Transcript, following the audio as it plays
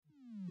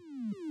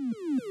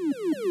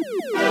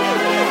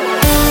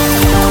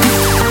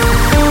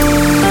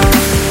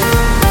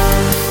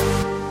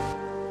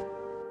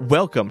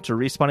Welcome to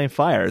Respawning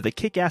Fire, the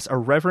kick-ass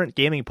irreverent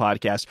gaming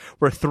podcast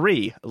where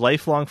three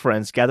lifelong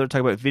friends gather to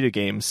talk about video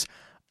games.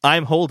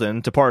 I'm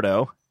Holden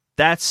DePardo.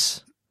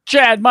 That's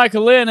Chad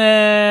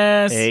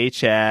Michaelinis. Hey,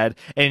 Chad.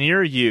 And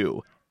you're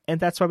you. And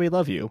that's why we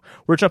love you.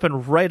 We're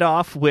jumping right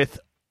off with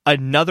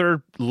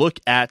another look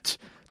at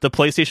the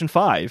PlayStation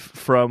 5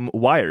 from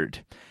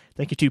Wired.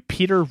 Thank you to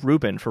Peter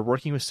Rubin for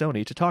working with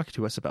Sony to talk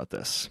to us about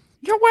this.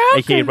 You're welcome.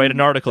 AKA write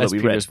an article That's that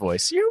we Peter's read.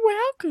 Voice. You're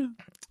welcome.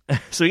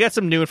 So we got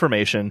some new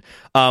information.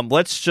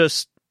 Let's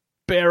just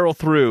barrel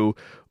through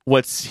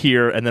what's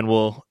here, and then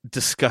we'll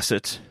discuss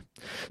it.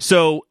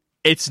 So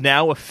it's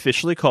now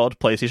officially called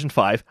PlayStation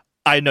 5.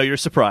 I know you're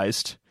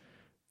surprised.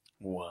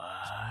 What?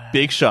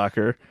 Big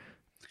shocker.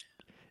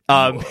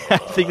 I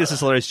think this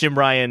is hilarious. Jim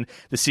Ryan,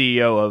 the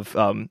CEO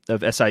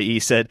of SIE,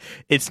 said,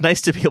 "It's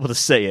nice to be able to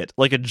say it.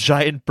 Like a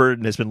giant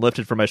burden has been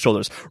lifted from my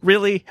shoulders."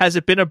 Really? Has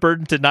it been a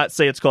burden to not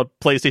say it's called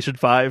PlayStation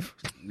 5?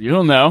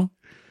 You'll know.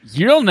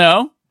 You'll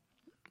know.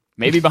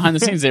 Maybe behind the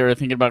scenes they were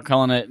thinking about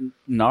calling it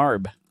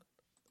NARB.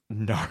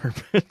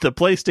 NARB. The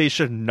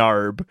PlayStation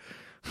NARB.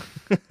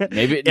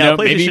 Maybe Yeah,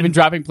 maybe even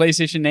dropping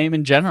PlayStation name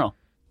in general.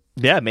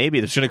 Yeah, maybe.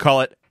 They're just going to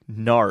call it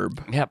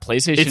NARB. Yeah,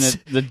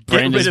 PlayStation, the Get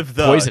brand rid is of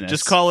the. poisonous.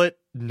 Just call it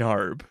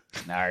NARB.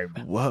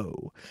 NARB.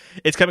 Whoa.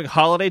 It's coming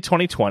holiday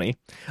 2020.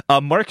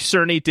 Mark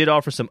Cerny did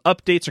offer some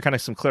updates or kind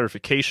of some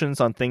clarifications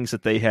on things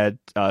that they had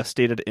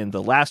stated in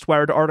the last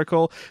Wired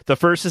article. The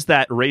first is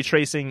that ray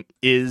tracing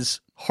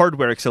is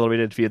hardware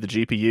accelerated via the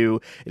GPU.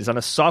 It is on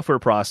a software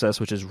process,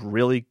 which is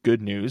really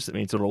good news. That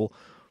means it'll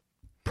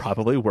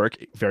probably work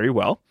very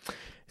well.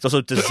 It's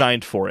also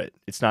designed for it.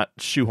 It's not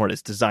shoehorned,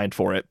 it's designed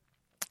for it.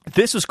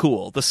 This was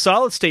cool. The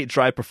solid state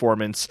drive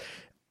performance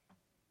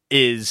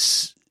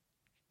is...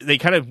 They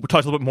kind of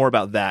talked a little bit more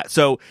about that.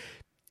 So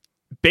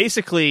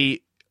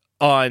basically,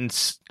 on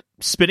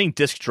spinning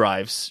disk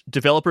drives,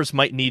 developers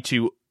might need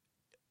to,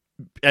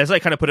 as I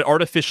kind of put it,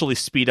 artificially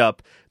speed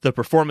up the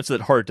performance of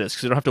that hard disk,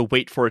 so they don't have to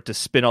wait for it to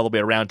spin all the way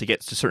around to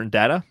get to certain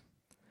data.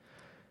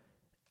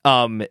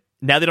 Now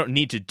they don't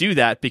need to do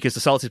that because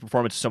the solid state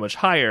performance is so much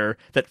higher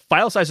that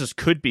file sizes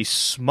could be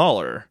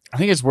smaller. I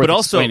think it's worth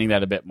explaining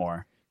that a bit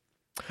more.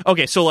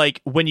 Okay, so like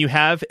when you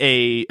have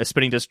a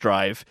spinning disk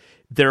drive,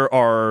 there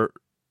are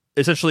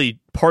essentially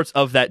parts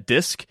of that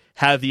disk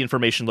have the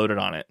information loaded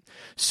on it.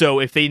 So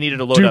if they needed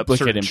to load up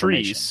certain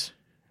trees,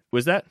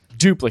 was that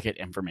duplicate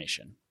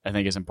information? I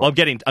think is important.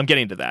 Well, I'm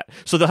getting to that.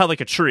 So they'll have like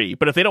a tree,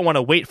 but if they don't want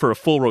to wait for a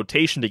full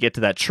rotation to get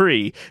to that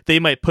tree, they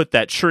might put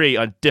that tree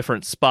on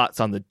different spots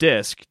on the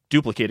disk,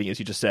 duplicating, as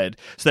you just said,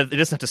 so that it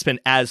doesn't have to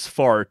spin as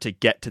far to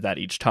get to that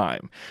each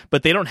time.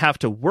 But they don't have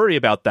to worry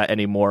about that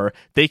anymore.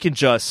 They can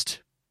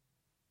just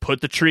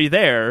put the tree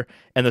there,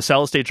 and the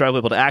solid state drive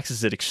will be able to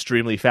access it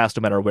extremely fast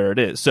no matter where it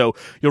is. So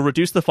you'll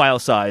reduce the file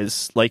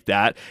size like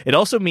that. It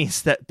also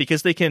means that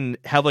because they can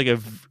have like a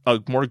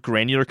more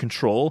granular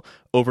control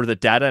over the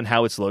data and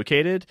how it's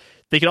located,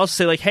 they can also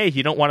say like, hey,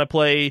 you don't want to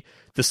play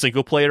the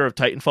single player of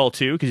Titanfall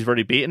 2 because you've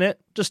already beaten it?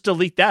 Just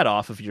delete that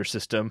off of your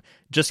system.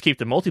 Just keep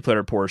the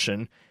multiplayer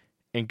portion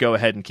and go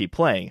ahead and keep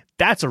playing.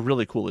 That's a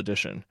really cool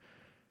addition.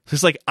 So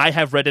it's like, I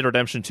have Red Dead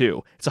Redemption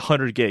 2. It's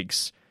 100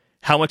 gigs.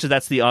 How much of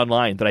that's the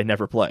online that I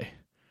never play?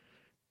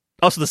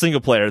 Also the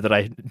single player that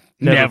I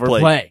never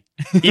play.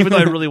 Even though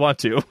I really want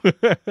to.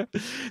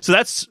 So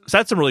that's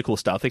some really cool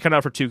stuff. They kind of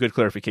offer two good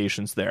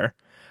clarifications there.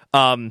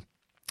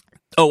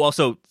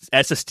 Also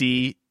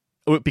SSD,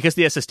 because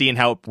the SSD and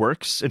how it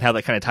works and how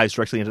that kind of ties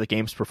directly into the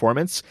game's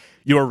performance,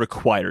 you are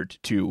required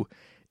to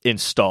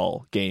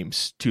install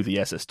games to the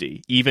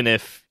SSD, even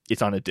if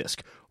it's on a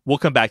disk. We'll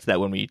come back to that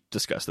when we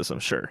discuss this, I'm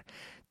sure.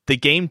 The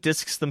game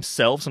discs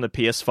themselves on the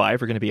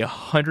PS5 are going to be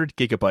 100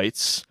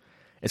 gigabytes.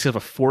 It's going to have a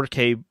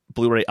 4K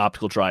Blu-ray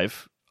optical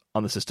drive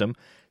on the system.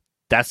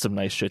 That's some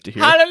nice shit to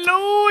hear.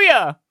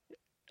 Hallelujah!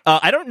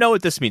 I don't know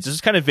what this means. This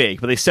is kind of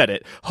vague, but they said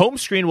it. Home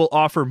screen will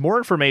offer more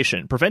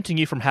information, preventing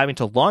you from having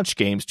to launch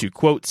games to,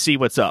 quote, see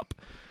what's up.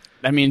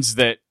 That means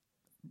that,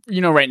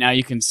 right now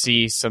you can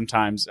see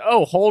sometimes,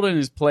 Holden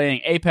is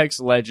playing Apex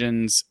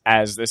Legends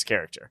as this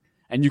character.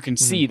 And you can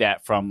see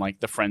that from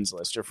like the friends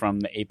list or from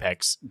the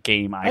Apex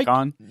game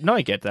icon.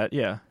 I get that,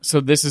 yeah.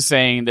 So this is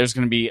saying there's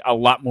going to be a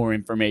lot more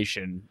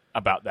information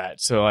about that.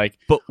 So like,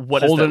 but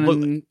what Holden, does that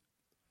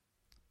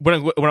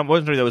look? When I'm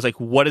wondering though, is like,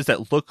 what does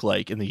that look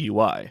like in the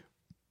UI?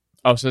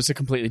 Oh, so it's a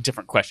completely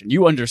different question.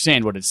 You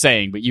understand what it's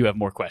saying, but you have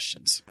more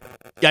questions.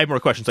 Yeah, I have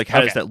more questions. Like,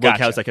 how does that look?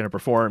 Gotcha. How is that going to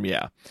perform?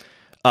 Yeah.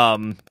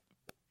 Then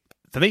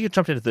you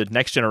jumped into the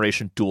next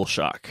generation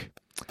DualShock.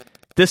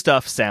 This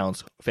stuff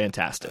sounds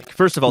fantastic.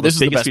 First of all, the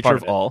biggest feature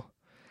of all,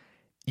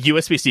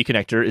 USB-C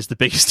connector is the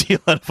biggest deal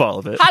out of all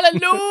of it.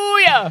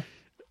 Hallelujah!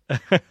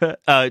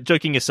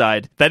 Joking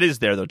aside, that is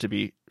there, though, to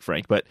be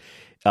frank, but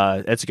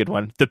that's a good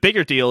one. The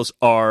bigger deals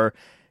are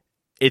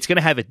it's going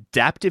to have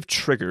adaptive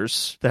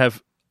triggers that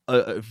have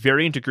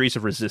varying degrees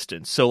of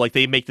resistance. So, like,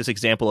 they make this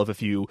example of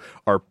if you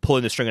are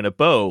pulling the string on a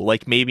bow,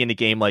 like maybe in a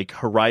game like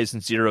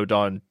Horizon Zero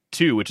Dawn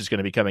 2, which is going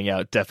to be coming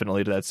out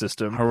definitely to that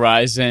system.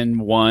 Horizon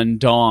 1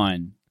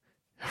 Dawn.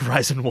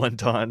 Horizon 1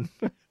 Dawn.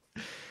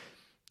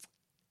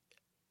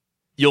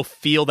 you'll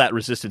feel that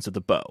resistance of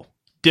the bow.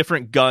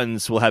 Different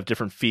guns will have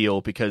different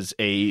feel because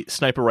a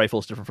sniper rifle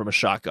is different from a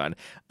shotgun.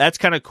 That's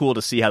kind of cool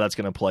to see how that's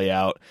going to play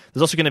out.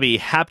 There's also going to be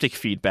haptic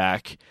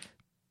feedback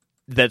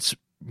that's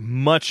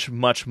much,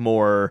 much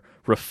more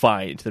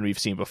refined than we've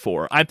seen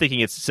before. I'm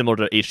thinking it's similar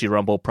to HD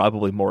Rumble,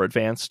 probably more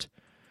advanced.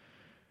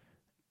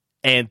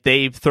 And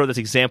they throw this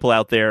example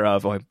out there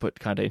of, I put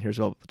Conde in here as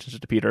well,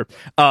 just to Peter.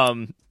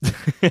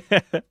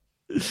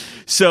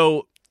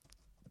 So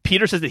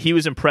Peter says that he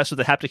was impressed with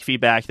the haptic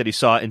feedback that he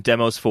saw in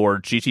demos for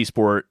GT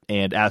Sport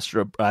and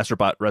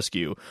Astrobot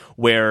Rescue,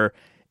 where,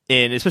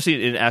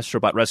 especially in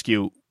Astrobot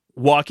Rescue,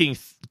 walking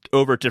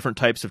over different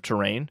types of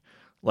terrain,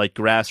 like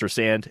grass or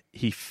sand,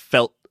 he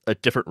felt a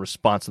different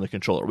response in the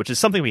controller, which is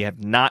something we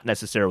have not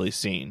necessarily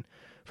seen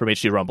from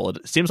HD Rumble.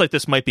 It seems like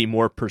this might be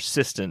more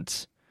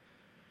persistent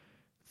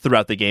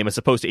throughout the game, as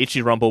opposed to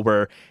HD Rumble,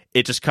 where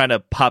it just kind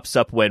of pops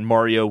up when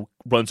Mario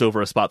runs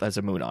over a spot that has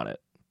a moon on it.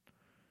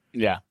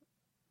 Yeah.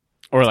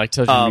 Or like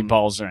tells you how many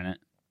balls are in it.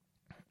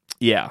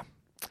 Yeah.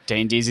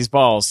 Dane Deasy's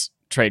balls.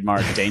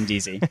 Trademark Dane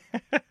Deasy.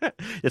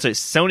 That's right.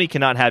 Sony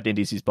cannot have Dane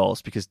Deasy's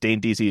balls because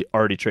Dane Deasy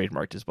already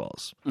trademarked his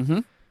balls. Mm-hmm.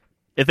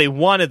 If they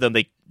wanted them,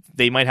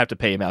 they might have to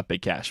pay him out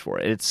big cash for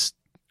it. It's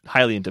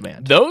highly in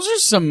demand. Those are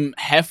some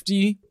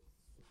hefty,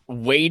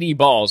 weighty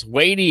balls.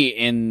 Weighty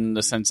in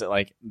the sense that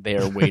like they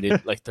are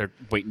weighted, like they're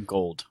weight in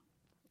gold.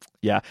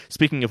 Yeah.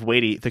 Speaking of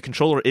weighty, the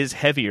controller is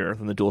heavier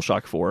than the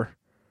DualShock 4,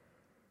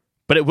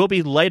 but it will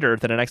be lighter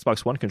than an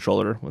Xbox One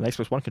controller when the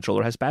Xbox One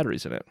controller has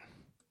batteries in it.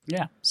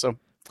 Yeah. So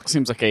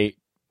seems like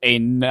a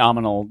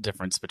nominal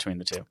difference between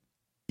the two.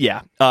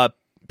 Yeah.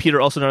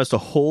 Peter also noticed a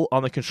hole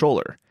on the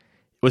controller.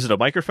 Was it a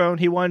microphone,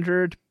 he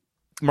wondered?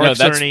 Mark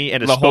Cerny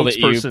and a the hole that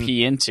spokesperson. you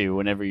pee into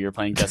whenever you're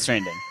playing Death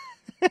Stranding.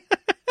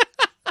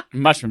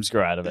 Mushrooms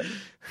grow out of it.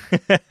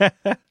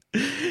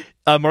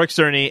 Mark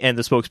Cerny and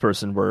the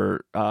spokesperson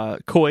were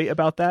coy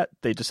about that.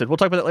 They just said, we'll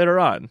talk about that later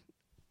on.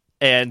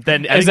 And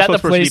then is that the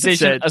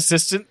PlayStation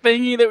assistant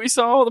thingy that we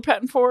saw the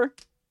patent for?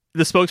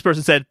 The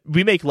spokesperson said,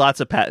 we make lots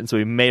of patents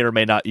we may or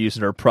may not use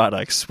in our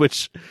products,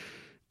 which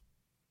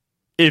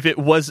if it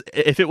was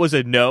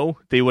a no,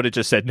 they would have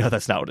just said, no,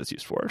 that's not what it's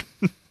used for.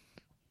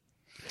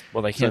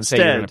 Well, they can't say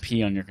you're going to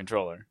pee on your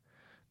controller.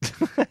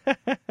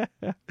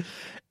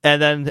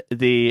 And then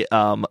the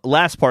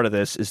last part of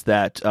this is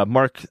that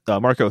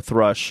Marco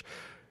Thrush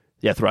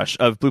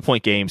of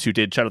Bluepoint Games, who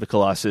did Shadow of the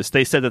Colossus,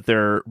 they said that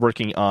they're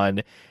working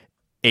on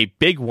a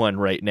big one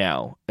right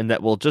now, and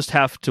that we'll just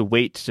have to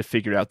wait to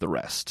figure out the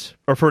rest.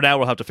 Or for now,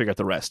 we'll have to figure out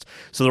the rest.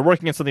 So they're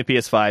working on something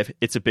PS5.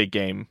 It's a big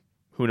game.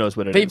 Who knows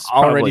what it is? They've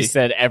already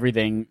said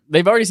everything.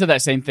 They've already said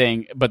that same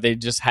thing, but they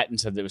just hadn't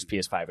said that it was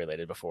PS5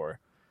 related before.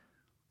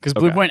 Because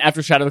Bluepoint,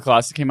 after Shadow of the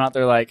Colossus came out,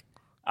 they're like,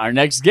 our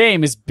next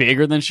game is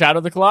bigger than Shadow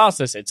of the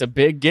Colossus. It's a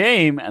big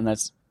game. And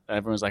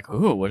everyone's like,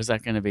 ooh, what is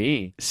that going to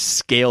be?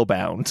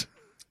 Scalebound.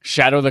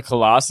 Shadow of the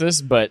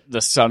Colossus, but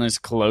the sun is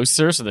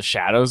closer, so the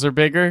shadows are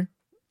bigger.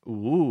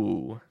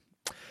 Ooh.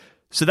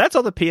 So that's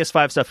all the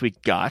PS5 stuff we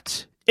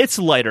got. It's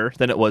lighter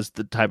than it was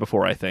the time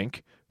before, I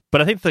think.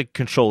 But I think the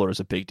controller is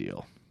a big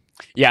deal.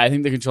 Yeah, I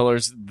think the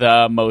controller's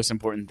the most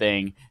important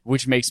thing,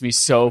 which makes me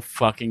so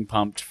fucking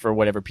pumped for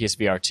whatever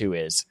PSVR 2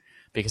 is.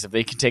 Because if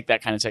they can take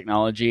that kind of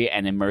technology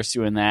and immerse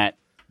you in that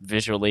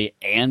visually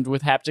and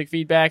with haptic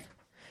feedback,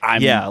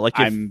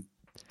 I'm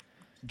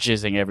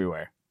jizzing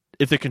everywhere.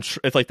 If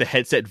the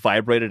headset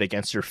vibrated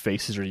against your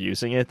face as you're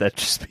using it, that'd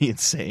just be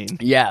insane.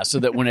 Yeah, so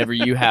that whenever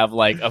you have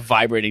like a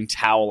vibrating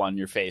towel on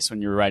your face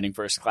when you're riding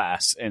first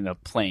class in a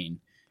plane,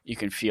 you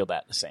can feel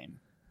that the same.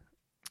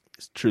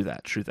 True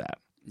that.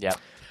 Yeah.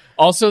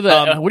 Also,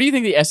 what do you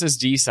think the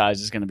SSD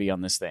size is going to be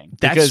on this thing?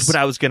 That's what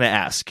I was going to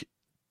ask.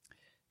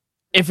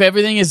 If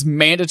everything is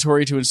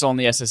mandatory to install on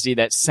the SSD,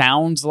 that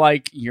sounds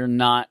like you're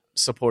not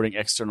supporting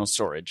external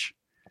storage.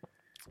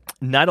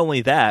 Not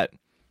only that,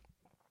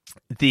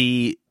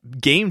 the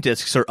game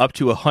discs are up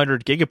to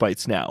 100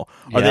 gigabytes now.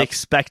 Are they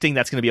expecting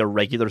that's going to be a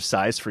regular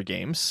size for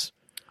games?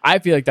 I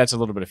feel like that's a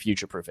little bit of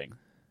future-proofing.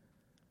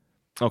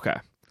 Okay.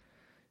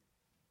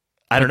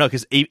 I don't know,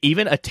 because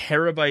even a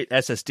terabyte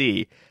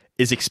SSD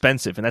is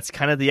expensive, and that's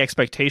kind of the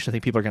expectation I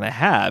think people are going to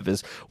have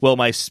is, well,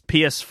 my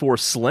PS4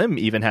 Slim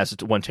even has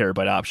a 1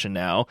 terabyte option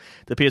now.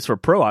 The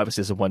PS4 Pro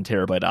obviously has a 1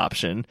 terabyte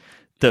option.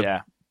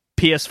 The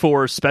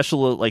PS4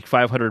 Special, like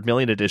 500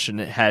 million edition,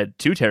 had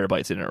 2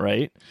 terabytes in it,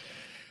 right?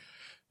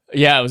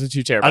 Yeah, it was a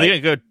 2 terabyte. Are they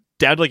going to go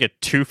down to like a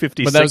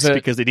 256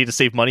 because they need to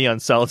save money on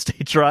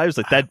solid-state drives?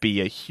 Like, that'd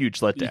be a huge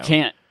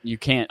letdown. You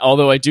can't.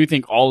 Although I do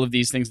think all of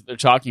these things that they're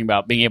talking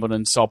about, being able to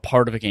install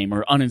part of a game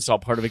or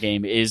uninstall part of a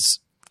game, is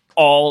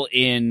all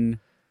in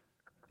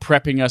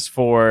prepping us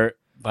for,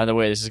 by the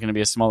way, this is going to be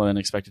a smaller than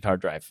expected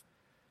hard drive.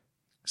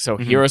 So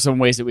here are some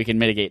ways that we can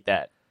mitigate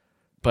that.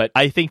 But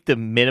I think the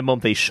minimum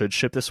they should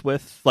ship this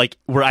with, like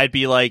where I'd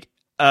be like,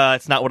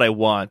 it's not what I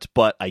want,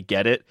 but I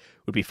get it,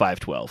 would be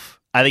 512.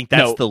 I think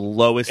that's the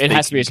lowest. It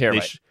has to be a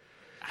terabyte.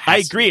 I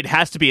agree. It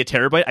has to be a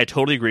terabyte. I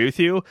totally agree with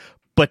you.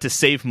 But to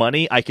save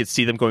money, I could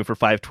see them going for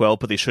 512,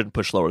 but they shouldn't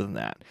push lower than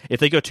that. If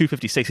they go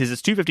 256, is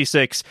it's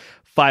 256,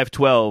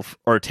 512,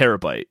 or a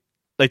terabyte?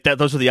 Like that,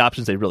 those are the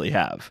options they really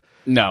have.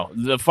 No,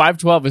 the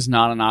 512 is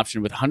not an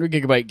option with 100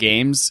 gigabyte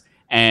games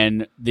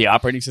and the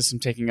operating system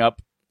taking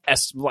up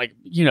as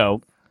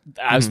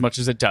much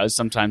as it does.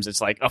 Sometimes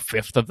it's like a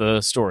fifth of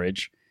the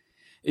storage.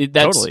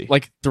 That's Totally.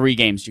 like 3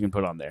 games you can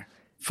put on there.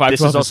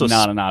 512 is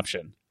not an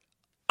option.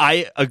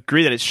 I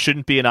agree that it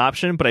shouldn't be an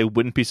option, but I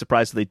wouldn't be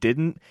surprised if they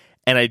didn't.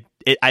 And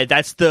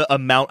that's the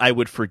amount I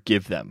would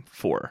forgive them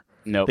for.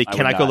 No, they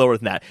cannot go lower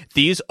than that.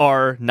 These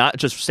are not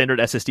just standard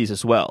SSDs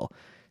as well.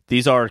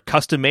 These are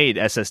custom-made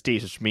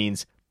SSDs, which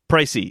means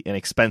pricey and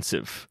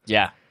expensive.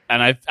 Yeah,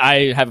 and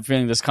I have a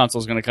feeling this console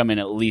is going to come in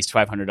at least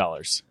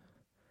 $500.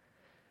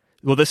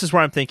 Well, this is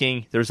where I'm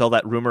thinking there's all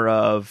that rumor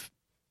of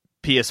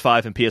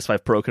PS5 and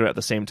PS5 Pro coming out at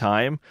the same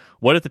time.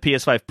 What if the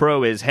PS5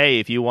 Pro is, hey,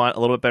 if you want a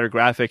little bit better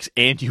graphics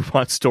and you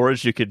want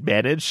storage you could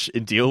manage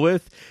and deal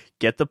with,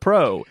 get the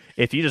Pro.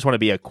 If you just want to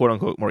be a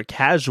quote-unquote more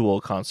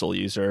casual console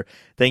user,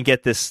 then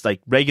get this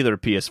like regular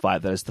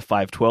PS5 that has the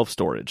 512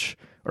 storage.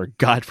 Or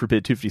God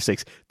forbid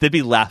 256. They'd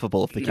be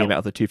laughable if they came out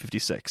with a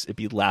 256. It'd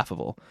be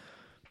laughable.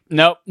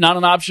 Nope, not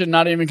an option,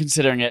 not even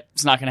considering it.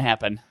 It's not going to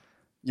happen.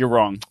 You're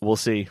wrong. We'll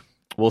see.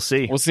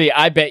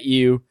 I bet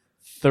you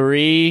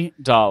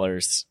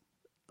 $3.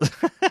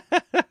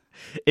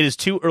 It is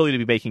too early to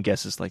be making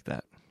guesses like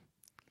that.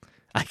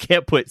 I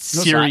can't put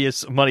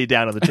serious money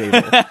down on the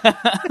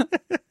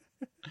table.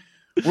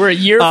 We're a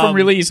year from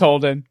release,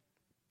 Holden.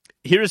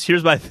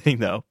 Here's my thing,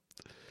 though.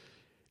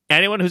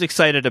 Anyone who's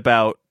excited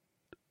about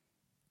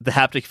the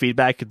haptic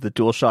feedback of the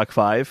DualShock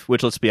 5,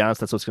 which, let's be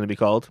honest, that's what it's going to be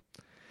called,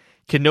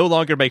 can no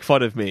longer make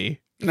fun of me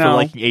for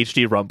liking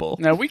HD Rumble.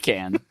 No, we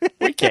can.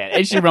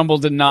 HD Rumble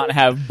did not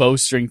have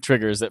bowstring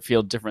triggers that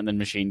feel different than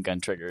machine gun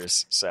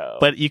triggers.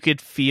 But you could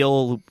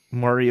feel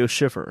Mario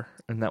shiver,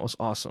 and that was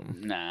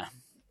awesome. Nah.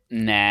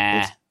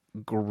 It's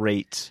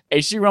great.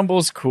 HD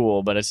Rumble's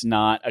cool, but it's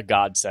not a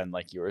godsend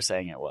like you were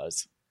saying it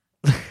was.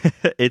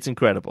 It's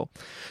incredible.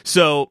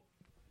 So,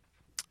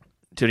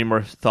 do you have any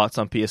more thoughts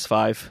on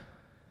PS5?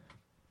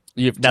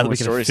 You have now that we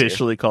can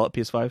officially call it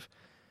PS5?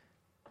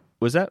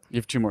 Was that? You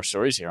have 2 more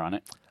stories here on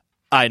it.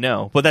 I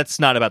know, but that's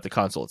not about the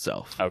console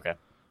itself. Okay.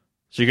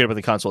 So you're good about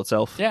the console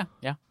itself? Yeah.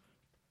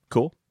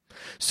 Cool.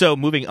 So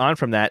moving on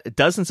from that,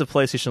 dozens of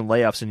PlayStation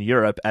layoffs in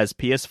Europe as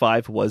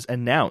PS5 was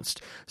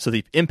announced. So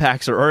the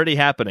impacts are already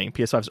happening.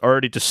 PS5 is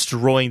already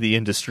destroying the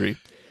industry.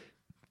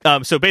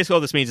 So basically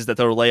all this means is that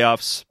there were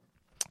layoffs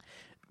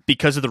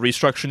because of the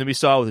restructuring that we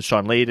saw with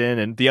Sean Layden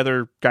and the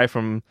other guy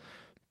from...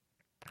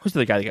 Who's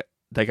the guy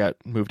that got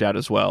moved out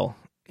as well?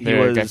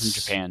 The guy from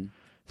Japan.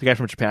 The guy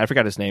from Japan. I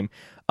forgot his name.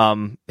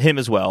 Him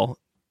as well.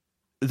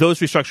 Those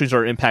restructurings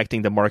are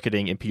impacting the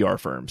marketing and PR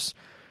firms,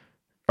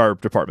 or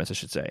departments, I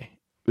should say,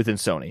 within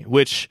Sony,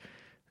 which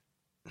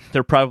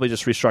they're probably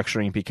just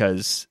restructuring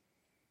because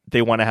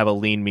they want to have a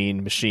lean,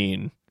 mean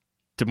machine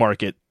to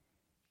market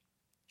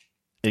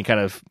and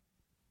kind of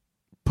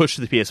push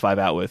the PS5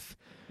 out with.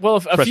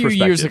 Well, a few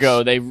years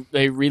ago, they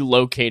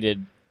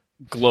relocated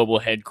global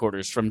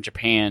headquarters from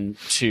Japan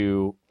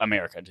to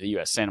America, to the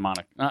U.S. Santa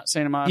Monica. Not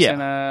Santa Monica,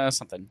 Santa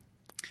something.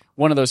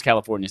 One of those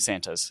California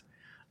Santas.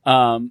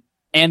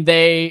 And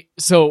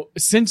so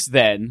since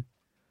then,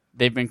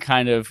 they've been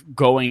kind of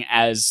going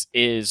as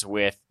is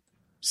with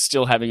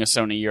still having a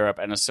Sony Europe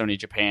and a Sony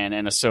Japan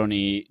and a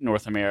Sony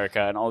North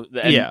America and all.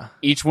 And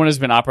each one has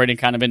been operating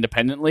kind of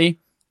independently.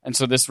 And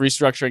so this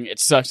restructuring, it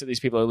sucks that these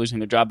people are losing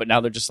their job, but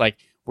now they're just like,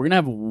 we're going to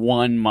have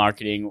one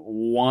marketing,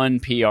 one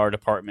PR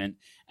department,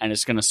 and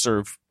it's going to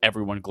serve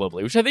everyone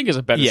globally, which I think is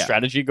a better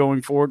strategy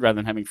going forward rather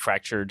than having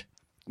fractured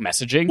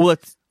messaging. Well,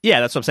 that's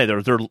what I'm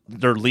saying.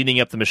 They're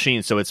leaning up the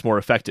machine so it's more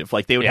effective.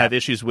 Like they would have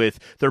issues with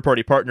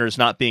third-party partners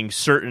not being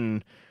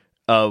certain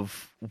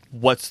of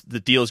what's the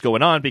deals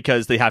going on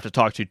because they have to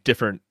talk to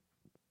different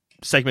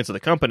segments of the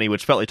company,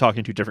 which felt like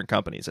talking to different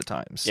companies at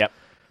times. Yep.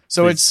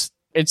 So it's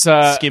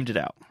skimmed it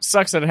out.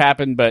 Sucks that it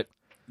happened, but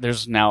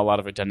there's now a lot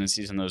of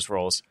redundancies in those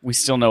roles. We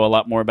still know a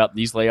lot more about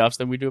these layoffs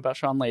than we do about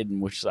Sean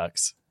Layden, which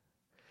sucks.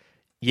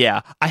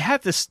 Yeah, I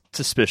have this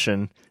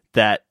suspicion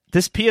that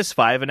this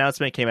PS5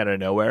 announcement came out of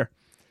nowhere.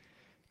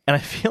 And I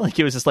feel like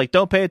it was just like,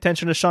 don't pay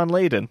attention to Sean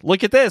Layden.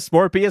 Look at this,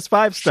 more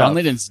PS5 stuff. Sean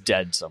Layden's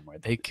dead somewhere.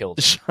 They killed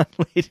him. Sean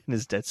Layden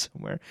is dead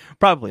somewhere.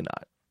 Probably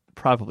not.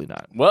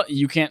 Well,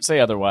 you can't say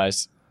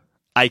otherwise.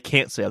 I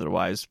can't say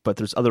otherwise, but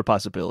there's other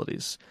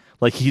possibilities.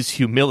 Like he's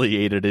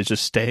humiliated is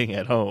just staying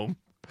at home.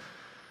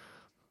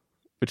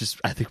 Which is,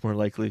 I think, more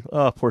likely.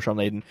 Oh, poor Sean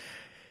Layden.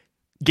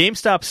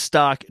 GameStop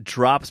stock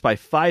drops by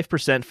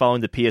 5%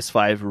 following the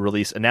PS5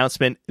 release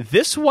announcement.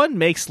 This one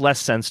makes less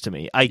sense to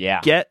me. I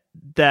get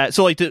that.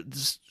 So, like,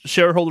 the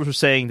shareholders were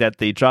saying that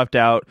they dropped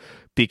out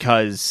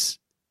because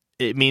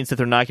it means that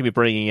they're not going to be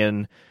bringing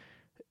in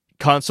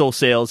console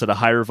sales at a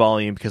higher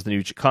volume because of the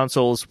new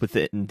consoles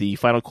within the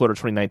final quarter of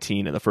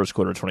 2019 and the first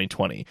quarter of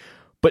 2020.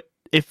 But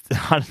if,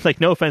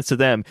 like, no offense to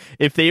them,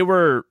 if they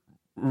were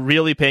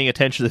really paying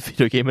attention to the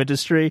video game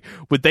industry,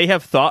 would they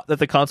have thought that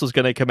the console is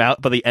going to come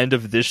out by the end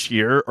of this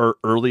year or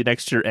early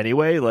next year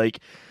anyway? Like,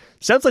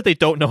 sounds like they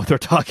don't know what they're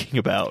talking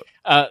about.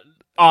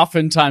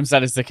 Oftentimes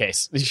that is the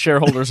case. These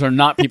shareholders are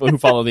not people who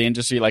follow the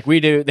industry like we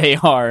do. They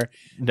are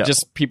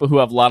just people who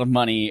have a lot of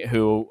money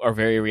who are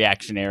very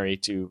reactionary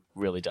to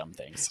really dumb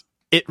things.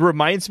 It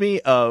reminds me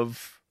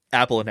of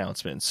Apple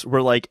announcements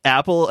where like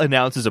Apple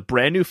announces a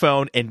brand new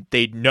phone and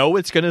they know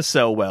it's going to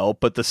sell well,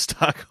 but the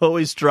stock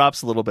always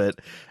drops a little bit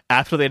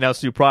after they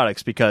announce new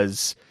products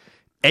because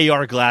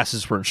AR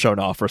glasses weren't shown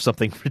off or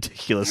something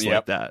ridiculous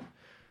like that.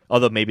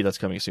 Although maybe that's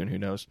coming soon. Who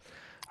knows?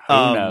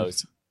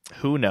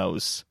 Who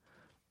knows?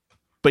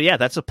 But yeah,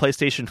 that's a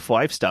PlayStation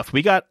 5 stuff.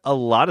 We got a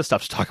lot of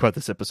stuff to talk about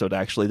this episode,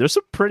 actually. There's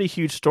some pretty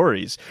huge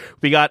stories.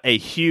 We got a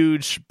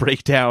huge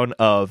breakdown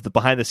of the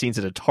behind the scenes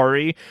at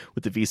Atari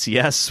with the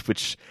VCS,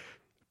 which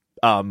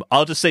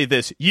I'll just say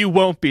this. You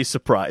won't be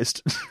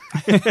surprised.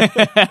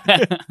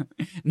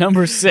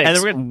 Number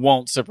 6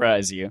 won't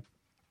surprise you.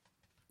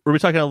 We're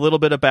talking a little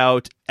bit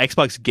about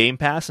Xbox Game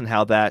Pass and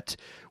how that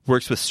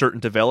works with certain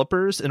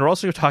developers. And we're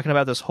also talking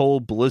about this whole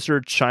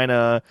Blizzard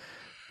China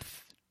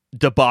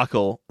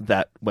debacle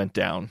that went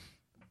down.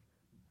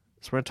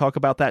 So we're going to talk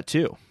about that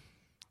too.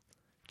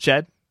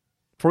 Jed,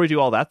 before we do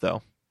all that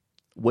though,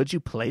 what'd you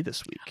play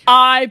this week?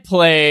 I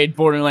played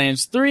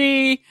Borderlands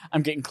 3.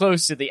 I'm getting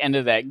close to the end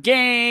of that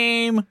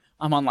game.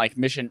 I'm on like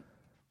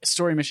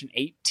story mission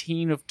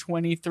 18 of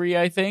 23,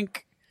 I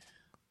think.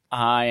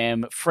 I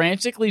am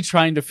frantically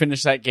trying to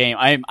finish that game.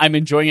 I'm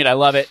enjoying it. I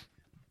love it.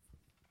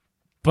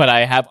 But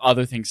I have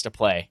other things to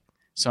play.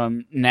 So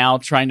I'm now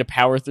trying to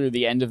power through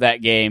the end of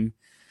that game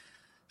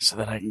so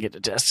that I can get to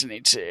Destiny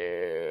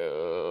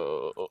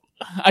 2.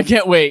 I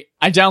can't wait.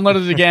 I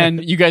downloaded it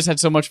again. You guys had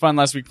so much fun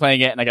last week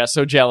playing it, and I got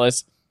so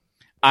jealous.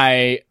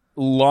 I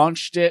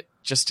launched it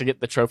just to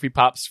get the trophy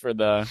pops for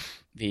the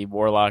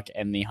Warlock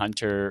and the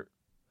Hunter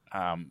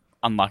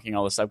unlocking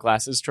all the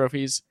subclasses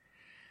trophies.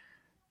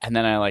 And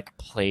then I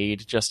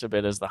played just a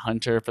bit as the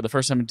Hunter for the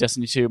first time in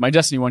Destiny 2. My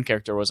Destiny 1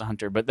 character was a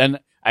Hunter, but then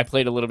I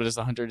played a little bit as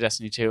the Hunter in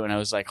Destiny 2, and I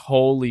was like,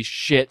 holy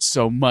shit,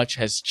 so much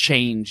has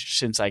changed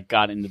since I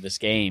got into this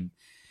game.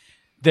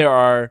 There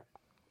are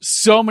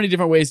so many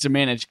different ways to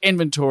manage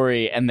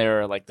inventory, and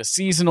there are the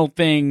seasonal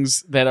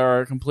things that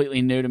are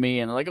completely new to me,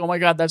 and oh my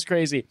god, that's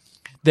crazy.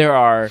 There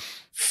are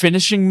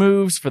finishing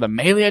moves for the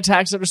melee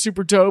attacks that are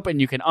super dope,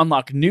 and you can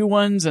unlock new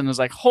ones, and it's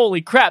like,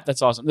 holy crap,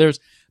 that's awesome. There's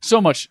so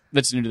much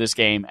that's new to this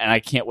game, and I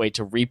can't wait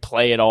to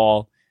replay it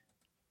all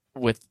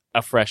with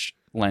a fresh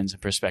lens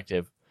and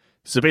perspective.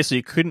 So basically,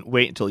 you couldn't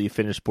wait until you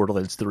finished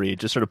Borderlands 3,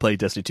 just sort of play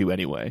Destiny 2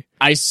 anyway.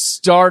 I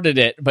started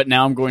it, but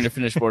now I'm going to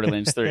finish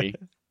Borderlands 3.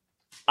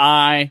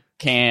 I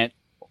can't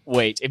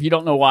wait. If you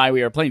don't know why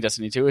we are playing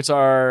Destiny 2, it's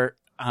our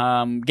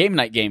game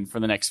night game for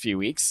the next few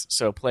weeks.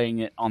 So playing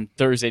it on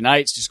Thursday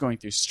nights, just going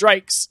through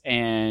strikes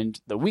and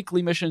the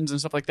weekly missions and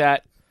stuff like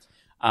that.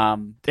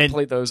 And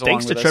play those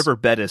thanks to us. Trevor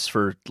Bettis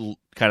for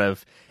kind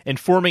of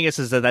informing us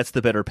that that's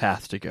the better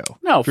path to go.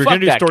 No, if you're fuck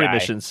going to do that story guy.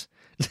 Missions.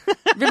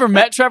 Have you ever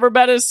met Trevor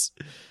Bettis?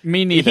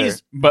 Me neither.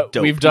 He's but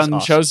dope. We've done He's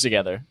awesome. shows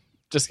together.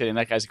 Just kidding.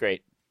 That guy's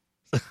great.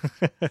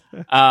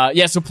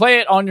 So play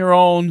it on your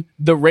own.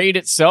 The raid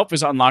itself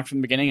is unlocked from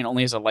the beginning and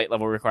only has a light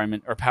level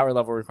requirement or power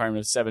level requirement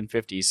of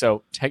 750.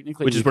 So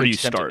technically, which is where you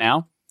attempt start it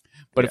now.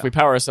 But if we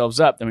power ourselves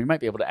up, then we might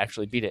be able to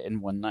actually beat it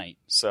in one night.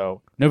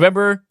 So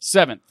November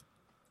 7th,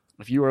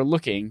 if you are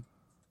looking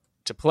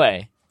to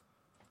play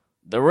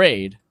the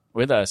raid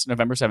with us,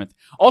 November 7th.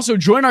 Also,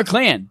 join our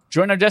clan.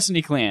 Join our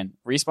Destiny clan.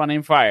 Respawn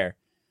Aim Fire.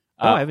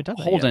 I haven't done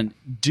that Holden,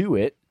 do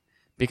it.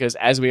 Because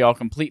as we all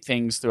complete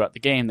things throughout the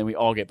game, then we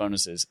all get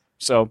bonuses.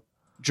 So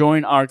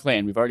join our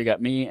clan. We've already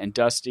got me and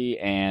Dusty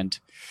and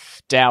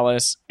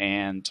Dallas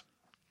and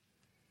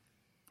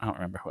I don't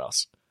remember who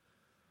else.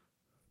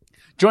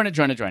 Join it.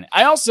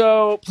 I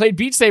also played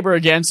Beat Saber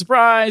again.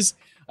 Surprise!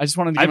 I just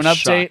wanted to give an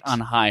update on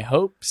High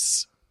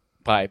Hopes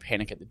by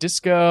Panic at the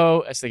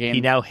Disco. As the game,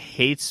 he now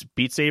hates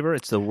Beat Saber.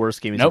 It's the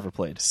worst game he's ever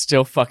played.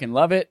 Still fucking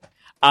love it.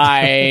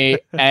 I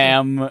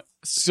am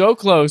so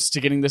close to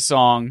getting the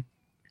song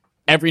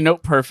every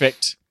note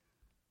perfect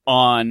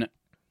on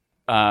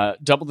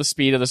double the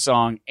speed of the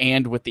song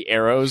and with the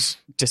arrows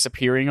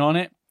disappearing on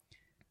it.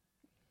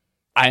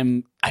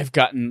 I've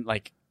gotten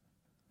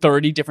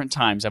 30 different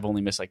times I've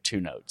only missed 2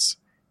 notes.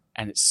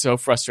 And it's so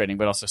frustrating,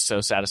 but also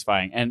so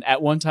satisfying. And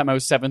at one time I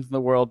was 7th in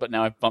the world, but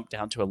now I've bumped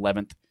down to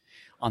 11th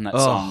on that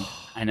song.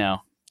 I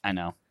know.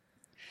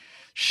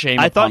 Shame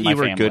I upon thought you my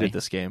were family. good at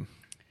this game.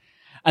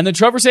 And then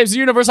Trevor Saves the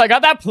Universe, I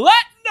got that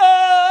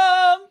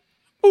platinum!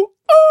 Ooh, ooh!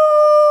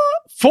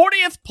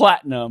 40th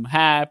platinum.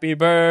 Happy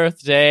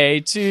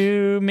birthday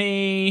to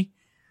me.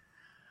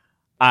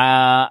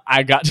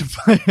 I got to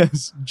play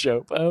as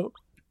Jopo.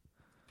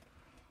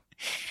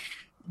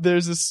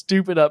 There's a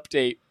stupid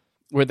update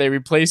where they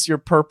replace your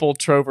purple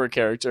Trover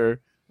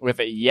character with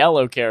a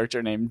yellow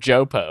character named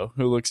Jopo,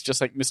 who looks just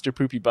like Mr.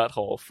 Poopy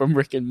Butthole from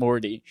Rick and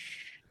Morty.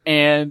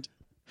 And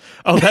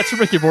oh, that's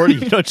Rick and Morty.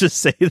 You don't just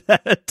say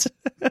that.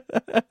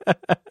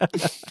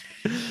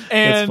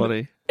 That's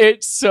funny.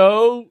 It's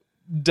so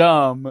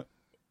dumb.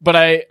 But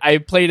I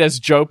played as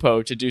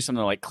Jopo to do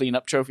something like clean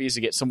up trophies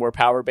to get some more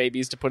power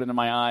babies to put into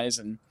my eyes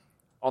and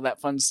all that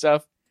fun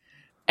stuff.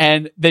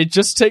 And they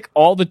just take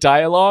all the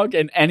dialogue,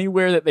 and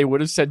anywhere that they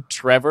would have said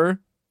Trevor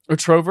or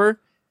Trover,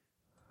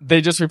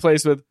 they just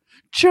replace with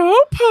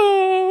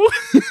Chopo.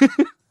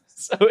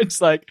 So it's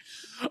like,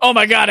 oh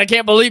my God, I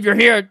can't believe you're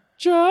here,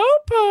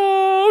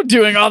 Chopo,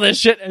 doing all this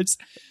shit. It's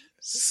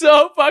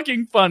so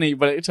fucking funny,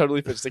 but it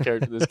totally fits the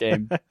character of this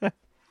game.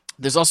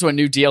 There's also a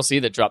new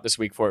DLC that dropped this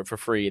week for it for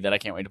free that I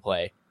can't wait to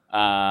play.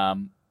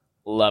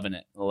 Loving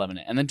it.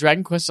 And then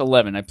Dragon Quest XI,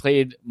 I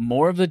played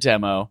more of the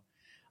demo.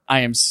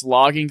 I am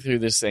slogging through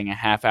this thing a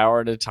half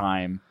hour at a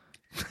time,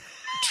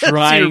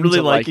 trying so you're really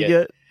to liking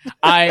like it.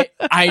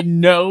 I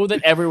know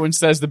that everyone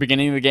says the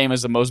beginning of the game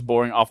is the most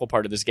boring, awful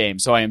part of this game,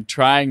 so I am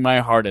trying my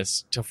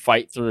hardest to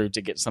fight through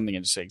to get something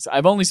interesting. So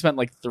I've only spent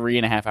like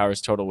 3.5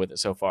 hours total with it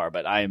so far,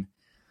 but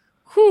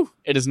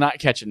it is not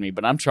catching me,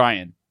 but I'm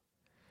trying.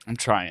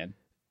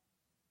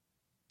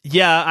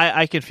 Yeah,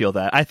 I can feel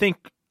that. I think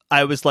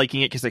I was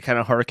liking it because it kind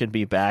of harkened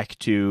me back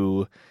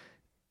to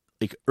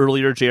like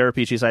earlier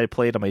JRPGs I had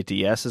played on my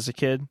DS as a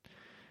kid,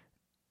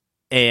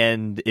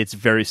 and it's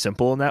very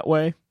simple in that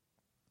way.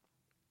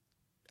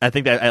 I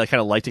think that I kind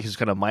of liked it because it's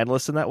kind of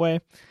mindless in that way.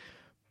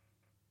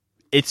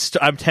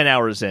 I'm 10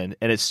 hours in,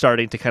 and it's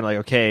starting to kind of like,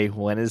 okay,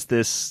 when is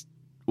this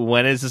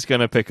going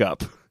to pick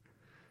up?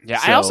 Yeah,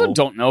 so, I also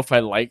don't know if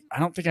I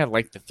don't think I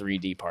like the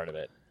 3D part of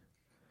it.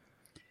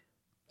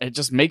 It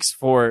just makes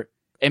for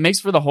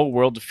the whole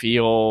world to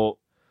feel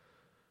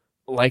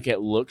like it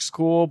looks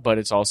cool, but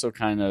it's also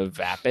kind of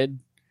vapid.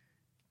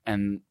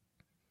 And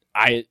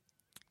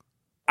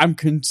I'm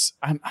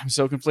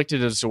so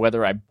conflicted as to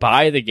whether I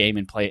buy the game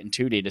and play it in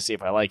 2D to see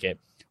if I like it,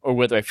 or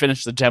whether I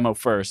finish the demo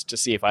first to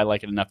see if I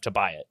like it enough to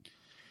buy it.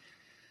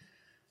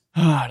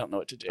 I don't know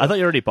what to do. I thought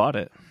you already bought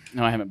it.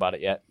 No, I haven't bought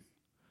it yet.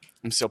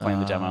 I'm still playing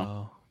the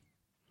demo.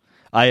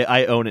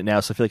 I own it now,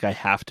 so I feel like I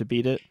have to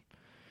beat it.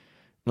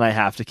 And I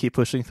have to keep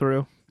pushing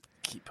through.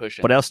 Keep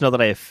pushing. But I also know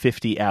that I have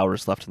 50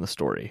 hours left in the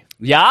story.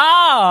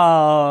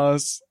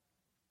 Yes!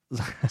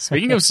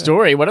 Speaking of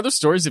story, what other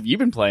stories have you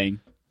been playing?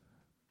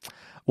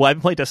 Well, I've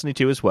been playing Destiny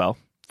 2 as well,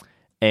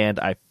 and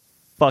I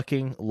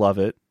fucking love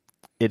it.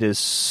 It is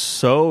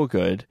so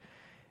good.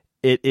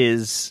 It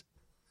is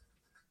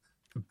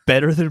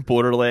better than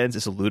Borderlands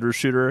as a looter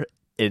shooter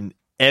in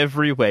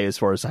every way as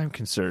far as I'm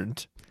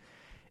concerned.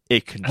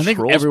 It controls I think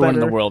everyone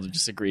better. In the world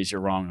disagrees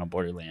you're wrong on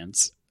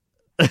Borderlands.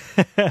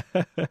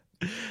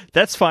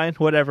 That's fine,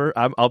 whatever.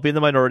 I'll be in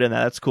the minority on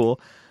that. That's cool.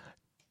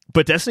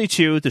 But Destiny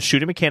 2, the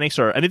shooting mechanics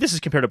are... I mean, this is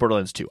compared to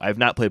Borderlands 2. I have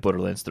not played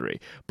Borderlands 3.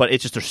 But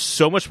it's just, they're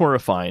so much more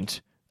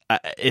refined.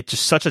 It's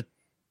just such a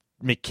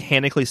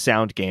mechanically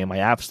sound game. I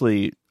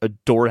absolutely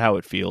adore how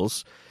it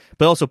feels.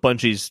 But also,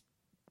 Bungie's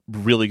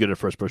really good at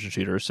first-person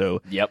shooters,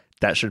 so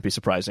that shouldn't be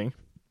surprising.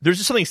 There's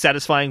just something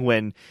satisfying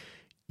when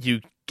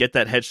you get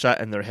that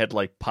headshot and their head,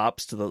 like,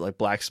 pops to the like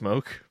black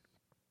smoke.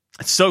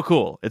 It's so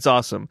cool. It's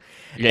awesome.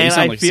 Yeah, you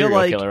sound like a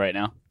serial killer right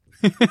now.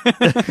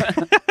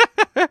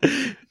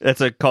 That's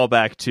a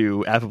callback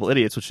to Affable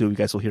Idiots, which you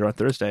guys will hear on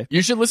Thursday.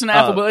 You should listen to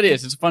Affable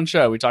Idiots. It's a fun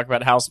show. We talk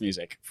about house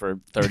music for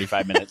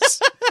 35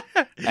 minutes.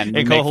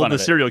 and call Holden the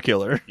serial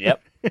killer.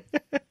 Yep.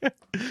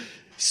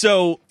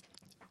 So,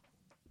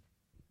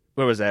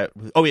 where was that?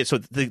 Oh, yeah, so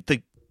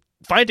the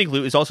finding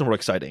loot is also more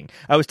exciting.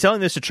 I was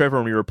telling this to Trevor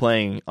when we were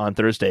playing on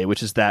Thursday,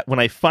 which is that when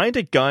I find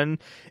a gun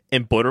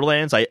in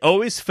Borderlands, I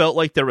always felt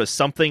like there was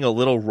something a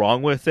little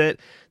wrong with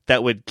it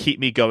that would keep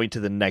me going to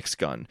the next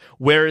gun.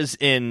 Whereas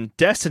in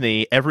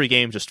Destiny, every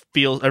gun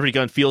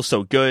feels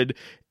so good,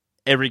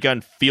 every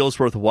gun feels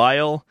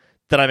worthwhile,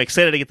 that I'm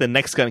excited to get the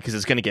next gun because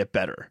it's going to get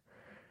better.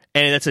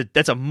 And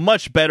that's a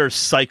much better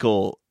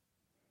cycle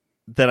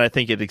than I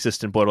think it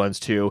exists in Borderlands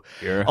 2.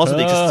 Also,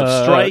 the existence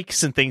of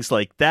strikes and things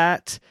like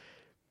that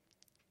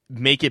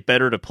make it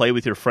better to play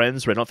with your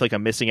friends, where I don't feel like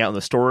I'm missing out on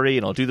the story,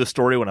 and I'll do the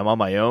story when I'm on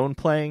my own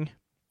playing.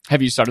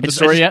 Have you started the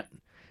story yet?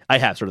 I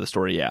have started the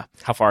story, yeah.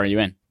 How far are you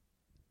in?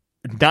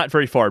 Not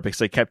very far, because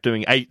I kept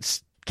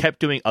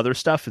doing other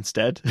stuff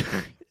instead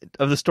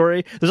of the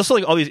story. There's also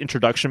like all these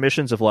introduction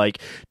missions of like,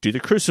 do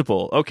the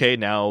Crucible. Okay,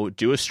 now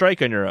do a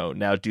strike on your own.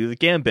 Now do the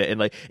Gambit. And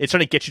like, it's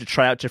trying to get you to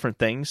try out different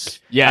things.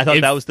 Yeah, I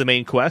thought that was the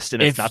main quest,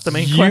 and it's not the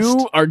main quest.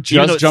 If you are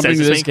just jumping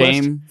to this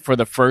game for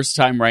the first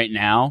time right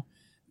now,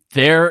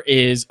 there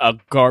is a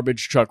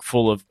garbage truck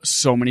full of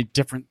so many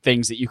different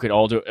things that you could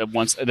all do at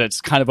once.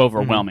 That's kind of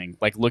overwhelming.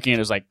 Like looking at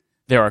it is like,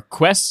 there are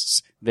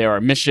quests, there are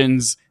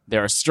missions,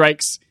 there are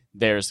strikes,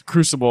 there's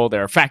Crucible,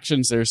 there are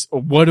factions, there's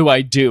what do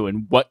I do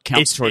and what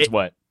counts towards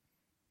what?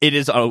 It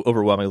is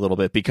overwhelming a little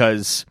bit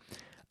because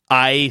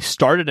I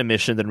started a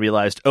mission then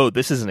realized, oh,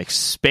 this is an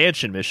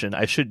expansion mission.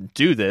 I shouldn't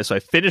do this. So I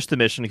finished the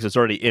mission because it's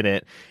already in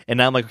it. And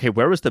now I'm like, okay,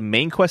 where was the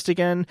main quest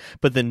again?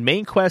 But the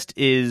main quest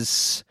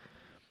is...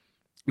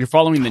 You're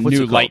following the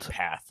new light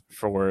path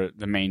for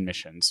the main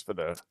missions for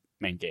the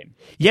main game.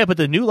 Yeah, but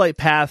the new light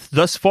path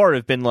thus far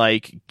have been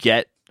like,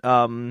 go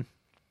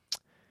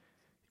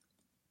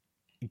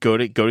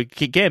to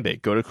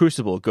Gambit, go to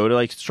Crucible, go to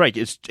like Strike.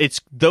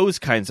 It's those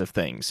kinds of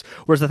things.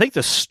 Whereas I think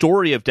the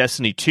story of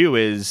Destiny 2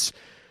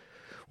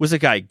 was a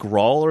guy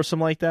Grawl or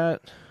something like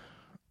that.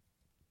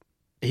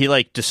 He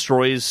like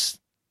destroys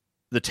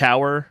the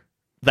tower,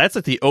 that's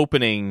like the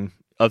opening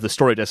of the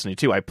story of Destiny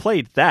 2. I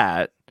played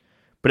that,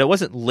 but it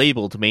wasn't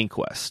labeled main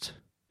quest.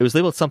 It was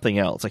labeled something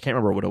else. I can't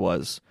remember what it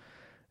was.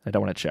 I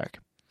don't want to check.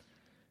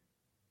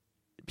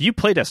 You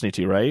play Destiny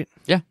 2, right?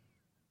 Yeah.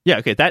 Yeah,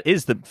 okay, that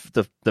is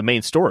the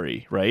main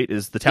story, right?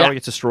 Is the tower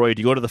gets destroyed,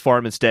 you go to the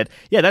farm instead.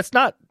 Yeah, that's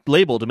not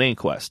labeled a main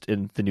quest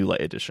in the New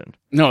Light edition.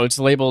 No, it's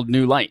labeled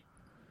New Light.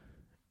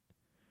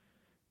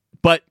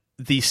 But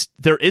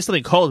there is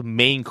something called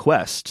main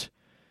quest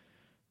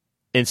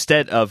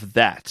instead of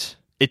that.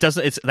 It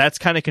doesn't. That's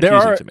kind of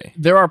confusing to me.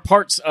 There are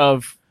parts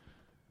of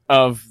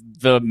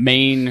the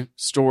main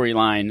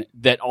storyline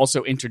that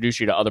also introduce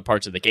you to other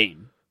parts of the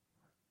game.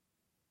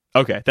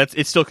 Okay,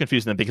 it's still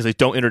confusing them because they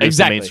don't introduce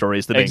the main story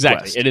as the main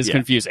quest. It is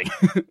confusing.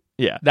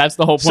 Yeah, that's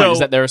the whole point. Is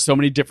that there are so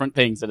many different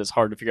things that it's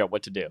hard to figure out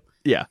what to do.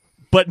 Yeah,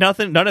 but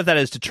none of that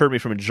has deterred me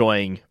from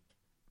enjoying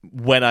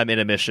when I'm in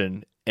a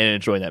mission and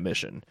enjoying that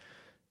mission.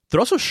 They're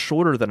also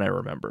shorter than I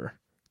remember.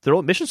 Their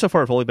missions so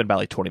far have only been about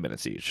like 20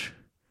 minutes each.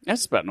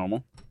 That's about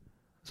normal.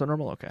 Is that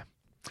normal? Okay.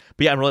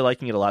 But yeah, I'm really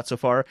liking it a lot so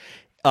far.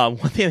 One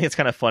thing that's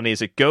kind of funny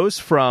is it goes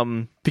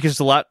from, because there's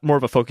a lot more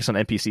of a focus on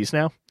NPCs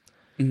now,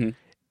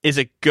 is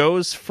it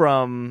goes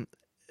from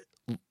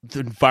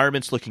the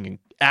environments looking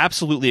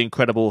absolutely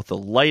incredible with the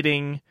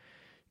lighting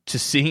to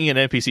seeing an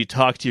NPC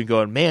talk to you and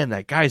going, man,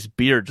 that guy's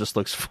beard just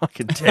looks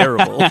fucking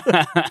terrible.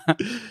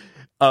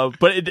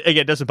 But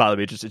it doesn't bother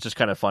me. It's just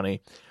kind of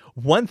funny.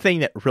 One thing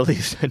that really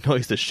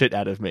annoys the shit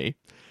out of me,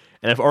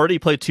 and I've already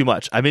played too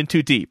much, I'm in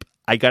too deep,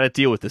 I gotta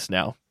deal with this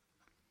now.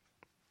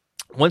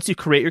 Once you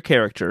create your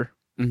character,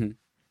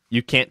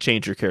 you can't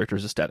change your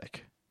character's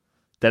aesthetic.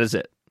 That is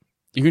it.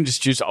 You can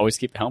just choose to always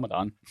keep the helmet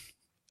on.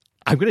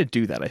 I'm going to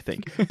do that, I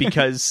think,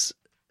 because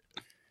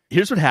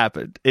here's what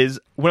happened is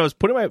when I was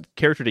putting my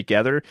character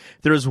together,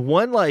 there was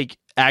one like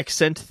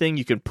accent thing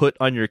you can put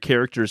on your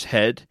character's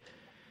head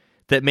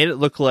that made it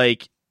look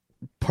like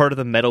part of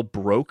the metal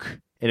broke,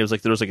 and it was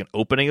like there was like an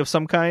opening of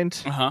some kind.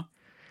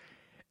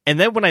 And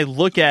then when I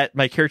look at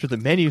my character, the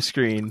menu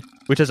screen,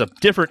 which has a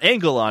different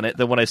angle on it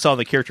than when I saw in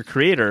the character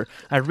creator,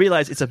 I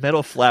realize it's a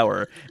metal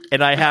flower.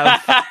 And I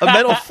have a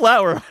metal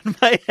flower on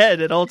my head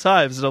at all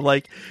times. And I'm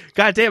like,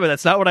 God damn it,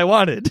 that's not what I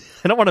wanted.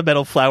 I don't want a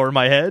metal flower in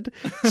my head.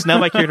 So now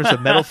my character's a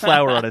metal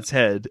flower on its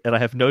head, and I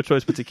have no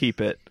choice but to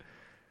keep it.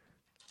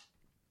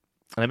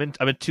 And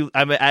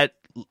I'm at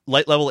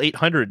light level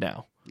 800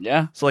 now.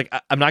 Yeah. So like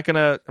I'm not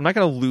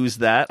gonna lose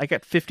that. I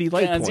got 50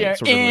 light points. You're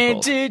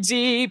in too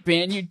deep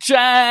and you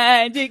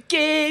try to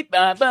keep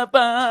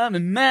bum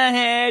in my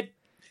head.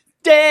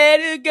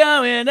 Dead or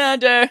going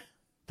under.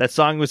 That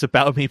song was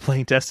about me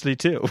playing Destiny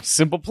 2.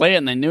 Simple Play It,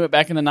 and they knew it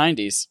back in the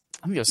 90s.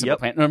 I think it was Simple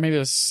Play It, or maybe it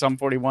was Sum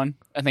 41.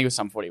 I think it was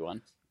Sum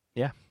 41.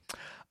 Yeah.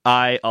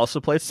 I also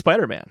played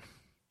Spider-Man.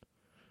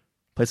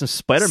 Played some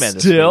Spider-Man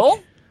this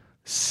week.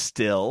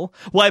 Still?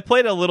 Well, I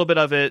played a little bit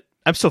of it.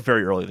 I'm still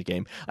very early in the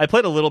game. I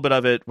played a little bit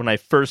of it when I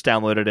first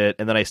downloaded it,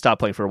 and then I stopped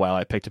playing for a while.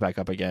 I picked it back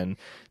up again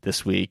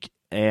this week,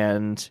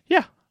 and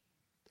yeah,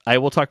 I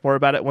will talk more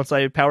about it once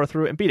I power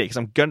through it and beat it,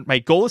 because my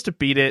goal is to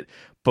beat it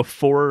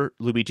before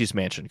Luigi's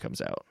Mansion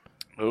comes out.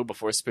 Oh,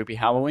 before Spoopy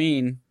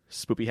Halloween.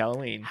 Spoopy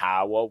Halloween.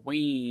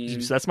 Halloween.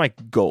 So that's my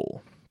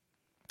goal.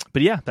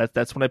 But yeah,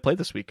 that's what I played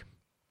this week.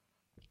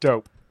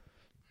 Dope.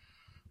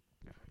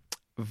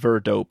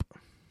 Dope.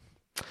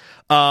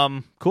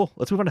 Cool.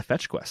 Let's move on to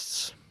fetch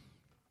quests.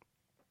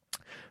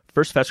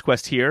 First fetch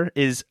quest here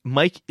is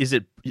Mike.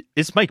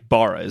 It's Mike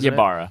Barra, isn't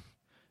Ybarra.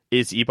 it?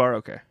 Is Ibarra?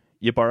 Okay.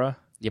 Ybarra?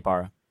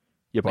 Ybarra.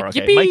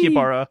 Okay. Mike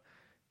Ybarra.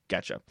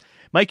 Gotcha.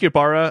 Mike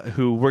Ybarra,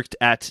 who worked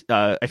at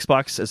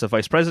Xbox as a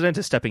vice president,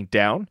 is stepping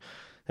down,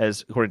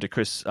 as according to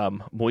Chris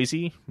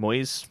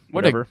Moise,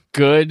 whatever. What a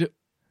good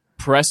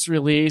press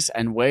release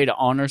and way to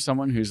honor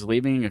someone who's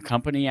leaving a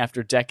company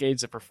after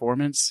decades of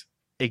performance.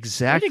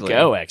 Exactly. Way to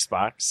go,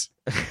 Xbox.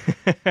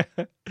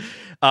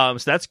 So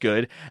that's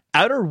good.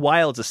 Outer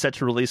Wilds is set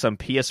to release on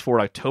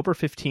PS4 October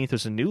 15th.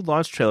 There's a new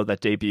launch trailer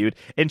that debuted,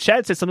 and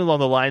Chad said something along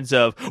the lines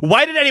of,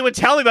 "Why did anyone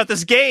tell me about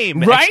this game?"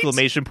 Right?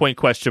 Exclamation point,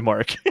 question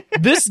mark.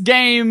 This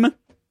game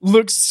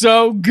looks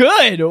so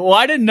good.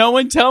 Why did no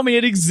one tell me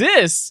it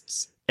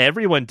exists?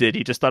 Everyone did.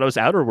 He just thought it was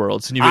Outer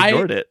Worlds, and you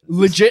ignored it.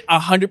 Legit,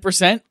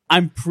 100%.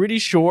 I'm pretty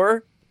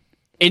sure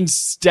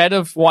instead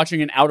of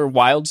watching an Outer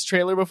Wilds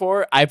trailer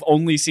before, I've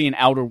only seen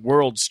Outer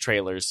Worlds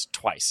trailers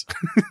twice.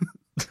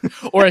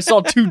 Or I saw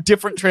two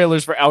different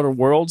trailers for Outer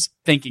Worlds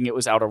thinking it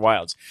was Outer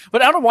Wilds.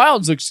 But Outer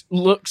Wilds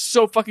looks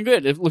so fucking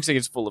good. It looks like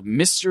it's full of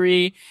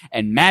mystery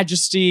and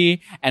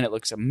majesty, and it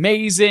looks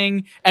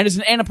amazing. And it's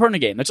an Annapurna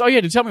game. That's all you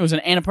had to tell me was an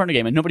Annapurna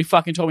game, and nobody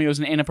fucking told me it was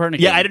an Annapurna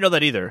game. Yeah, I didn't know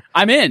that either.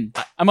 I'm in.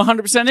 I'm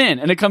 100% in,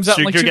 and it comes out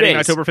in like 2 days. You're getting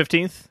October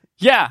 15th?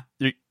 Yeah.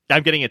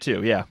 I'm getting it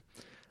too, yeah.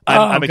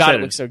 I'm excited. God,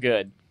 it looks so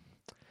good.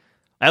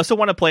 I also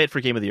want to play it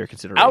for Game of the Year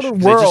consideration. Outer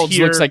Worlds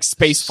looks like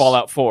Space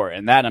Fallout 4,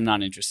 and that I'm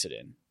not interested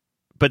in.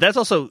 But that's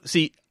also,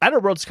 Outer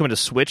Worlds is coming to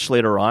Switch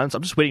later on, so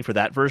I'm just waiting for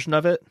that version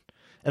of it.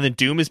 And then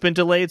Doom has been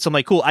delayed, so I'm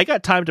like, cool, I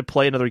got time to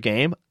play another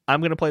game.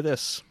 I'm going to play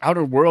this.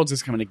 Outer Worlds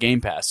is coming to Game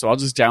Pass, so I'll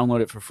just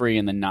download it for free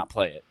and then not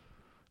play it.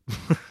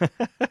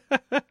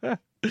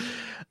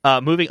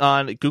 Moving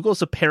on,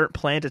 Google's apparent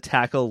plan to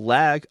tackle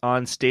lag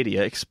on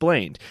Stadia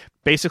explained.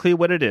 Basically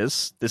what it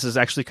is, this is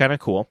actually kind of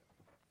cool.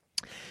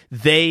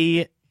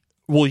 They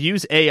will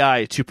use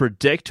AI to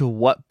predict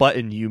what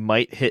button you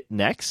might hit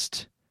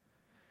next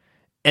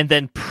and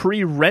then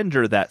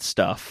pre-render that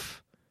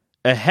stuff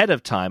ahead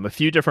of time, a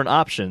few different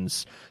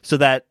options, so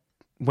that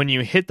when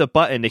you hit the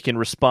button, it can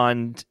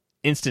respond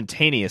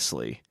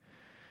instantaneously,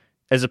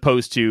 as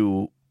opposed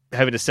to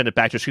having to send it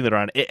back to a screen later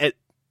on.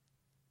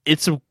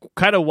 It's some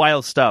kind of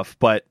wild stuff,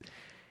 but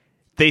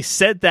they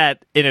said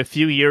that in a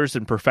few years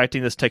in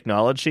perfecting this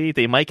technology,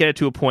 they might get it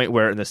to a point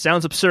where, and this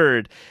sounds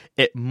absurd,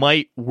 it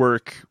might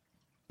work,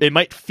 it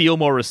might feel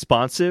more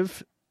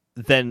responsive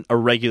than a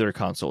regular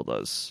console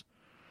does.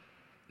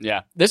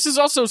 Yeah. This is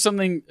also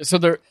something, so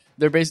they're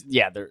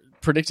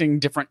predicting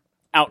different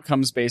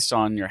outcomes based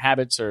on your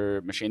habits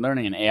or machine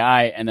learning and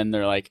AI, and then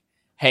they're like,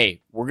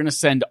 hey, we're going to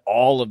send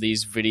all of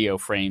these video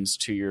frames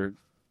to your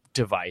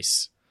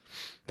device.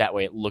 That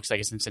way it looks like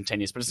it's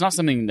instantaneous, but it's not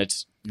something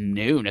that's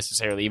new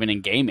necessarily, even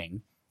in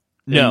gaming.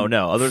 No.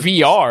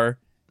 VR,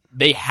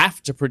 they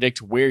have to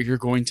predict where you're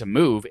going to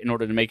move in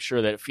order to make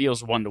sure that it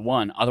feels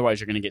one-to-one.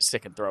 Otherwise, you're going to get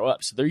sick and throw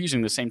up. So they're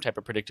using the same type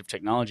of predictive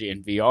technology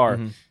in VR.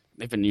 Mm-hmm.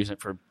 They've been using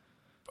it for,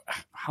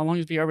 how long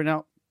has VR been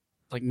out?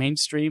 Like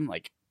mainstream?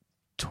 Like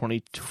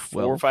 2012.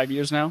 4 or 5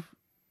 years now?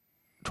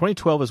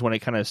 2012 is when it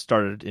kind of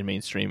started in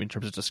mainstream in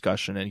terms of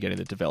discussion and getting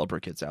the developer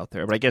kits out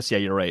there. But I guess, yeah,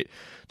 you're right.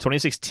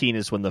 2016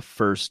 is when the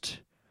first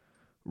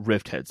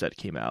Rift headset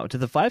came out. Did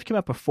the Vive come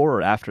out before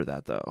or after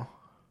that, though?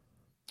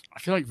 I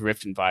feel like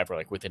Rift and Vive were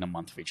like within a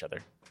month of each other.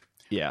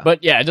 Yeah.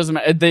 But yeah, it doesn't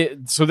matter.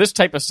 So this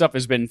type of stuff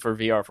has been for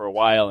VR for a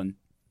while, and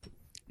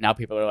now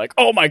people are like,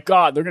 oh my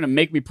God, they're going to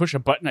make me push a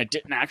button I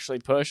didn't actually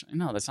push.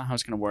 No, that's not how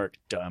it's going to work,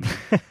 dumb.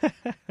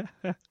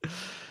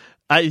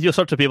 You'll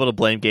start to be able to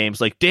blame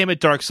games like, damn it,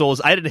 Dark Souls,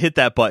 I didn't hit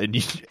that button.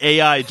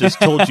 AI just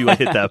told you I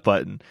hit that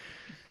button.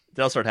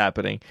 That'll start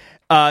happening.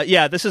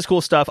 Yeah, this is cool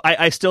stuff.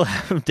 I still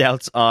have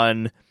doubts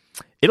on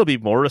it'll be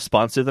more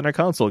responsive than a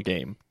console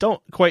game.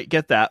 Don't quite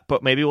get that,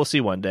 but maybe we'll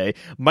see one day.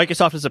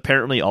 Microsoft is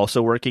apparently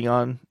also working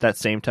on that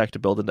same tech to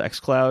build into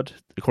xCloud,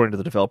 according to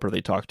the developer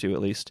they talked to, at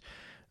least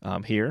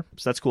here.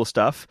 So that's cool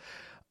stuff.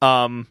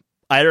 I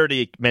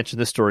already mentioned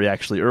this story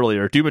actually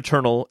earlier. Doom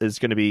Eternal is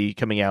going to be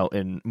coming out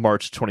in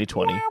March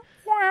 2020.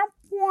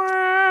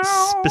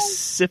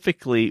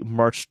 Specifically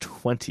March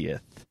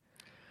 20th,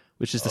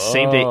 which is the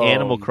same day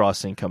Animal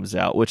Crossing comes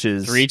out, which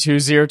is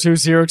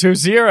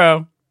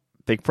 3202020.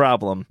 Big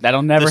problem.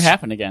 That'll never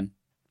happen again.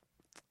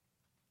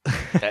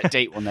 That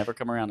date will never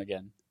come around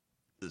again.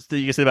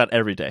 You can say about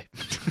every day.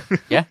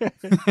 Yeah.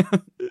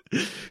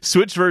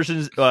 Switch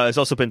version has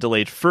also been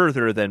delayed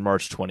further than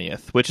March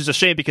 20th, which is a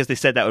shame because they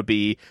said that would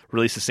be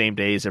released the same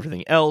day as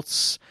everything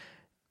else,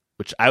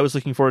 which I was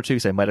looking forward to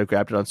because I might have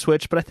grabbed it on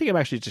Switch, but I think I'm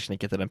actually just going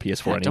to get that on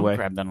PS4 anyway. Don't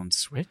grab that on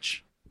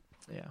Switch.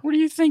 Yeah. What are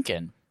you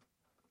thinking?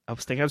 I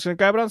was thinking I was going to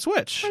grab it on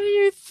Switch. What are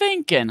you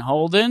thinking,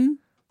 Holden?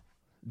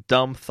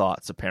 Dumb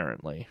thoughts,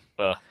 apparently.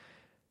 Ugh.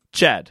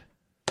 Chad,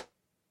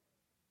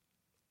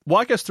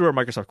 walk us through our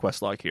Microsoft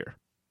Quest log here.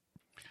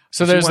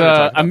 So there's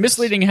a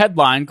misleading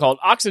headline called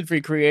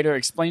Oxenfree Creator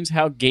explains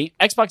how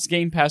Xbox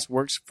Game Pass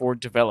works for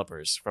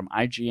developers from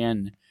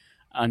IGN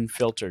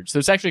Unfiltered. So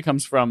this actually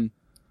comes from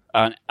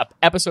an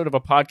episode of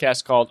a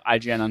podcast called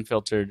IGN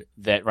Unfiltered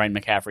that Ryan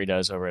McCaffrey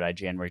does over at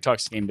IGN, where he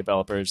talks to game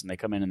developers and they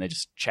come in and they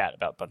just chat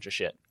about a bunch of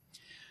shit.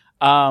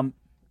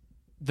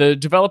 The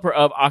developer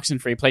of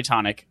Oxenfree,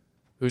 Playtonic,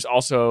 who's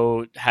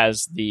also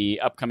has the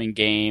upcoming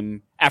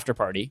game After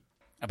Party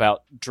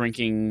about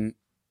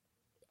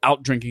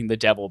out drinking the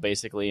devil,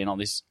 basically, in all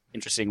these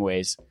interesting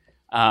ways.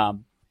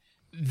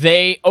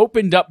 They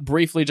opened up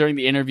briefly during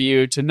the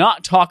interview to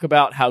not talk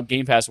about how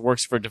Game Pass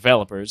works for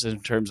developers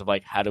in terms of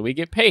like, how do we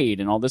get paid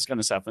and all this kind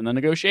of stuff and the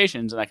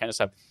negotiations and that kind of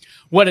stuff.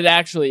 What it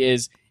actually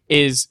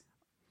is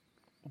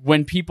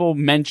when people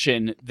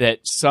mention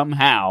that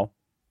somehow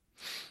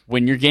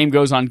when your game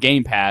goes on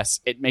Game Pass,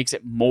 it makes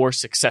it more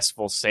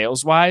successful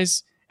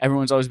sales-wise.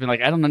 Everyone's always been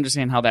like, I don't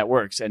understand how that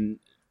works. And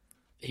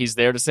he's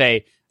there to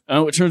say,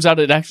 oh, it turns out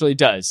it actually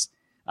does.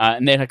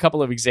 And they had a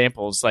couple of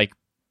examples, like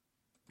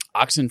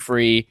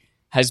Oxenfree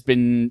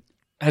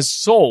has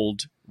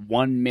sold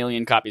 1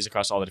 million copies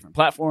across all the different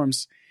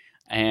platforms.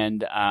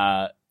 And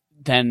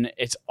then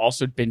it's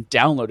also been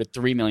downloaded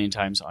 3 million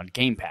times on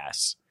Game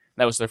Pass.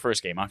 That was their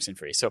first game,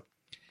 Oxenfree. So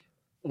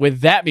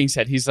with that being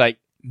said, he's like,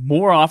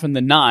 more often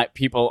than not,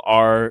 people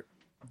are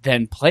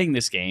then playing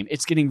this game.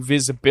 It's getting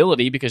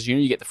visibility because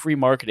you get the free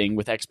marketing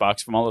with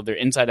Xbox from all of their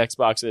inside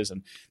Xboxes,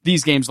 and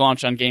these games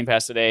launch on Game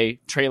Pass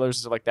today, trailers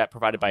and stuff like that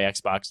provided by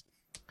Xbox.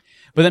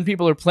 But then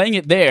people are playing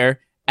it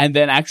there and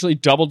then actually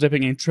double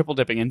dipping and triple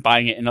dipping and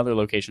buying it in other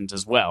locations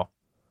as well.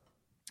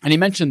 And he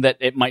mentioned that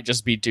it might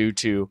just be due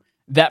to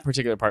that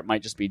particular part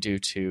might just be due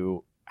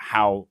to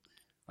how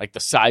like the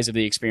size of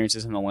the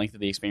experiences and the length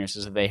of the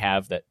experiences that they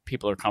have, that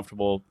people are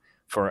comfortable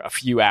for a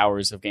few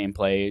hours of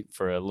gameplay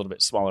for a little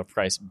bit smaller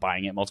price,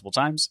 buying it multiple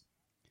times.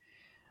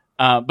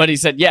 But he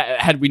said,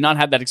 yeah, had we not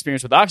had that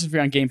experience with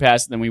Oxenfree on Game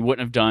Pass, then we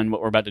wouldn't have done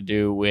what we're about to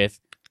do with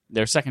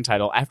their second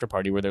title, After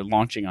Party, where they're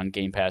launching on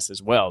Game Pass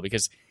as well,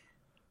 because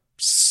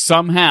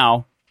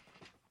somehow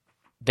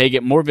they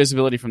get more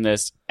visibility from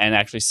this and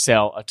actually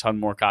sell a ton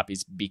more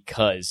copies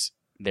because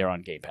they're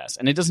on Game Pass.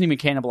 And it doesn't even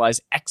cannibalize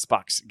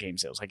Xbox game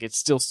sales. Like, it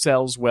still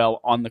sells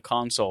well on the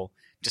console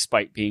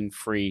despite being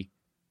free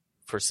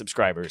for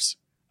subscribers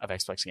of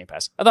Xbox Game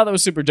Pass. I thought that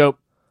was super dope.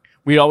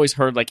 We'd always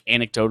heard, like,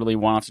 anecdotally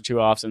one-offs or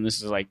two-offs, and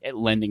this is, like,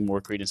 lending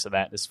more credence to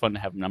that. It's fun to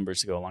have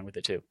numbers to go along with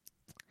it, too.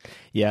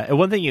 Yeah, and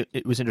one thing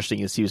it was interesting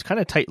is he was kind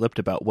of tight-lipped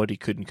about what he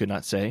could and could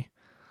not say.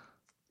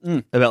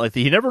 About, like,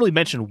 he never really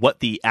mentioned what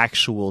the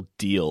actual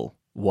deal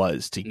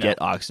was to get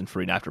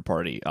Oxenfree and After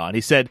Party on.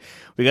 He said,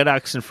 we got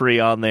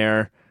Oxenfree on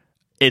there.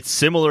 It's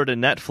similar to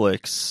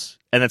Netflix,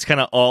 and that's kind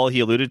of all he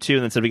alluded to,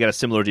 and then said we got a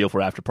similar deal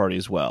for After Party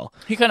as well.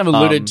 He kind of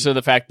alluded to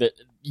the fact that,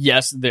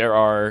 yes, there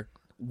are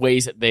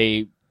ways that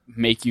they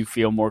make you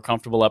feel more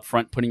comfortable up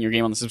front putting your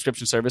game on the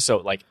subscription service, so,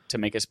 like, to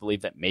make us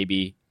believe that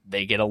maybe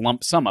they get a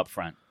lump sum up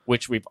front,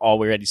 which we've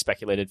already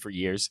speculated for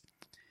years.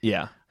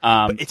 Yeah.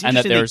 And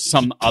that there's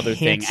some other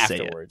thing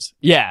afterwards.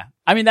 Yeah.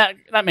 I mean, that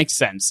makes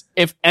sense.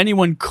 If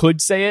anyone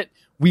could say it,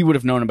 we would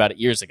have known about it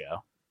years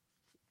ago.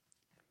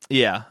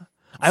 Yeah.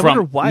 I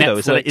wonder why,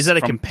 Netflix, though. Is that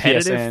a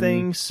competitive PSN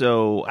thing?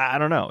 So, I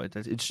don't know.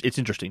 It's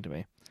interesting to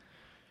me.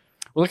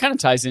 Well, it kind of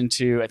ties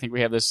into, I think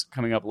we have this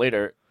coming up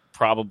later,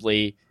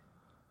 probably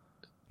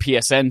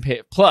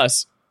PSN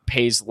Plus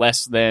pays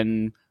less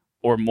than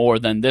or more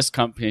than this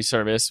company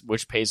service,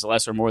 which pays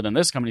less or more than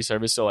this company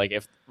service. So, like,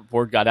 if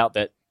word got out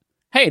that,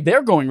 hey,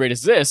 their going rate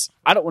is this,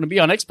 I don't want to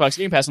be on Xbox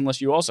Game Pass unless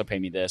you also pay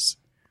me this.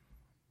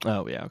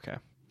 Oh, yeah, okay.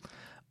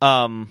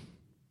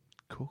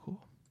 Cool.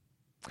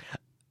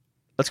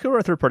 Let's go to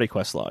our third-party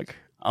quest log.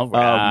 All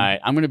right.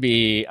 I'm going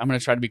to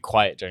try to be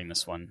quiet during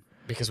this one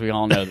because we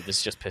all know that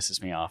this just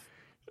pisses me off.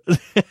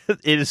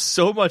 It is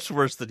so much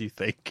worse than you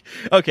think.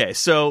 Okay,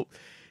 so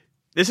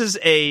here's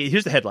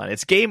the headline.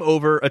 It's game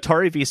over.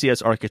 Atari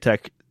VCS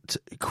architect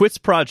quits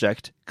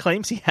project,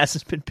 claims he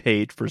hasn't been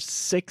paid for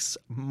 6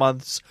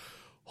 months.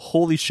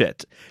 Holy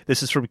shit.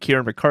 This is from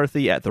Kieran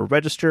McCarthy at The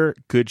Register.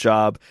 Good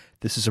job.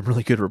 This is some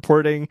really good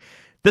reporting.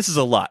 This is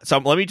a lot. So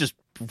let me just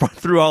run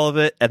through all of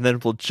it, and then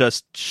we'll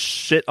just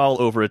shit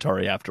all over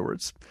Atari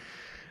afterwards.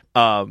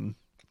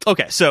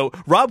 Okay, so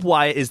Rob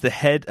Wyatt is the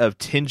head of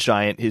Tin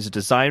Giant. He's a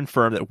design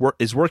firm that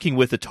is working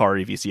with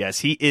Atari VCS.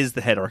 He is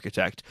the head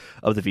architect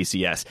of the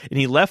VCS. And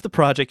he left the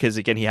project because,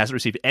 again, he hasn't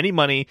received any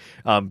money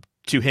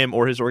to him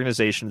or his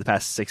organization in the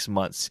past 6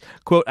 months.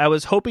 Quote, I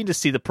was hoping to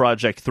see the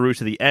project through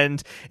to the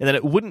end and that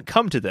it wouldn't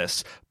come to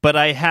this, but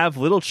I have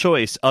little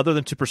choice other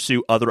than to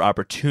pursue other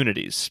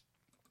opportunities.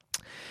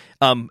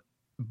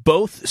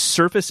 Both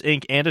Surface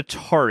Inc. and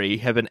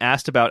Atari have been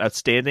asked about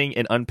outstanding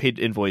and unpaid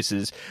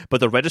invoices, but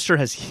the Register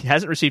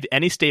hasn't received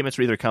any statements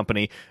from either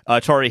company.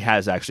 Atari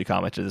has actually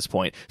commented at this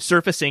point.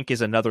 Surface Inc.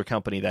 is another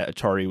company that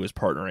Atari was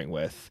partnering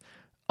with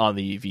on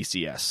the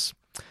VCS.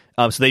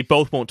 So they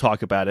both won't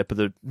talk about it,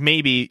 but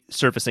maybe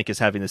Surface Inc. is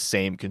having the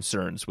same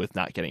concerns with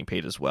not getting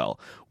paid as well.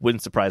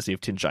 Wouldn't surprise me if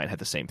Tin Giant had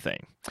the same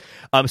thing.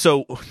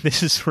 So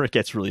this is where it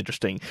gets really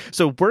interesting.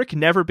 So work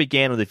never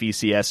began on the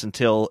VCS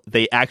until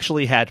they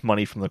actually had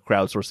money from the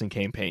crowdsourcing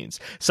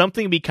campaigns.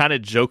 Something we kind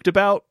of joked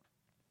about.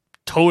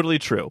 Totally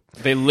true.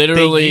 They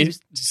literally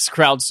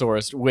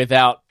crowdsourced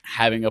without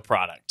having a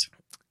product.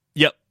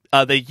 Yep.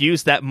 They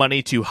used that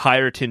money to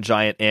hire Tin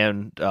Giant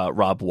and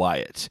Rob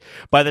Wyatt.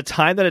 By the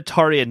time that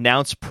Atari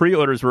announced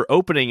pre-orders were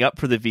opening up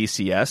for the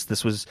VCS,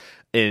 this was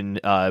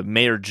in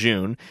May or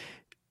June,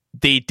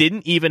 they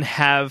didn't even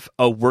have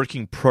a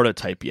working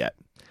prototype yet.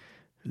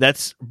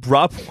 That's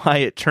Rob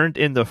Wyatt turned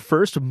in the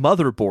first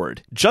motherboard,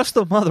 just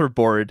the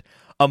motherboard,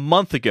 a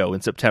month ago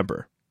in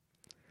September.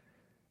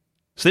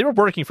 So they were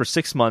working for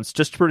 6 months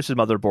just to produce a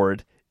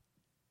motherboard.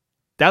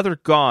 Now they're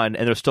gone,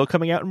 and they're still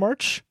coming out in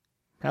March?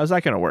 How's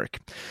that going to work?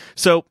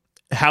 So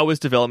how is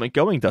development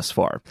going thus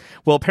far?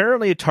 Well,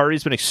 apparently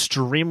Atari's been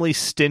extremely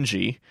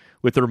stingy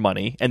with their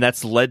money, and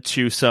that's led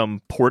to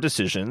some poor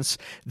decisions.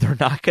 They're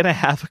not going to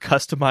have a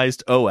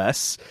customized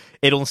OS.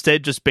 It'll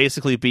instead just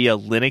basically be a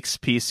Linux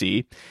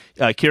PC.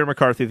 Kieran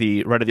McCarthy,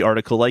 the writer of the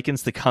article,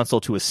 likens the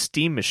console to a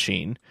Steam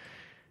machine.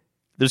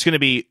 There's going to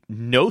be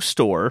no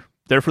store.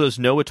 Therefore, there's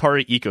no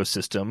Atari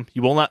ecosystem.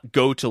 You will not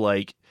go to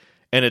like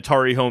an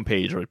Atari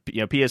homepage or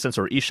PSN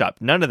or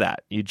eShop. None of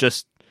that.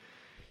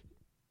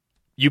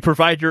 You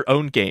provide your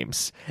own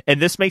games. And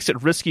this makes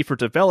it risky for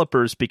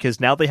developers because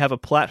now they have a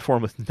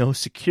platform with no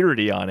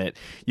security on it.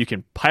 You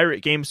can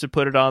pirate games to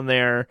put it on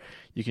there.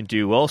 You can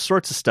do all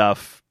sorts of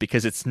stuff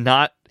because it's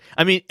not...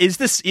 I mean, is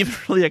this even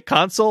really a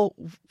console?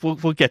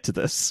 We'll get to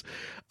this.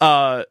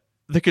 The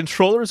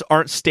controllers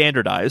aren't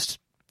standardized,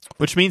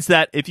 which means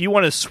that if you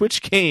want to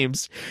switch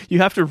games, you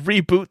have to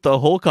reboot the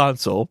whole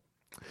console.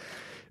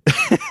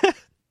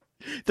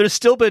 There's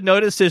still been no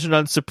decision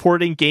on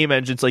supporting game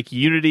engines like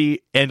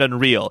Unity and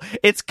Unreal.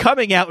 It's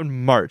coming out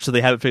in March, so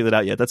they haven't figured it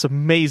out yet. That's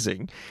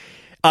amazing.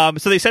 So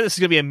they said this is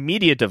going to be a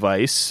media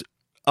device,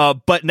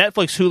 but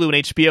Netflix, Hulu,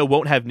 and HBO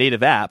won't have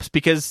native apps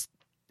because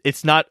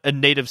it's not a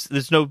native.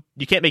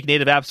 You can't make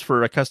native apps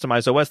for a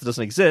customized OS that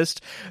doesn't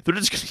exist. They're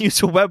just going to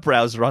use a web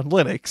browser on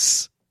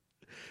Linux.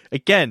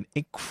 Again,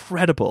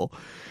 incredible.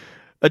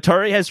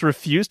 Atari has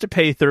refused to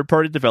pay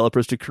third-party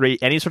developers to create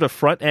any sort of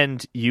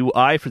front-end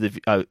UI for the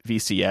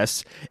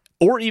VCS,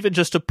 or even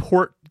just to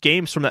port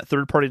games from that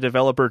third-party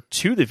developer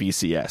to the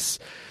VCS.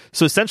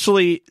 So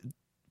essentially,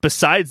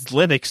 besides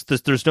Linux,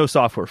 there's no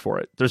software for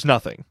it. There's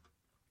nothing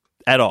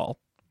at all.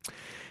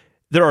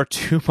 There are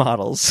two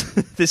models.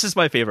 This is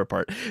my favorite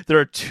part. There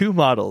are two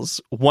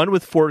models, one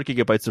with 4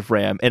 gigabytes of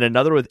RAM and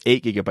another with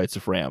 8 gigabytes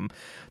of RAM.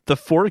 The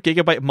 4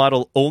 gigabyte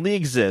model only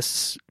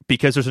exists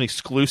because there's an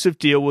exclusive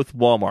deal with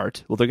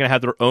Walmart. Well, they're going to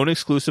have their own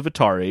exclusive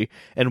Atari,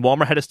 and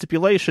Walmart had a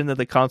stipulation that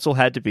the console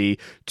had to be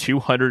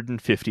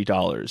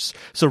 $250.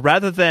 So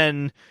rather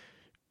than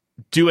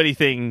do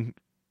anything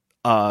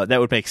that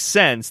would make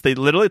sense, they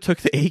literally took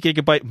the 8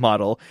 gigabyte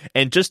model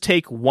and just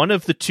take one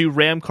of the two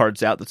RAM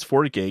cards out that's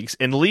 4 gigs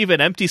and leave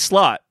an empty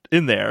slot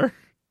in there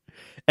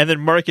and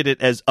then market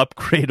it as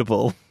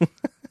upgradable,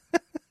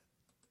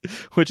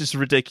 which is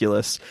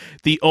ridiculous.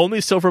 The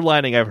only silver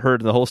lining I've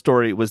heard in the whole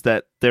story was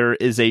that the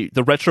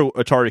retro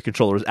Atari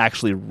controller is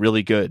actually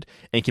really good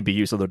and can be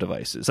used on their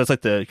devices. That's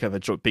like the kind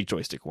of big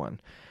joystick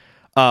one.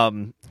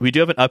 We do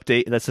have an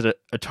update, and that's that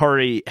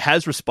Atari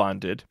has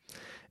responded,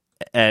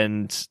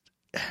 and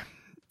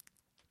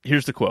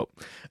here's the quote.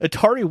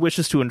 Atari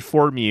wishes to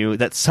inform you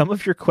that some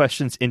of your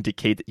questions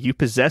indicate that you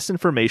possess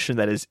information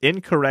that is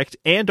incorrect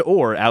and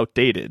or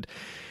outdated.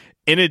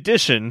 In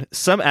addition,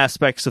 some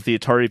aspects of the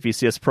Atari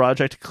VCS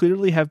project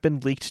clearly have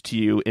been leaked to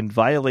you in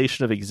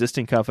violation of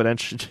existing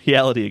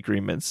confidentiality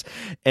agreements,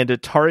 and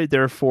Atari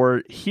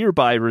therefore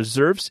hereby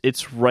reserves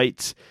its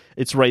rights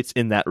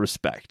in that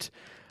respect.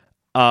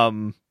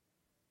 Wow.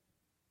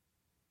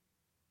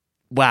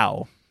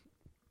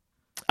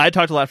 I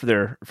talked a lot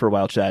for a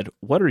while, Chad.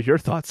 What are your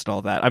thoughts on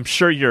all that? I'm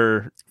sure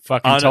you're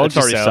fucking on told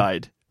Atari's you so.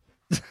 side.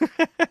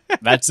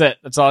 That's it.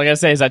 That's all I gotta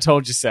say is I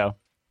told you so.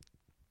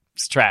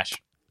 It's trash.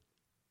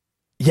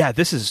 Yeah,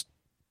 this is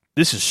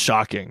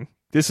shocking.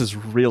 This is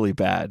really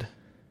bad.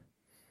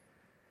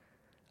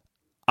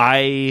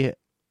 It's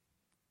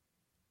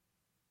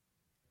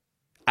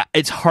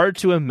hard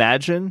to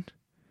imagine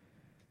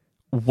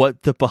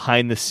what the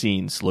behind the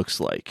scenes looks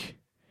like.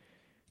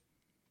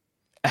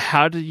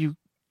 How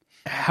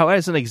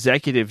as an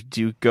executive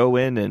do you go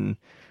in and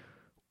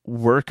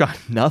work on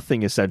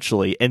nothing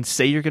essentially and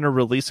say you're going to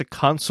release a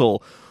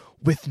console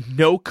with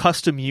no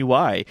custom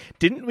UI?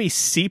 Didn't we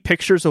see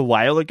pictures a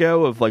while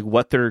ago of like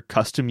what their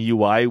custom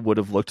UI would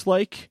have looked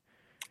like?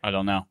 I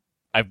don't know.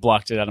 I've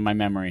blocked it out of my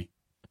memory.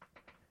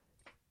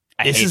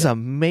 This is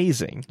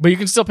amazing. But you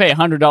can still pay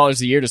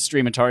 $100 a year to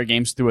stream Atari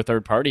games through a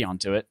third party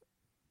onto it.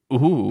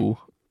 Ooh,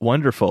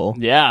 wonderful.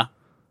 Yeah.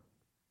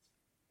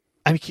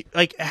 I mean,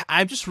 like,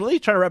 I'm just really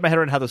trying to wrap my head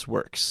around how this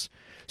works.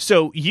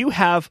 So you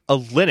have a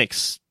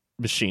Linux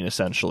machine,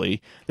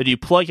 essentially, that you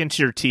plug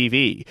into your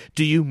TV.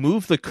 Do you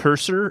move the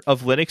cursor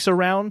of Linux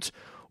around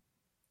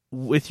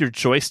with your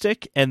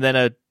joystick, and then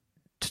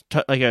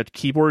a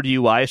keyboard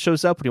UI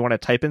shows up when you want to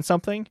type in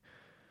something?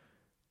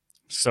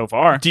 So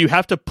far. Do you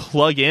have to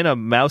plug in a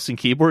mouse and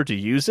keyboard to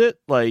use it?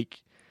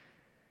 Like,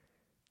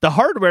 the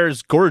hardware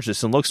is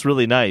gorgeous and looks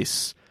really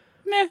nice.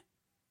 Meh.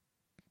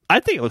 I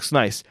think it looks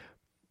nice.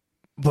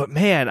 But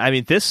man, I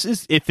mean,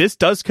 if this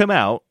does come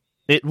out,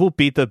 it will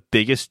be the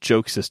biggest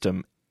joke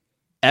system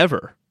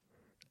ever.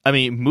 I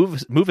mean,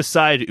 move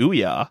aside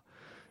Ouya,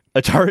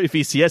 Atari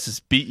VCS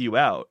has beat you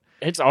out.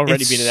 It's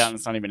already beat it out and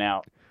it's not even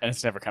out. And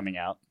it's never coming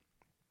out.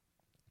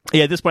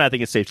 Yeah, at this point I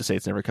think it's safe to say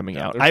it's never coming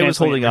out. They're I was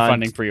holding on.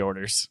 funding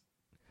pre-orders.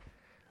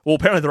 Well,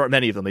 apparently there aren't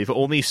many of them. They've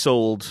only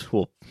sold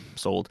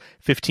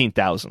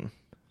 15,000.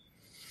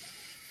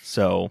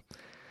 So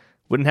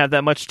wouldn't have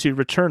that much to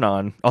return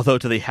on. Although,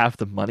 do they have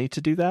the money to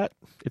do that?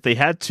 If they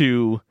had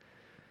to...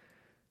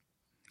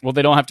 Well,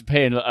 they don't have to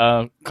pay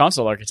a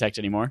console architect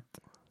anymore.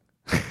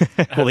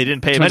 Well, they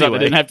didn't pay him Turns out anyway.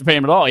 they didn't have to pay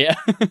him at all, yeah.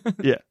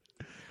 Yeah.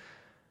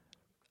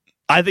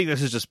 I think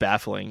this is just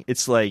baffling.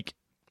 It's like...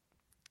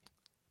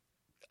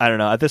 I don't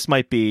know. This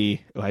might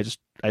be... I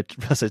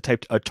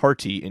typed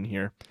Atari in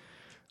here.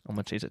 I'm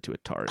going to change it to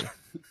Atari.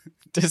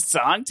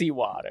 Desanti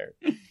water.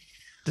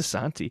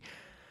 Desanti.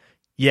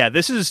 Yeah,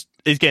 this is,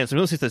 again, some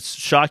real stuff that's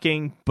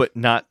shocking, but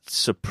not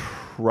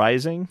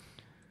surprising.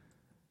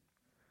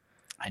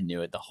 I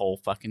knew it the whole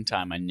fucking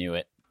time. I knew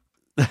it.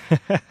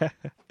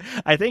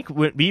 I think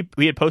we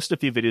had posted a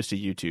few videos to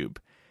YouTube,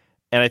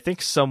 and I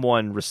think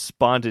someone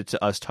responded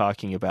to us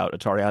talking about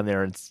Atari on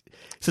there, and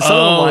so some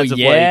of the lines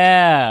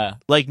of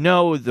like,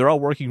 no, they're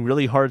all working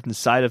really hard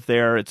inside of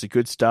there. It's a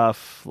good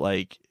stuff.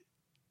 Like,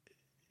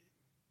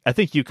 I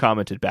think you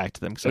commented back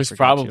to them. It was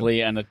probably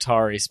an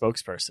Atari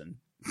spokesperson.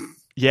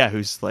 Yeah,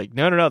 who's like,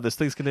 no, this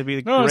thing's going to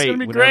be great. It's going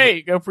to be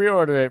great. Go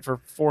pre-order it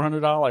for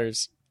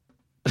 $400.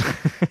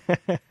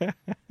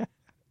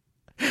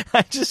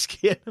 I just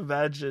can't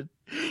imagine.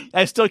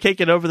 I still can't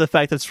get over the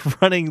fact that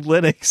it's running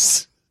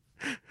Linux.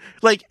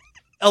 Like,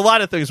 a lot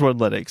of things run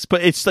Linux,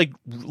 but it's like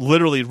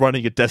literally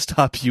running a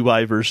desktop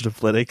UI version of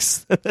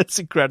Linux. That's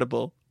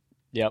incredible.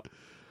 Yep.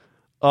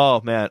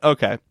 Oh, man.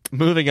 Okay.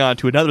 Moving on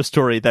to another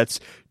story that's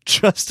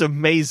just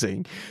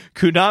amazing.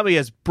 Konami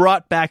has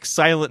brought back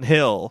Silent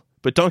Hill,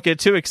 but don't get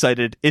too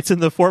excited. It's in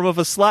the form of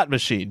a slot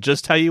machine,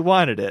 just how you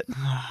wanted it.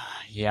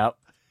 Yep.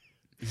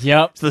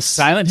 The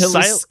Silent Hill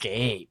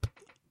Escape.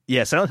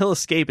 Yeah, Silent Hill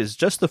Escape is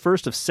just the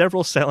first of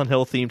several Silent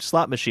Hill-themed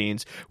slot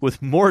machines,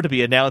 with more to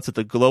be announced at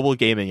the Global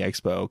Gaming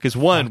Expo, because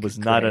one was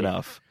not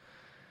enough.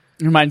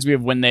 It reminds me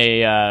of when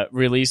they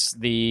released I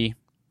think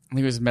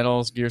it was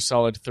Metal Gear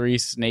Solid 3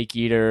 Snake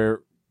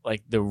Eater,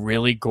 like the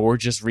really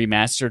gorgeous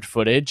remastered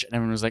footage, and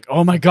everyone was like,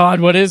 "Oh my god,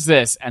 what is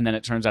this?" And then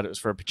it turns out it was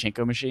for a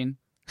pachinko machine.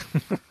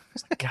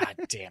 God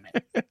damn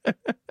it!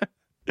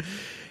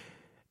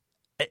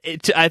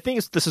 I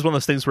think this is one of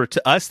those things where,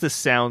 to us, this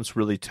sounds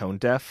really tone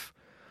deaf,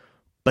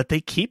 but they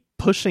keep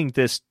pushing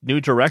this new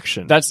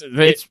direction.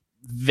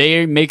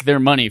 They make their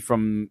money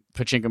from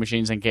pachinko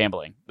machines and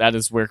gambling. That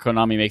is where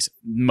Konami makes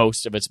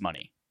most of its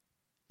money.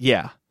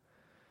 Yeah.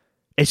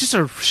 It's just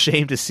a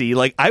shame to see.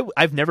 Like,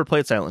 I've never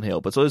played Silent Hill,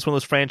 but it's always one of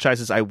those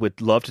franchises I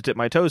would love to dip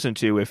my toes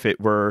into if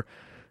it were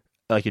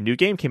like a new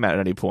game came out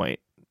at any point.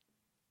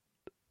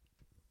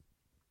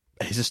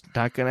 It's just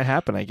not going to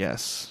happen, I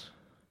guess.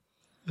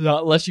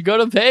 Not unless you go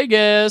to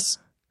Vegas.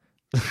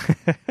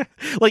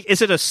 Like,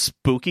 is it a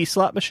spooky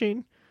slot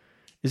machine?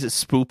 Is it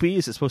spoopy?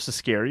 Is it supposed to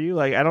scare you?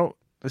 Like,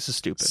 this is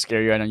stupid.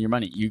 Scare you out on your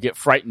money. You get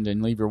frightened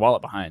and leave your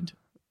wallet behind.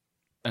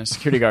 And a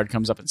security guard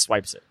comes up and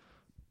swipes it.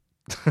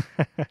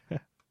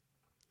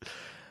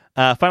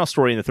 Final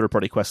story in the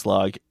third-party quest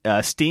log.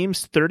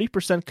 Steam's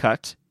 30%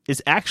 cut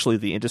is actually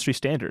the industry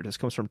standard. This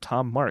comes from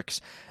Tom Marks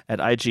at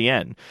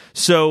IGN.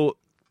 So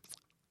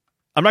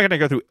I'm not going to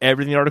go through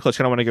everything in the article. I just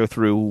kind of want to go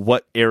through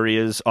what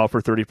areas offer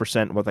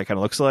 30%, what that kind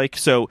of looks like.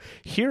 So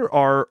here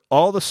are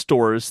all the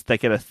stores that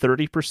get a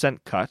 30%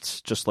 cut,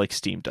 just like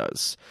Steam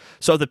does.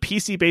 So the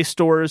PC-based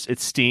stores,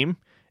 it's Steam,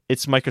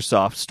 it's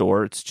Microsoft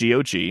Store, it's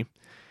GOG.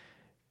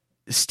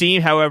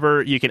 Steam,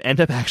 however, you can end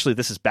up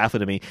this is baffling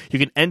to me. They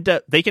can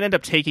end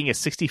up taking a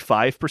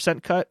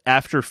 65% cut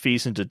after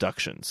fees and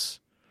deductions.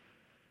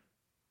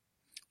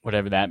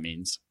 Whatever that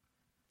means.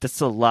 That's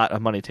a lot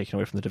of money taken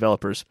away from the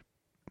developers.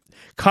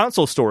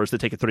 Console stores that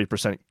take a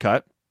 30%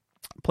 cut: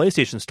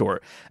 PlayStation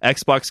Store,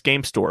 Xbox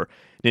Game Store,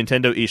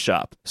 Nintendo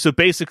eShop. So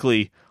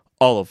basically,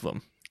 all of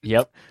them.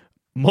 Yep.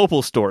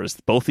 Mobile stores,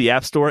 both the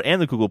App Store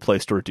and the Google Play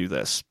Store, do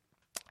this.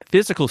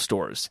 Physical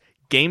stores: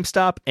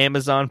 GameStop,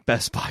 Amazon,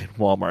 Best Buy, and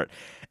Walmart.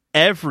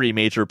 Every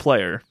major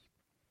player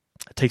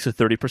takes a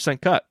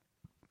 30% cut.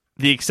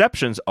 The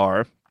exceptions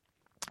are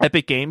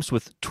Epic Games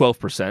with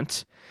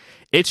 12%,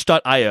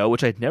 itch.io,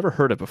 which I'd never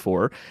heard of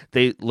before.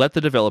 They let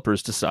the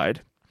developers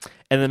decide.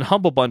 And then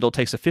Humble Bundle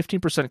takes a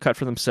 15% cut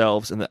for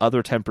themselves, and the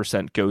other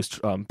 10% goes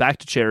back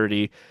to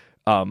charity,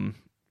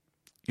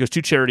 goes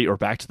to charity or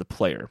back to the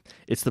player.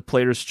 It's the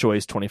player's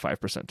choice,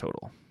 25%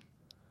 total.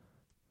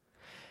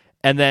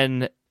 And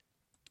then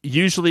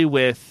usually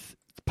with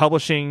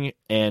publishing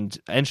and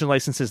engine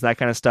licenses, that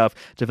kind of stuff,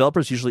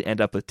 developers usually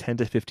end up with 10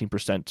 to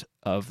 15%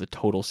 of the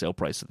total sale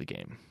price of the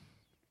game.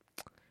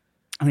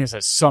 I think it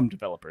says some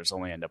developers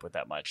only end up with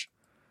that much.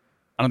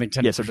 I don't think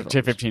 10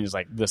 to 15 is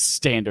like the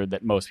standard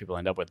that most people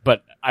end up with,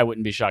 but I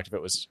wouldn't be shocked if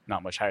it was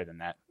not much higher than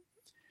that.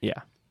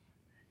 Yeah.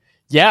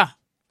 Yeah.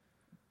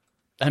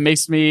 It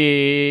makes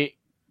me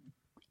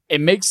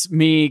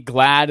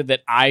glad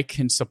that I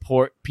can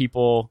support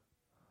people,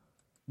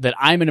 that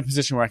I'm in a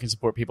position where I can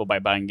support people by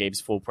buying games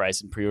full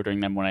price and pre-ordering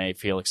them when I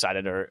feel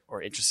excited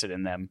or interested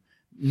in them,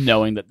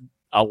 knowing that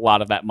a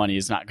lot of that money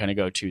is not going to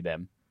go to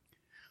them.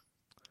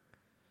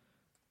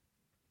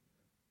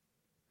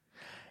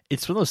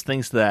 It's one of those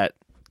things that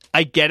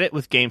I get it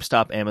with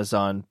GameStop,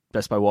 Amazon,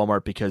 Best Buy,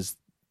 Walmart, because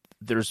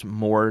there's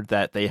more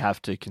that they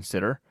have to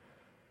consider.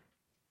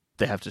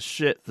 They have to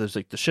ship. There's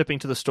like the shipping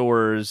to the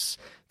stores.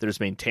 There's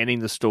maintaining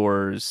the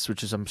stores,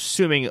 which is, I'm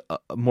assuming,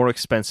 more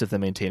expensive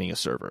than maintaining a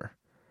server.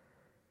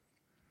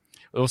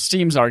 Well,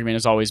 Steam's argument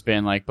has always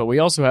been like, but we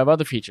also have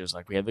other features,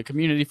 like we have the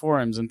community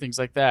forums and things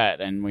like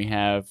that, and we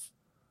have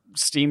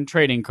Steam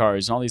trading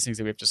cards and all these things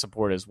that we have to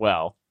support as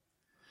well.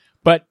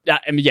 But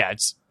I mean, yeah,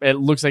 it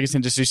looks like it's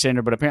industry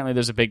standard, but apparently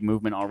there's a big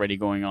movement already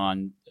going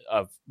on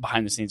of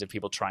behind the scenes of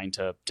people trying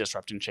to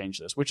disrupt and change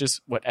this, which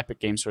is what Epic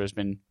Games Store has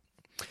been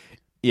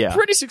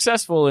pretty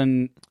successful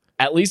in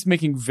at least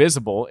making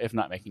visible, if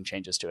not making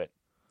changes to it.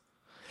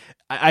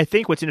 I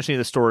think what's interesting in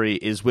the story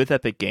is with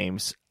Epic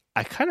Games,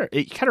 you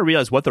kind of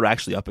realize what they're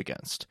actually up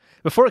against.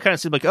 Before it kind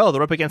of seemed like, oh,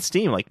 they're up against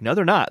Steam. Like, no,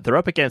 they're not. They're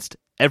up against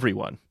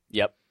everyone.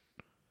 Yep.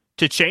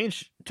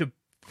 To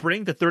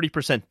bring the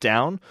 30%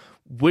 down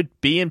would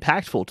be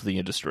impactful to the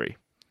industry.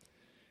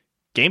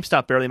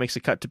 GameStop barely makes a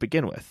cut to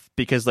begin with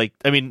because, they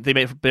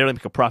barely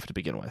make a profit to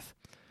begin with.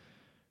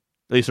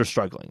 At least they're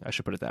struggling. I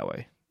should put it that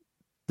way.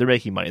 They're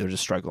making money. They're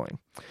just struggling.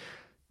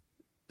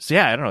 So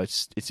yeah, I don't know.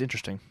 It's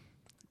interesting.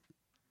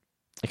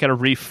 It kind of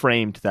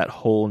reframed that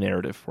whole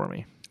narrative for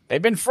me.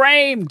 They've been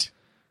framed.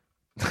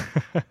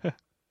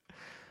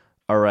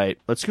 All right,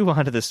 let's move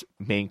on to this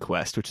main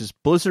quest, which is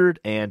Blizzard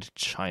and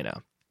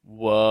China.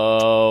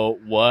 Whoa,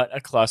 what a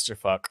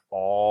clusterfuck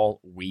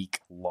all week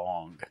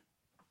long.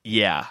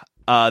 Yeah.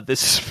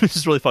 This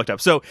is really fucked up.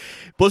 So,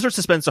 Blizzard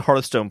suspends a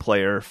Hearthstone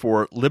player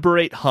for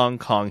 "Liberate Hong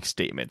Kong"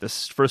 statement.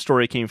 This first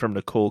story came from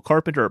Nicole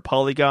Carpenter at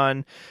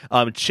Polygon.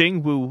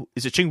 Ching Wu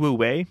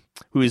Wei,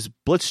 who is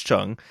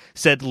Blitzchung,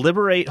 said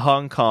 "Liberate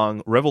Hong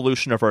Kong,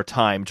 revolution of our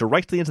time"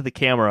 directly into the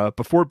camera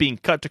before being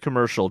cut to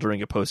commercial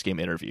during a post-game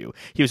interview.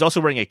 He was also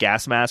wearing a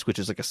gas mask, which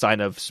is like a sign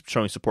of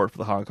showing support for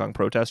the Hong Kong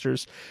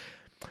protesters.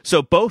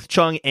 So both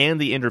Chung and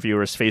the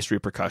interviewers faced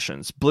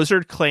repercussions.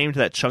 Blizzard claimed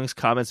that Chung's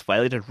comments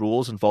violated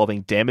rules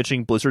involving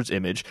damaging Blizzard's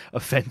image,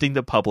 offending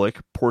the public,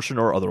 portion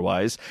or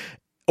otherwise,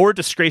 or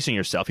disgracing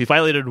yourself. He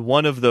violated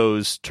one of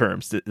those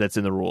terms that's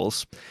in the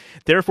rules.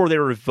 Therefore, they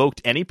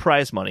revoked any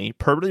prize money,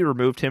 permanently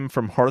removed him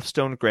from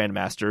Hearthstone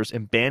Grandmasters,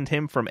 and banned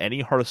him from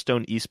any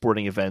Hearthstone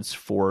esporting events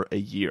for a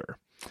year.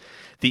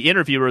 The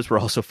interviewers were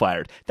also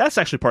fired. That's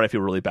actually part I feel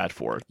really bad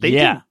for. They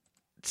didn't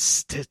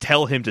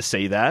tell him to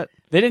say that.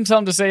 They didn't tell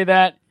him to say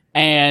that,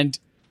 and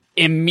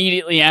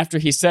immediately after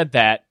he said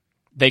that,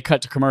 they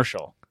cut to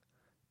commercial.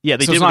 Yeah,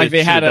 they so did it's what like they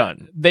should have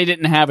done. They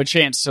didn't have a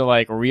chance to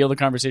like reel the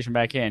conversation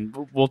back in.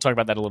 We'll talk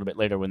about that a little bit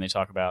later when they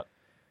talk about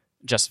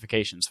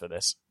justifications for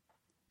this.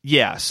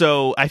 Yeah,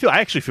 so I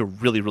actually feel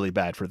really, really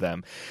bad for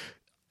them.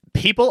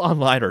 People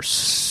online are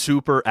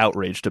super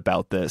outraged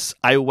about this.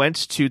 I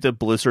went to the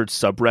Blizzard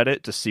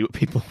subreddit to see what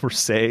people were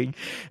saying,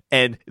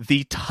 and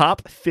the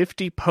top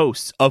 50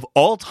 posts of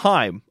all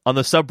time on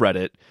the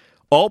subreddit,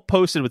 all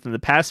posted within the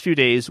past few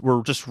days,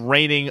 were just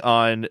raining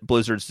on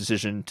Blizzard's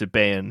decision to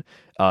ban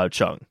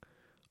Chung.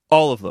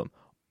 All of them.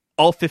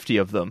 All 50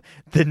 of them.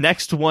 The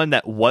next one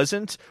that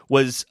wasn't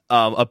was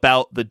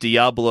about the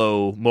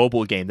Diablo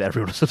mobile game that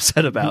everyone was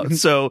upset about.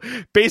 So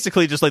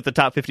basically just like the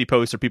top 50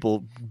 posts are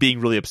people being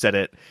really upset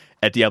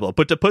at Diablo.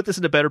 But to put this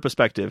into better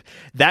perspective,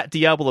 that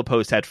Diablo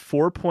post had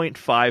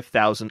 4.5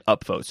 thousand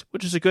upvotes,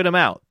 which is a good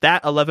amount.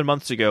 That 11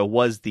 months ago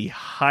was the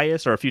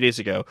highest, or a few days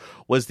ago,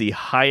 was the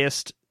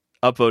highest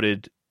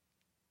upvoted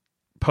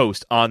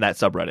post on that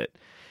subreddit.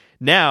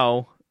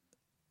 Now...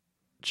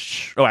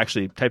 Oh,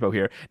 actually, typo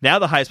here. Now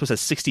the highest post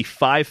has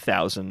 65.3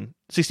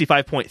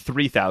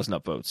 thousand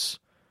upvotes.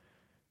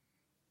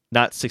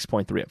 Not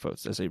 6.3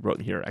 upvotes, as I wrote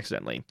in here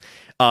accidentally.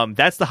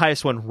 That's the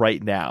highest one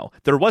right now.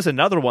 There was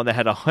another one that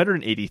had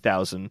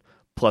 180,000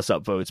 plus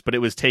upvotes, but it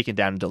was taken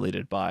down and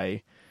deleted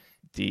by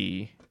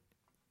the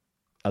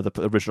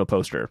original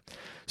poster.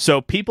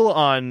 So people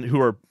who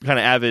are kind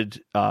of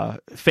avid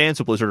fans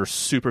of Blizzard are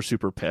super,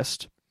 super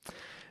pissed.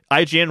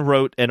 IGN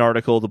wrote an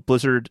article, "The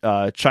Blizzard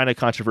China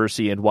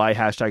Controversy and Why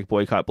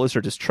 #Boycott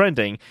Blizzard is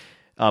Trending,"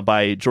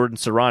 by Jordan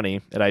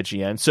Serrani at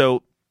IGN.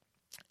 So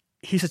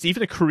he says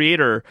even a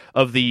creator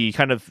of the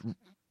kind of,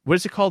 what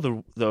is it called?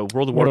 The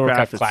World of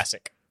Warcraft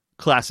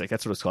Classic,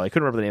 that's what it's called. I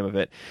couldn't remember the name of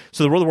it.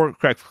 So the World of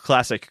Warcraft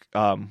Classic,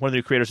 one of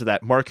the creators of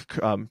that, Mark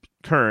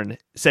Kern,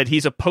 said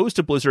he's opposed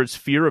to Blizzard's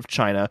fear of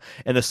China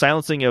and the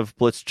silencing of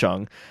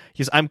Blitzchung.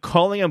 He says, "I'm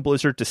calling on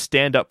Blizzard to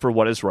stand up for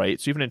what is right."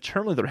 So even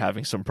internally, they're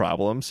having some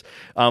problems.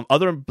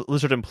 Other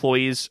Blizzard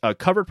employees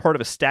covered part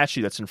of a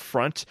statue that's in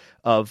front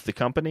of the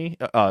company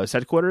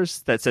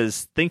headquarters that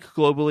says "Think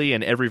globally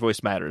and every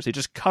voice matters." They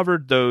just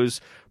covered those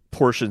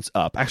portions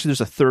up. Actually,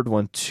 there's a third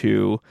one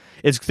too.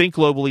 It's "Think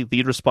globally,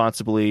 lead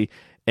responsibly,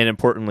 and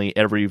importantly,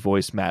 every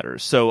voice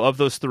matters." So of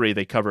those three,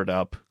 they covered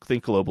up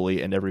 "Think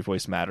globally" and "Every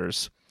voice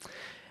matters."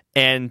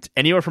 And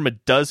anywhere from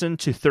 12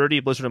 to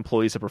 30 Blizzard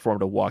employees have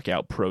performed a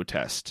walkout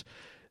protest.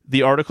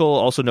 The article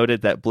also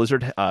noted that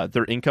Blizzard,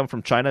 their income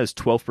from China is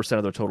 12%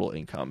 of their total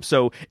income.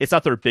 So it's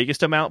not their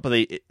biggest amount, but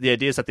the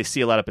idea is that they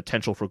see a lot of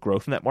potential for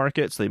growth in that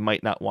market, so they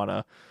might not want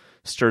to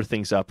stir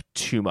things up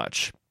too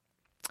much.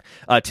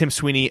 Tim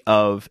Sweeney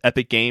of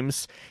Epic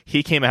Games,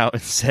 he came out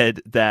and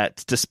said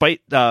that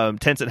despite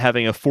Tencent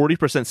having a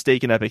 40%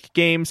 stake in Epic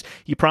Games,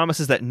 he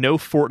promises that no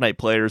Fortnite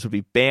players would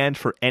be banned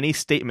for any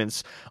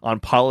statements on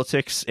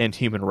politics and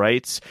human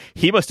rights.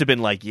 He must have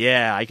been like,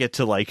 yeah, I get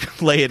to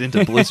like lay it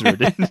into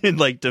Blizzard and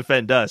like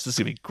defend us. This is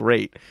gonna be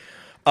great.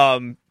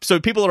 So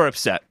people are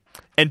upset.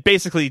 And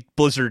basically,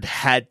 Blizzard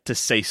had to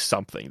say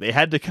something. They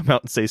had to come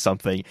out and say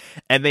something.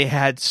 And they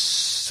had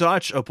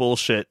such a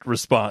bullshit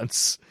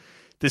response.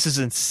 This is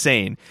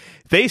insane.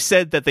 They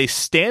said that they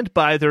stand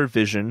by their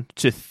vision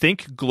to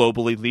think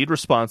globally, lead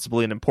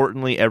responsibly, and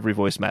importantly, every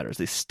voice matters.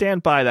 They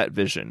stand by that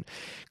vision.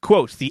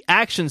 Quote, "The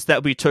actions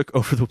that we took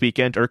over the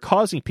weekend are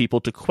causing people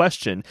to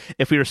question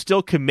if we are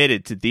still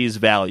committed to these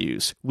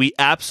values. We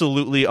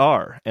absolutely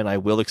are, and I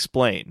will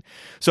explain."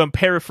 So I'm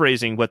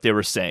paraphrasing what they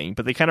were saying,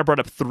 but they kind of brought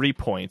up 3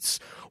 points.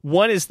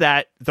 One is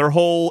that their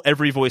whole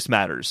every voice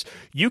matters.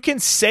 You can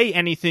say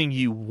anything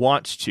you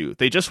want to.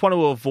 They just want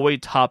to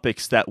avoid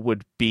topics that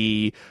would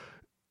be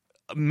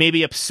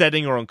maybe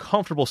upsetting or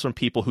uncomfortable to some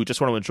people who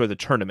just want to enjoy the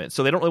tournament.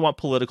 So they don't really want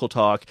political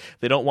talk.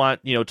 They don't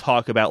want,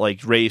 talk about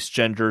like race,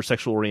 gender,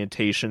 sexual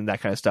orientation,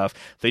 that kind of stuff.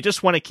 They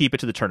just want to keep it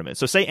to the tournament.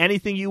 So say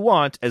anything you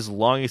want as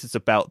long as it's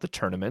about the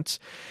tournament.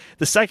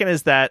 The second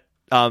is that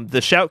the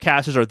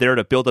shoutcasters are there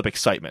to build up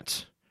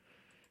excitement,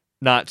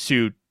 not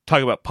to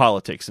talk about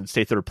politics and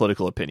state their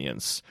political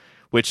opinions,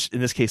 which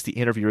in this case the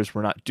interviewers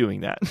were not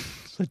doing that.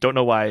 I don't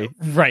know why.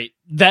 Right.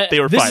 That they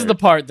were This fired. is the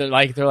part that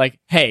they're like,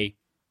 hey,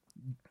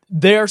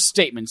 their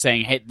statement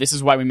saying, hey, this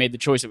is why we made the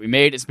choice that we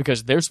made. It's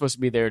because they're supposed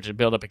to be there to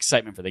build up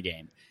excitement for the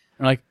game.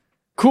 And like,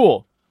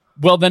 cool.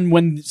 Well, then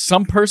when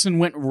some person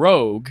went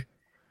rogue,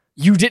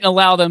 you didn't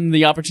allow them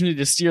the opportunity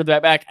to steer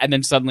that back, and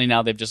then suddenly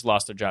now they've just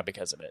lost their job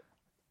because of it.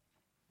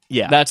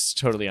 Yeah. That's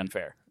totally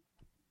unfair.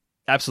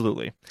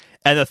 Absolutely.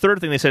 And the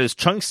third thing they said is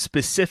Chunk's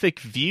specific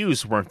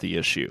views weren't the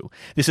issue.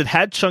 They said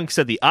had Chunk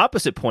said the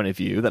opposite point of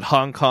view, that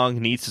Hong Kong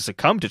needs to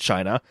succumb to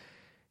China,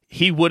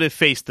 he would have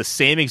faced the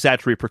same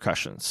exact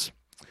repercussions.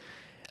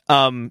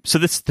 Then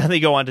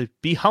they go on to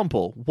be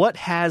humble. What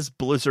has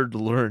Blizzard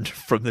learned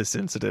from this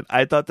incident?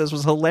 I thought this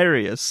was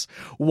hilarious.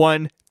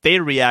 One, they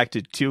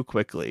reacted too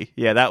quickly.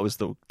 Yeah, that was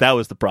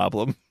the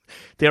problem.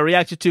 They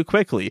reacted too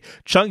quickly.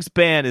 Chunk's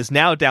ban is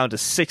now down to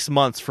 6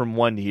 months from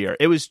 1 year.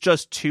 It was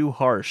just too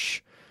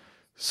harsh.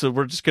 So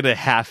we're just going to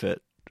half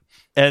it.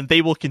 And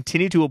they will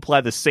continue to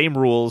apply the same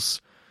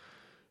rules.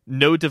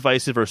 No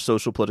divisive or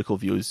social political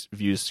views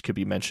could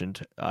be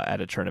mentioned at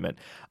a tournament.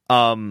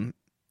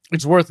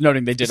 It's worth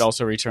noting they did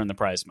also return the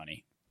prize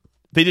money.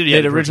 They did.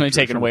 They'd originally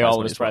taken away all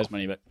of his prize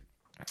money, but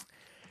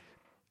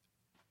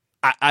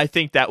I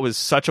think that was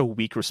such a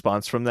weak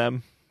response from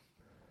them.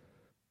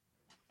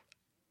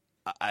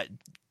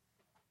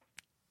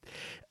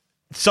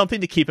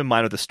 Something to keep in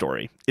mind with the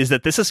story is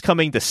that this is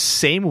coming the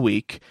same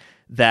week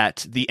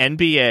that the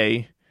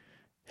NBA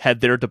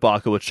had their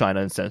debacle with China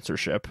and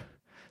censorship,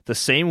 the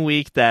same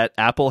week that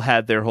Apple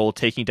had their whole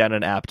taking down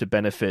an app to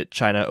benefit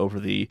China over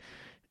the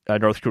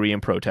North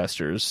Korean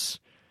protesters.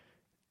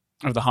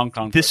 Or the Hong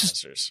Kong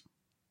protesters.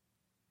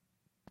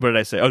 What did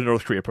I say? Oh,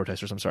 North Korea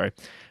protesters, I'm sorry.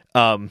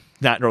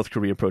 Not North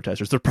Korean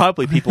protesters. There are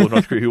probably people in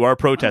North Korea who are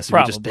protesting.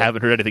 We just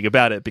haven't heard anything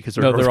about it because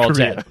they're North all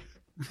Korea. Dead.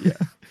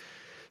 Yeah.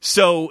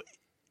 So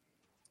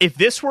if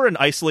this were an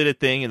isolated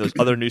thing and those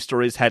other news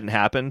stories hadn't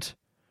happened,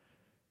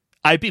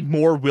 I'd be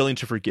more willing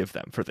to forgive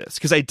them for this.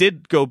 Because I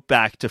did go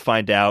back to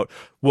find out,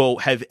 well,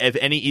 have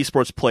any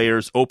esports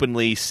players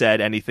openly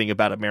said anything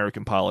about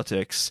American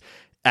politics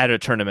at a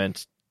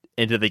tournament,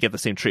 and did they get the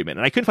same treatment?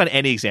 And I couldn't find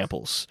any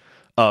examples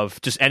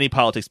of just any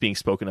politics being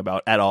spoken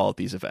about at all at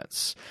these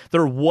events.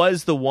 There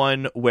was the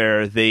one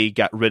where they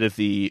got rid of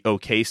the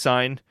OK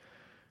sign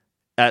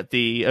at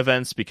the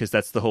events because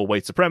that's the whole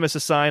white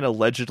supremacist sign.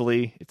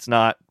 Allegedly, it's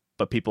not,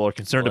 but people are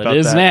concerned about that.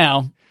 It is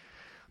now.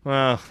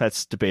 Well,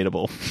 that's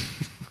debatable.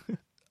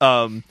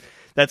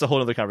 That's a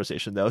whole other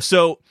conversation, though.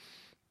 So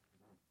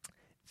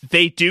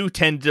they do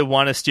tend to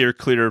want to steer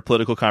clear of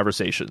political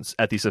conversations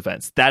at these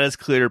events. That is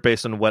clear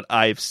based on what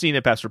I've seen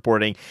in past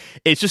reporting.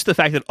 It's just the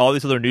fact that all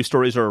these other news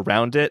stories are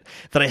around it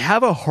that I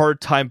have a hard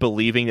time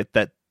believing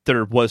that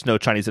there was no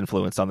Chinese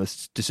influence on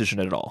this decision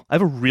at all. I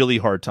have a really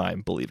hard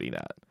time believing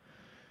that,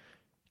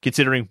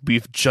 considering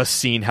we've just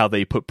seen how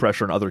they put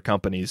pressure on other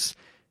companies,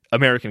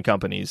 American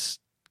companies,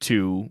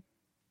 to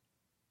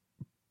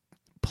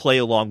play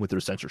along with their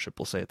censorship.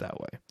 We'll say it that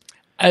way.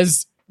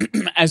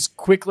 As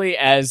quickly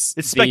as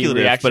it's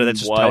speculative, but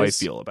that's just how I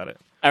feel about it.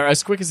 Or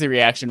as quick as the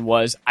reaction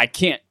was, I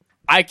can't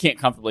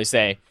comfortably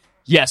say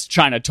yes,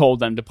 China told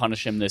them to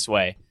punish him this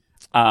way.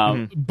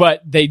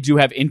 But they do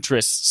have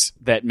interests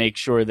that make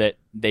sure that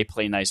they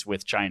play nice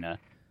with China.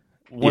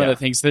 One of the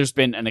things, there's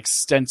been an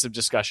extensive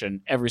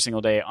discussion every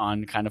single day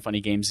on Kind of Funny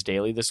Games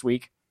Daily this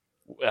week.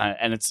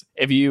 And it's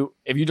if you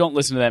don't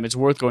listen to them, it's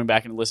worth going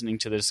back and listening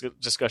to this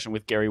discussion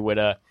with Gary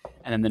Whitta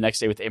and then the next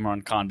day with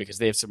Imran Khan, because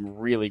they have some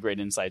really great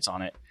insights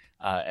on it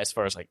as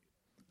far as like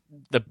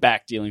the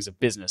back dealings of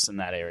business in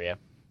that area.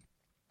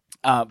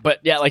 But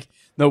yeah, like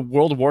the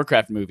World of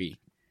Warcraft movie,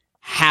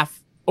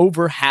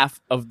 over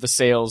half of the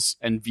sales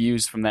and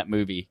views from that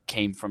movie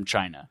came from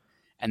China,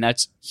 and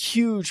that's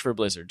huge for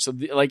Blizzard. So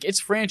like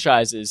its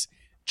franchises,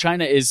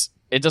 China is.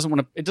 It doesn't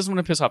want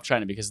to piss off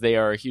China because they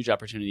are a huge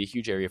opportunity, a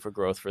huge area for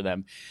growth for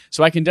them.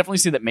 So I can definitely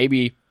see that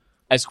maybe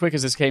as quick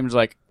as this came, it's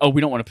like, oh, we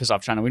don't want to piss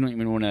off China. We don't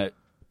even want to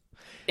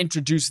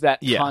introduce that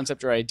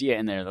concept or idea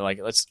in there. They're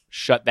like, let's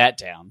shut that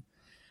down.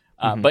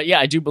 But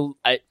yeah,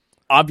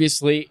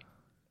 obviously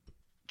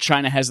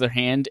China has their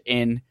hand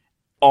in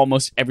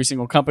almost every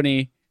single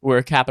company. We're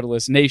a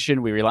capitalist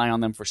nation. We rely on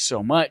them for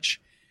so much.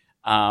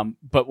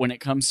 But when it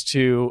comes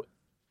to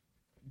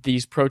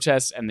these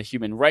protests and the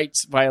human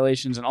rights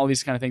violations and all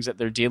these kind of things that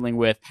they're dealing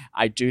with,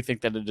 I do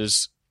think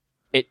that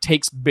it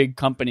takes big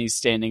companies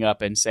standing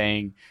up and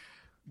saying,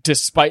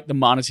 despite the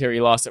monetary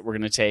loss that we're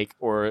going to take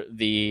or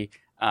the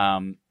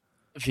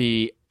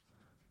being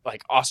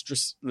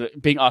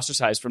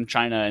ostracized from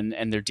China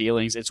and their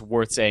dealings, it's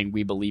worth saying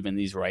we believe in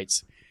these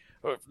rights.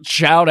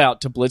 Shout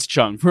out to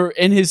Blitzchung for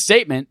in his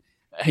statement.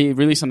 He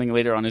released something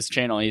later on his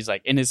channel. He's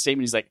like, in his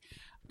statement, he's like,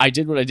 I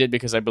did what I did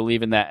because I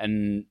believe in that,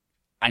 and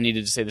I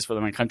needed to say this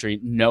for my country,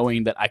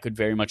 knowing that I could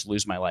very much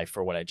lose my life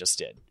for what I just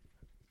did.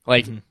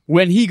 Like,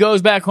 when he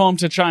goes back home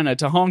to China,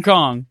 to Hong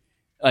Kong,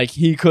 like,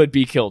 he could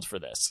be killed for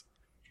this.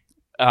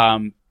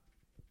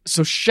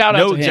 So shout out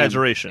to him. No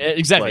exaggeration.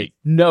 Exactly.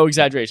 No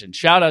exaggeration.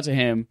 Shout out to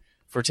him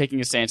for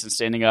taking a stance and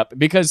standing up.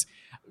 Because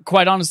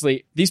quite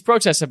honestly, these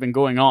protests have been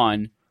going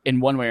on in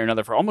one way or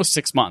another for almost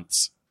 6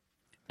 months.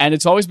 And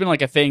it's always been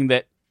like a thing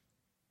that,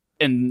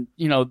 in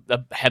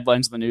the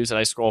headlines of the news that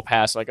I scroll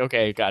past, like,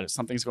 okay, got it,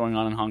 something's going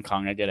on in Hong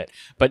Kong, I get it.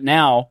 But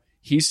now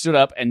he stood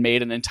up and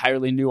made an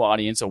entirely new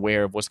audience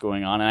aware of what's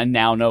going on, and I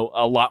now know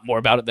a lot more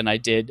about it than I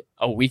did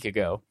a week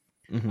ago.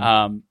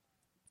 Mm-hmm.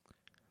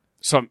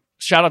 So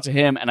shout out to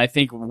him, and I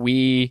think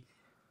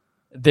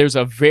there's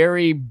a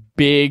very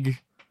big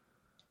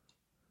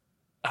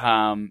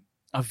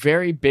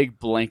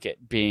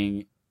blanket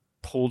being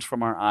pulled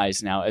from our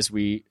eyes now as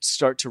we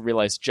start to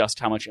realize just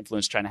how much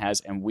influence China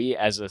has, and we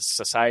as a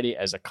society,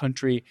 as a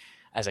country,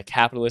 as a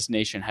capitalist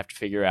nation have to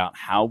figure out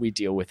how we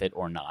deal with it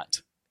or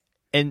not.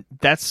 And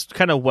that's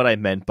kind of what I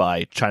meant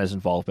by China's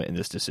involvement in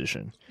this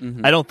decision.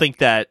 Mm-hmm. I don't think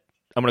that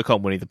I'm going to call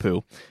him Winnie the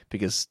Pooh,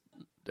 because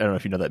I don't know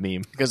if you know that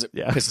meme. Because it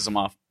pisses him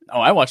off. Oh,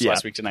 I watched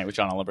Last Week Tonight with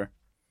John Oliver.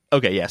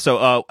 Okay, yeah.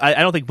 So I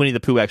don't think Winnie the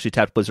Pooh actually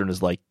tapped Blizzard and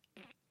was like,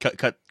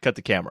 cut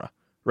the camera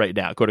right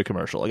now, go to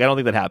commercial. Like, I don't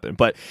think that happened.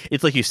 But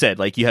it's like you said,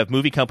 like, you have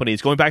movie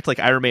companies going back to like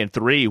Iron Man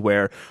 3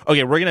 where,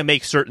 okay, we're going to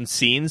make certain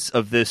scenes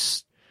of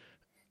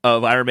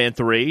Iron Man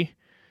 3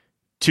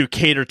 to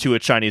cater to a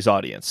Chinese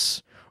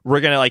audience. We're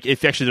going to, like,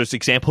 if actually there's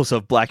examples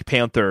of Black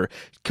Panther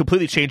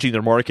completely changing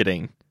their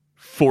marketing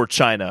for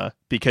China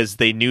because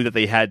they knew that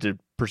they had to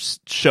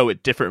show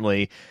it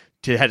differently,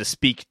 had to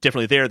speak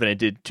differently there than it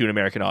did to an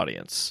American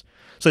audience.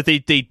 So they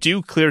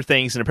do clear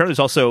things, and apparently there's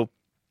also,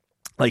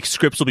 like,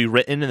 scripts will be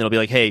written, and they'll be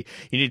like, hey,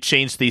 you need to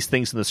change these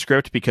things in the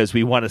script because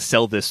we want to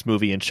sell this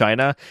movie in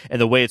China,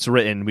 and the way it's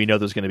written, we know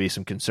there's going to be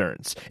some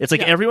concerns. It's like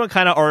everyone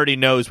kind of already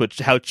knows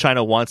how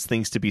China wants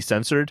things to be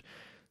censored,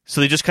 so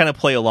they just kind of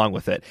play along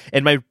with it.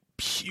 And my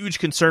huge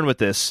concern with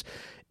this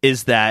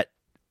is that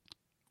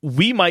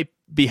we might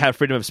have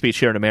freedom of speech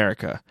here in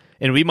America,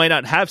 and we might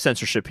not have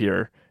censorship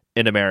here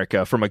in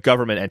America from a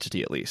government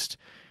entity, at least.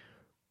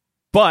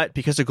 But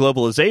because of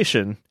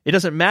globalization, it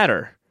doesn't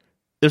matter.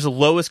 There's a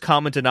lowest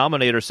common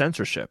denominator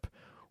censorship,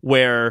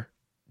 where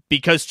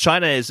because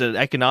China is an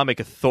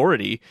economic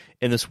authority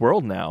in this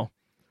world now,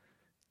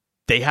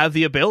 they have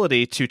the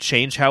ability to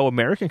change how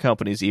American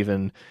companies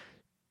even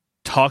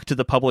talk to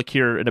the public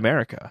here in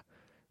America.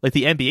 Like,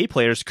 the NBA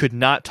players could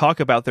not talk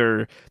about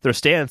their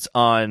stance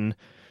on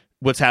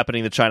what's happening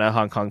in the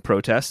China-Hong Kong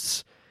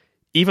protests,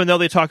 even though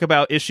they talk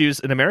about issues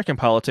in American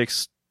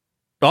politics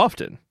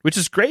often, which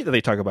is great that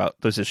they talk about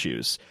those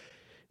issues.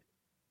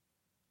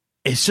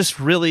 It's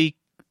just really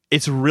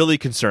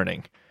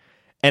concerning.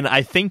 And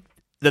I think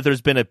that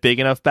there's been a big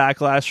enough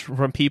backlash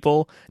from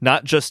people,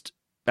 not just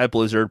at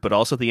Blizzard, but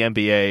also the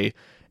NBA,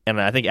 and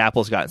I think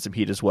Apple's gotten some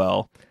heat as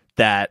well,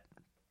 that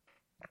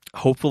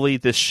hopefully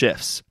this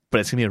shifts. But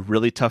it's going to be a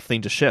really tough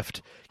thing to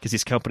shift because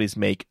these companies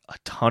make a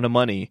ton of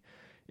money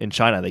in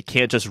China. They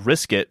can't just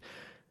risk it,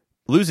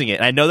 losing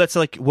it. And I know that's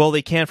like, well,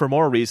 they can for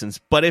more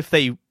reasons, but if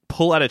they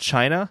pull out of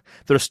China,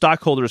 their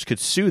stockholders could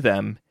sue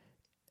them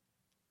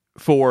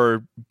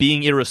for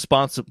being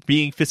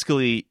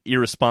fiscally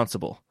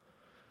irresponsible.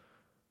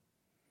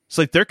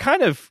 So, like, they're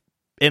kind of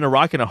in a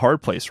rock and a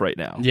hard place right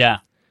now.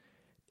 Yeah.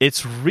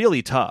 It's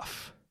really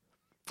tough.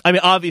 I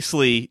mean,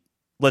 obviously,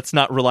 let's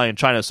not rely on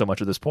China so much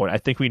at this point. I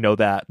think we know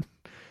that,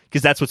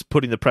 because that's what's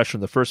putting the pressure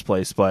in the first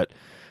place. But,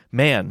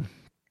 man,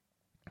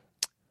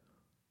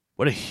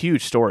 what a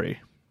huge story.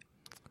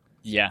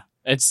 Yeah.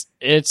 It's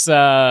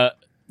going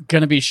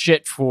to be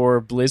shit for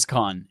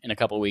BlizzCon in a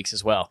couple of weeks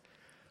as well.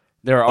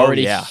 There are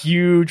already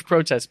huge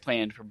protests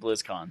planned for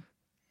BlizzCon.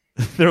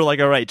 They're like,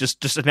 all right,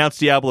 just announce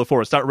Diablo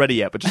 4. It's not ready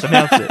yet, but just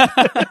announce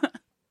it.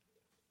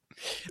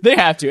 They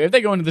have to. If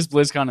they go into this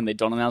BlizzCon and they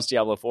don't announce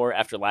Diablo 4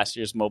 after last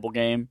year's mobile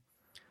game.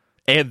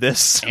 And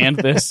this.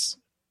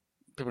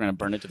 We're going to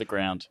burn it to the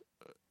ground.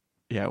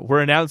 Yeah,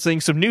 we're announcing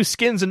some new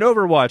skins in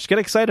Overwatch. Get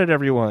excited,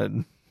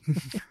 everyone.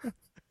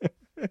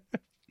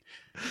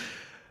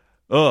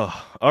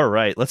 Oh, all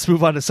right. Let's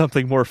move on to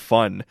something more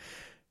fun.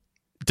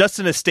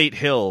 Dustin Estate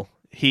Hill,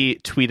 he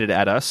tweeted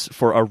at us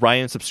for a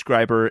Ryan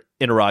subscriber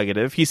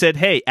interrogative. He said,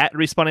 hey, at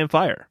Respawn and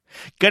Fire,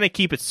 gonna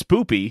keep it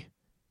spoopy.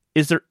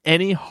 Is there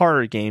any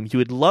horror game you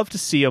would love to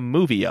see a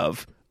movie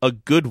of? A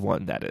good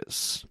one, that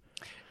is.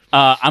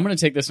 I'm going to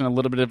take this in a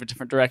little bit of a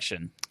different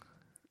direction.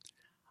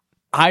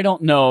 I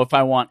don't know if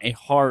I want a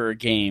horror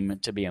game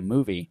to be a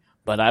movie,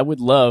 but I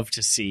would love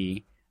to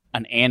see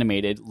an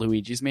animated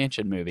Luigi's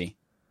Mansion movie.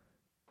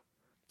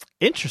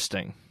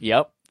 Interesting.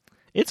 Yep.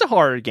 It's a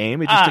horror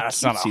game. It's just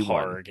it's not a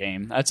horror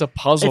game. That's a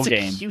puzzle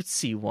game. It's a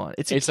cutesy one.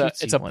 It's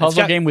a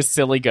puzzle game with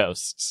silly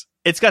ghosts.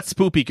 It's got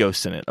spoopy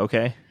ghosts in it,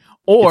 okay?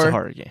 Or it's a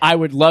horror game. I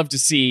would love to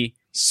see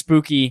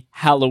spooky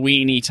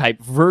Halloween-y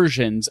type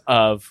versions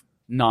of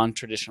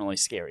non-traditionally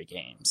scary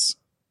games.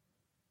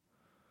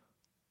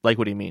 Like,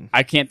 what do you mean?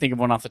 I can't think of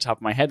one off the top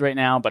of my head right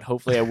now, but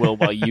hopefully I will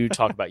while you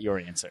talk about your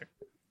answer.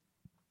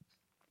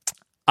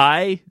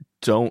 I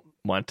don't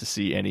want to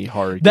see any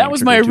horror games. That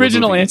was my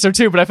original answer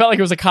too, but I felt like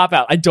it was a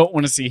cop-out. I don't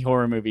want to see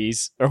horror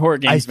movies or horror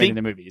games made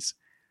into movies.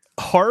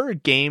 Horror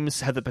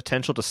games have the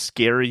potential to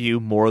scare you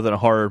more than a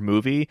horror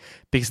movie,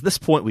 because at this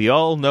point we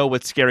all know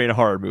what's scary in a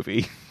horror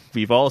movie.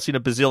 We've all seen a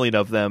bazillion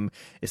of them.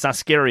 It's not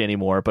scary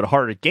anymore, but a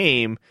horror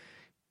game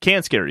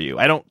can scare you.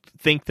 I don't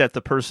think that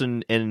the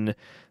person in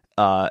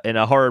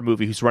a horror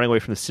movie who's running away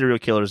from the serial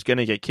killer is going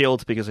to get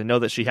killed, because I know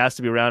that she has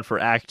to be around for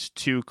Act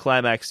 2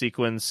 climax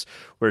sequence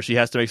where she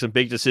has to make some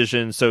big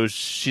decisions, so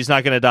she's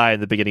not going to die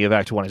in the beginning of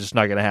Act 1. It's just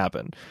not going to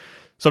happen.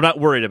 So I'm not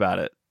worried about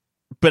it.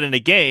 But in a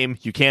game,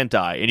 you can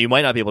die, and you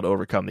might not be able to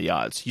overcome the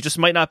odds. You just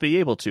might not be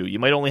able to. You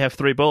might only have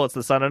 3 bullets.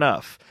 That's not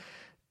enough.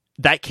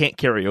 That can't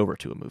carry over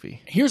to a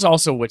movie. Here's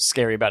also what's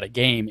scary about a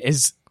game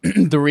is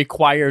the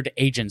required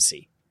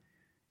agency.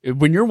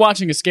 When you're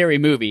watching a scary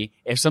movie,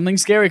 if something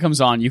scary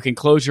comes on, you can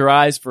close your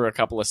eyes for a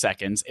couple of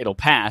seconds, it'll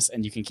pass,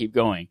 and you can keep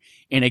going.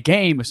 In a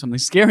game, if something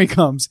scary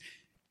comes,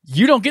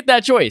 you don't get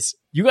that choice.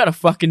 You gotta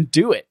fucking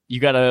do it. You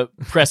gotta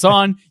press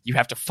on. You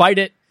have to fight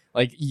it.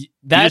 Like,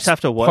 that's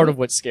have to what? Part of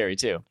what's scary,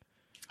 too.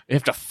 You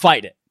have to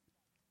fight it.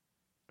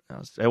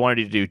 I wanted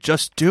you to do,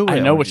 just do it. I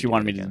know what you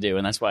wanted me to do,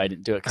 and that's why I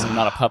didn't do it, because I'm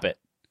not a puppet.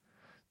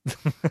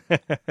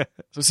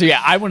 So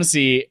yeah, I want to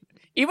see,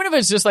 even if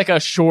it's just like a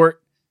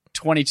short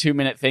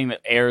 22-minute thing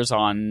that airs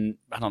on,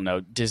 I don't know,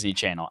 Disney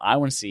Channel, I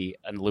want to see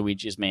a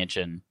Luigi's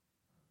Mansion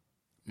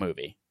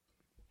movie.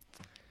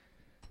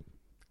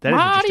 That is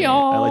interesting.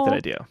 I like that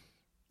idea.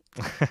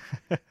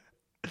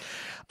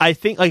 I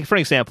think, like, for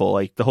example,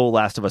 like the whole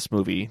Last of Us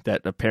movie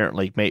that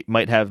apparently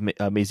might have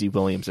Maisie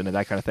Williams in it,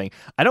 that kind of thing.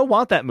 I don't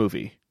want that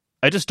movie.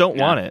 I just don't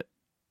want it.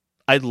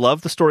 I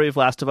love the story of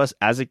Last of Us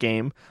as a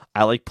game.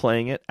 I like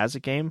playing it as a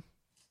game.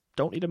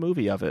 Don't need a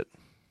movie of it.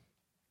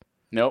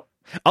 Nope.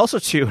 Also,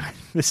 too,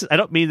 I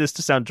don't mean this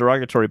to sound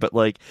derogatory, but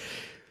like,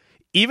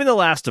 even The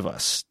Last of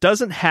Us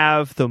doesn't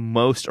have the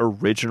most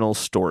original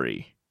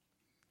story.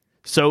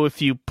 So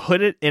if you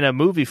put it in a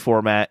movie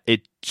format,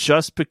 it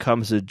just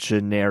becomes a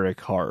generic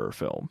horror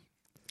film.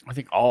 I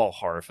think all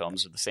horror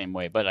films are the same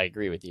way, but I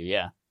agree with you,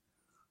 yeah.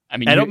 I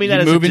mean, I don't mean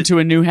that you as move into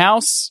a new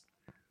house,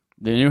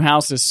 the new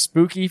house is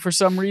spooky for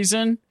some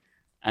reason,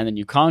 and then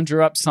you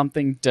conjure up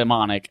something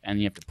demonic, and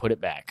you have to put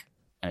it back,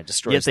 and it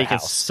destroys the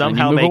house.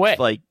 Somehow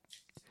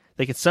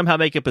they can somehow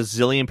make up a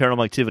zillion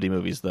Paranormal Activity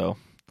movies, though.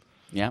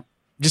 Yeah.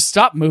 Just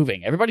stop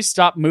moving. Everybody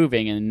stop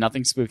moving, and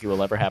nothing spooky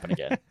will ever happen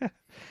again.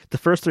 The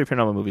first 3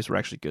 Paranormal movies were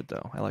actually good,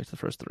 though. I liked the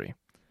first 3.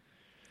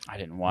 I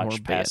didn't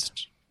watch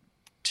past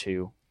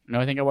 2. No,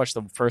 I think I watched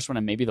the first one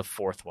and maybe the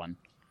 4th one.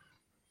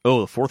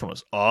 Oh, the 4th one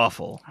was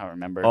awful. I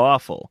remember.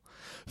 Awful.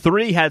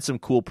 3 had some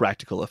cool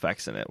practical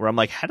effects in it, where I'm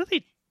like, how do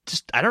they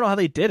just... I don't know how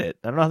they did it.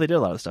 I don't know how they did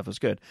a lot of stuff. It was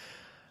good.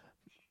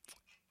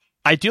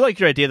 I do like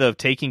your idea, though, of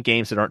taking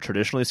games that aren't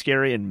traditionally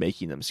scary and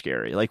making them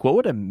scary. Like, what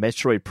would a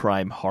Metroid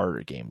Prime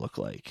horror game look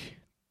like?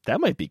 That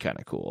might be kind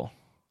of cool.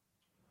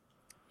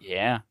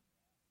 Yeah.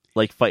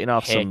 Like fighting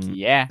off some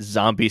yeah.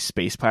 zombie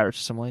space pirates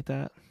or something like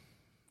that.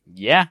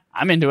 Yeah,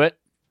 I'm into it.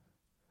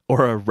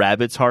 Or a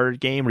rabbits horror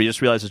game where you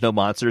just realize there's no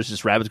monsters,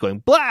 just rabbits going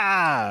blah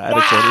at the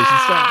corners and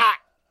stuff.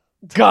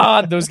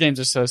 God, those games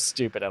are so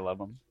stupid. I love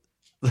them.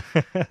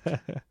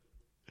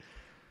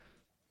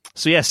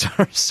 So yeah,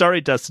 sorry,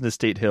 Dustin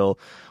Estate Hill.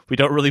 We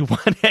don't really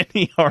want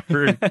any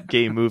horror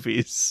game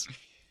movies.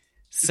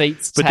 But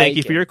thank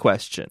you for your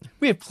question.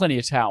 We have plenty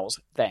of towels.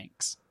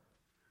 Thanks.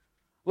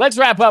 Let's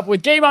wrap up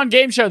with Game on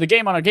Game Show, the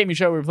game on our gaming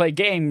show where we play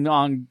game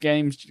on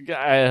games.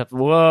 Whoa,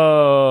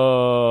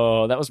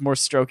 that was more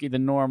strokey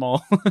than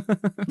normal.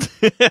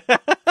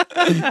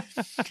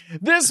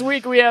 This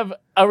week we have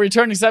a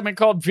returning segment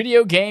called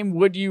Video Game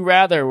Would You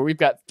Rather, where we've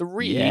got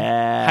 3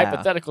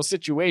 hypothetical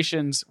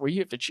situations where you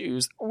have to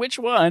choose which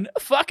one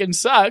fucking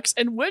sucks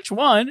and which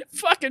one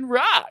fucking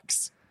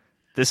rocks.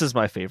 This is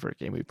my favorite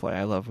game we play.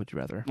 I love Would You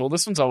Rather. Well,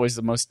 this one's always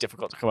the most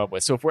difficult to come up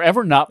with. So if we're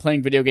ever not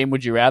playing Video Game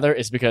Would You Rather,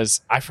 it's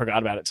because I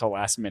forgot about it till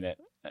last minute.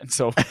 And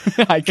so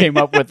I came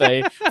up with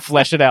a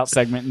flesh it out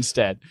segment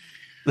instead.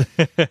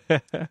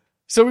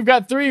 So we've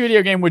got 3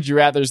 Video Game Would You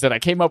Rathers that I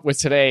came up with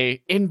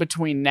today in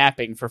between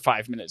napping for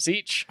 5 minutes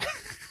each.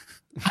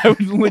 I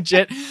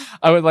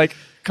would like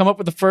come up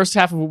with the first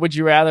half of a Would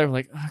You Rather. I'm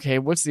like, okay,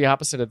 what's the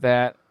opposite of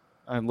that?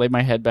 I lay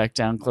my head back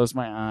down, close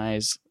my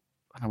eyes,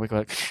 and I wake up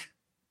like,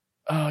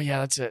 oh, yeah,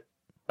 that's it.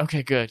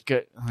 Okay, good.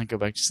 And I go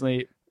back to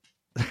sleep.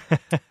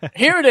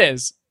 Here it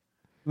is.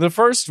 The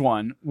first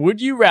one. Would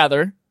you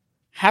rather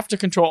have to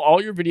control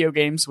all your video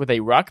games with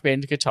a Rock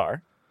Band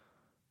guitar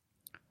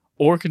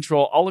or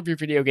control all of your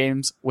video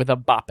games with a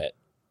Bop It?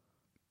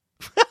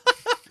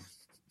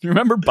 You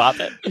remember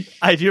Bop It?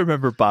 I do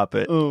remember Bop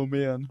It. Oh,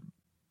 man.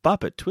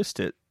 Bop It, twist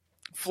it.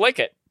 Flick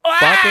it.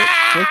 Bop it,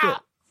 flick it.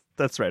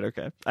 That's right,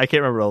 okay. I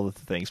can't remember all of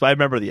the things, but I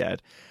remember the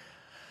ad.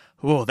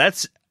 Whoa,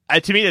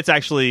 to me, that's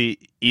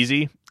actually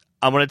easy.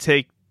 I'm going to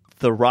take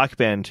the Rock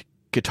Band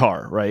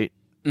guitar, right?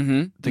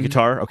 Mm-hmm. The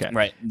guitar? Okay.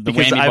 Right.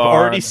 Because I've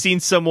already seen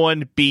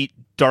someone beat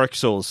Dark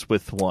Souls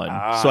with one.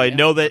 So I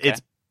know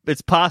that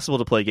it's possible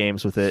to play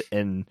games with it.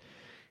 And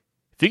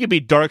if you can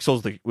beat Dark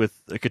Souls with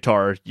a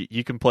guitar,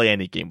 you can play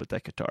any game with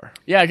that guitar.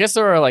 Yeah, I guess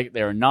there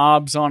are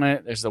knobs on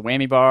it. There's the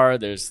whammy bar.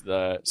 There's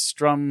the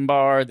strum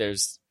bar.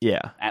 There's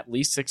at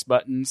least 6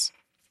 buttons.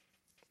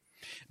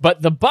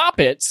 But the Bop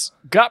Its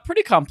got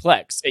pretty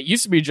complex. It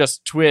used to be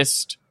just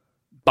twist,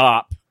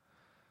 bop,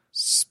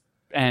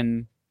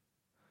 and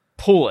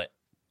pull it.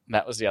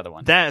 That was the other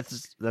one.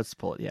 That's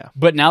pull it, yeah.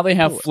 But now they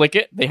have Pull it. flick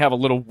it. They have a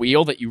little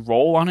wheel that you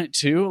roll on it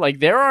too. Like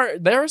there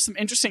are some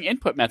interesting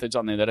input methods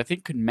on there that I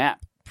think could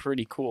map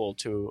pretty cool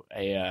to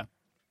a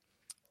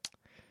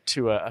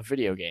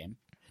video game.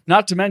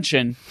 Not to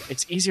mention,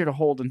 it's easier to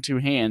hold in two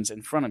hands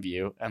in front of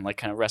you and like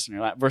kind of rest in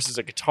your lap versus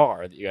a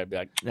guitar that you gotta be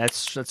like.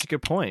 That's a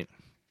good point.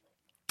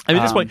 I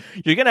mean, at this point,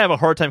 you're gonna have a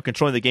hard time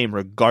controlling the game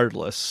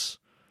regardless.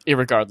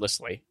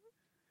 Irregardlessly.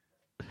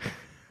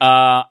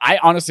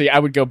 I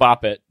would go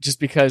Bop It just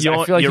because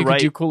I feel like you can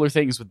do cooler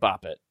things with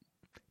Bop It.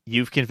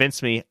 You've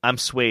convinced me. I'm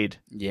swayed.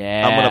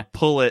 Yeah. I'm going to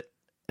pull it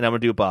and I'm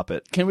going to do Bop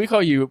It. Can we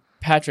call you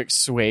Patrick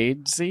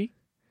Swayze?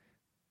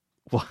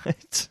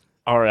 What?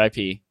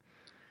 R.I.P.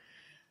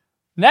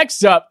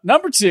 Next up,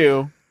 number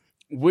 2.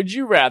 Would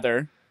you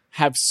rather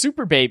have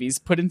super babies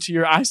put into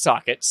your eye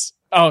sockets?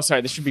 Oh,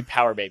 sorry. This should be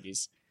power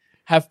babies.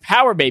 Have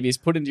power babies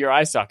put into your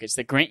eye sockets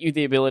that grant you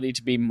the ability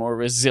to be more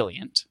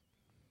resilient.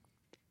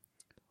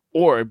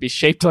 Or be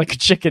shaped like a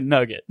chicken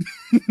nugget.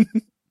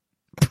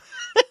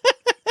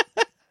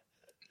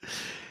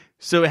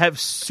 So have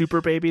super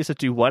babies that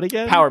do what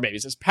again? Power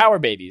babies. It's power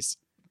babies.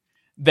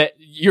 That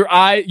your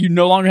eye, you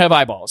no longer have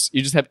eyeballs.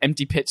 You just have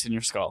empty pits in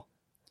your skull.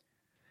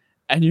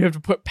 And you have to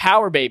put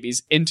power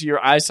babies into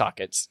your eye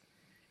sockets.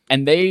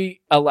 And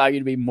they allow you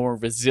to be more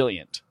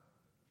resilient.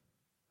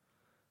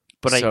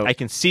 But I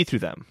can see through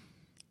them.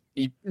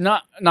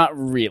 Not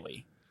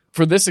really.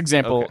 For this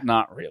example, Okay.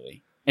 not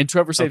really. In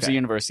Trevor Saves the Okay.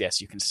 Universe, yes,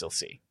 you can still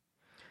see.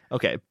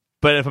 Okay.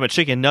 But if I'm a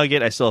chicken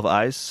nugget, I still have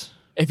eyes?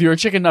 If you're a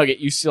chicken nugget,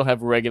 you still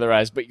have regular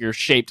eyes, but you're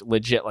shaped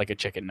legit like a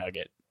chicken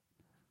nugget.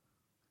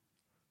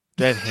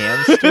 Do I have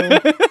hands still?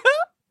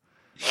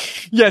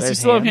 Yes, you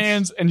still have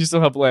hands and you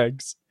still have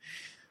legs.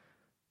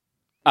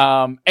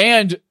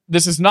 And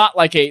this is not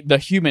like the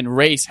human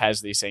race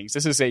has these things.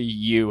 This is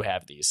you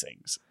have these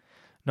things.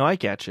 No, I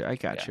got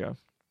you.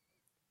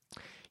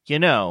 You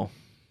know,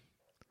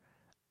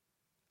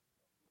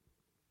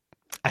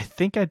 I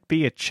think I'd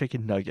be a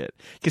chicken nugget.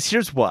 Because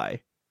here's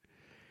why.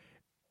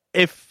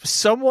 If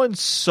someone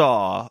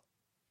saw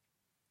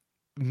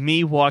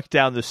me walk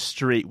down the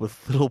street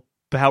with little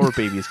power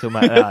babies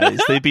coming out of my eyes,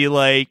 they'd be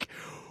like,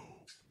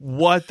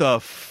 what the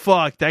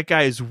fuck? That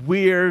guy is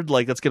weird.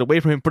 Like, let's get away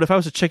from him. But if I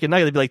was a chicken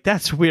nugget, they'd be like,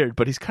 that's weird,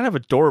 but he's kind of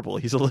adorable.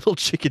 He's a little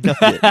chicken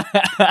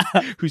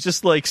nugget who's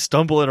just like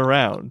stumbling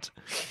around.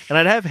 And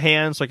I'd have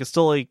hands, so I could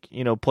still like,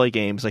 play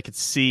games. I could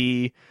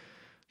see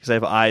because I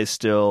have eyes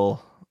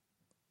still.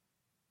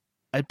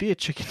 I'd be a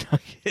chicken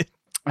nugget.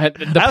 I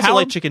also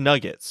like chicken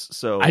nuggets,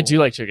 so I do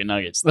like chicken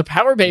nuggets. The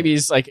power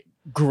babies, like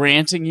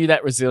granting you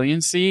that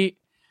resiliency,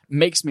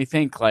 makes me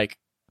think like,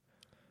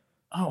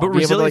 but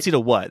resiliency to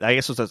what? I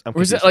guess I'm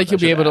or is it like you'll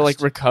be able to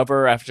like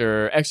recover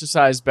after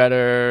exercise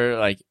better?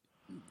 Like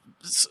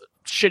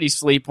shitty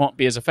sleep won't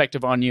be as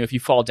effective on you. If you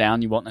fall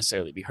down, you won't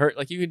necessarily be hurt.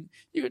 Like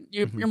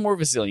you're more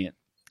resilient.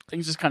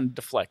 Things just kind of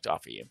deflect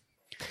off of you.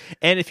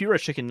 And if you were a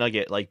chicken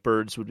nugget, like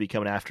birds would be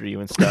coming after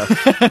you and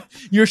stuff.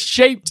 You're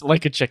shaped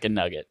like a chicken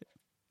nugget.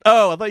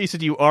 Oh, I thought you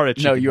said you are a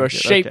chicken nugget. No, you are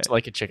shaped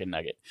like a chicken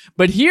nugget.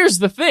 But here's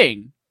the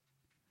thing.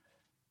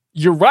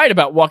 You're right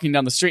about walking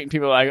down the street and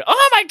people are like,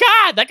 oh my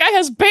God, that guy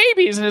has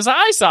babies in his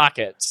eye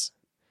sockets.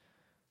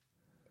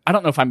 I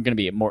don't know if I'm going to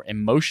be more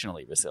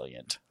emotionally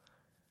resilient.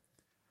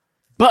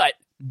 But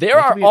there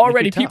are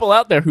already people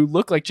out there who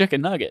look like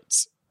chicken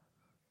nuggets.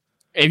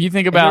 If you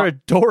think about... They're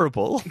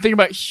adorable. Think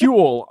about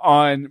Huel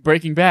on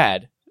Breaking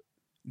Bad.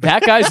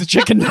 That guy's a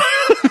chicken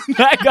nugget.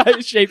 That guy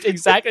is shaped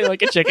exactly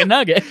like a chicken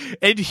nugget.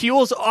 And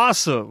Huel's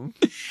awesome.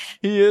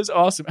 He is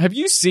awesome. Have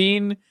you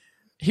seen...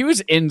 He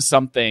was in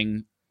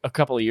something a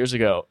couple of years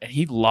ago, and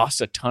he lost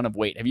a ton of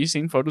weight. Have you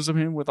seen photos of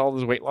him with all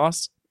his weight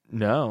loss?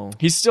 No.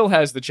 He still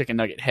has the chicken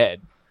nugget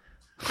head.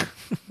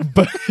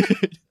 But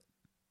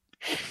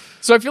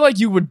so I feel like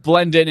you would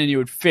blend in and you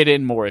would fit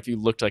in more if you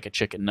looked like a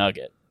chicken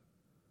nugget.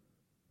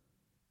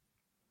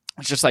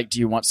 It's just like, do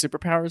you want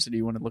superpowers or do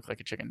you want to look like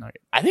a chicken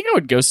nugget? I think I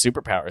would go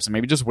superpowers and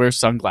maybe just wear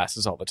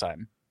sunglasses all the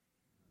time.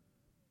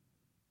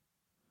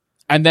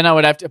 And then I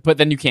would have to, but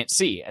then you can't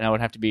see, and I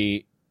would have to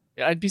be,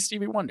 I'd be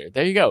Stevie Wonder.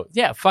 There you go.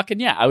 Yeah, fucking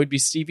yeah. I would be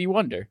Stevie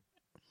Wonder.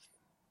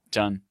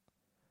 Done.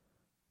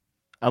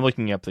 I'm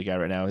looking up the guy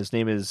right now. His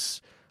name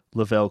is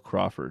Lavelle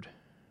Crawford.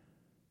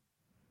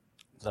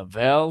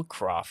 Lavelle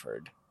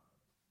Crawford.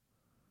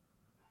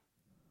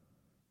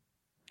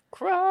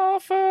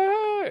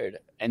 Crawford.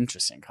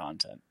 Interesting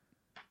content.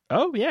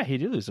 Oh, yeah, he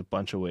did lose a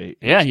bunch of weight.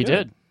 Yeah, That's he good.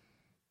 did.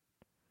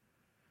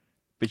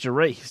 But you're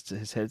right.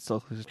 His head still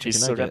looks like a chicken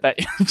He's still nugget.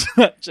 got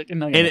that chicken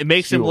nugget. And it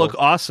makes him Huel. look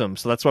awesome.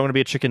 So that's why I'm going to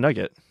be a chicken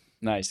nugget.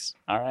 Nice.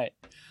 All right.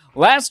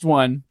 Last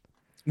one.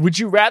 Would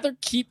you rather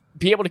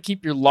be able to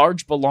keep your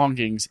large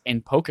belongings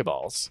in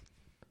Pokeballs,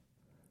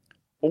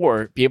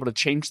 or be able to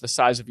change the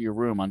size of your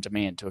room on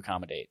demand to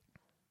accommodate?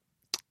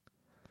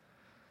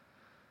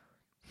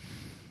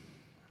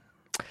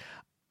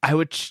 I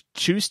would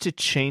choose to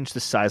change the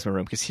size of my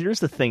room, because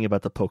here's the thing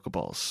about the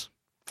Pokeballs.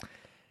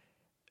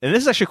 And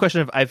this is actually a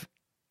question I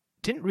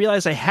didn't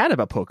realize I had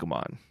about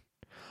Pokemon.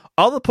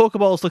 all the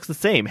Pokeballs looks the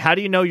same. How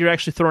do you know you're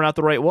actually throwing out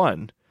the right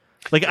one?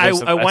 Like I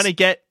want to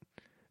get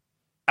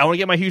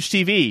my huge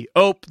TV.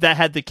 Oh, that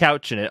had the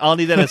couch in it. I'll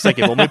need that in a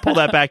second. Let me pull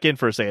that back in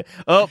for a second.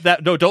 Oh,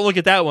 don't look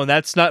at that one.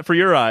 That's not for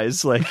your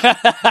eyes. Like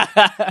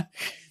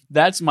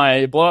that's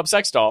my blow up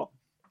sex doll.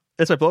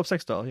 That's my blow up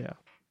sex doll. Yeah,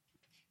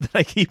 that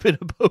I keep in a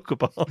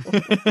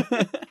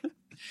Pokeball.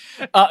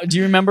 Do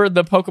you remember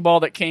the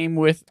Pokeball that came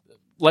with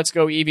Let's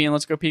Go Eevee and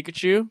Let's Go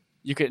Pikachu?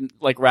 You could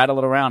like rattle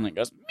it around and it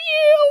goes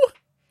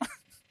meow.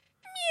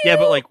 Yeah,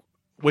 but like,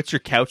 what's your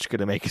couch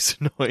gonna make as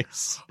a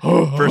noise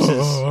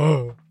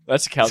versus?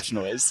 That's a couch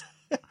noise.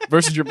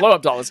 Versus your blow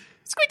up doll is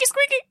squeaky,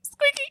 squeaky,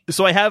 squeaky.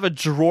 So I have a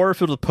drawer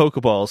filled with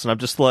Pokeballs, and I'm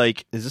just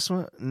like, is this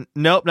one?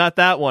 Nope, not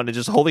that one. And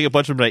just holding a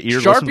bunch of them in my ear.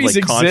 Sharpies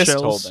like conch exist,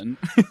 shells. Holden.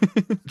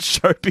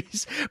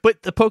 Sharpies.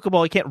 But the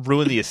Pokeball, I can't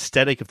ruin the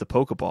aesthetic of the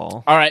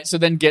Pokeball. All right, so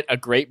then get a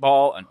Great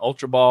Ball, an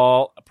Ultra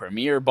Ball, a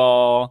Premier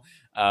Ball,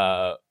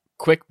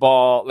 Quick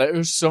Ball.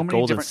 There's so many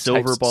Golden different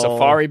Silver types. Ball,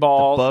 Safari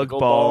Ball, the Bug Gold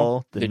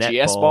Ball, the Net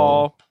GS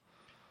Ball.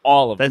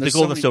 All of them. The There's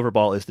Golden Silver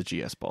Ball is the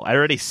GS Ball. I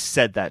already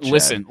said that. Chad.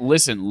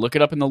 Listen. Look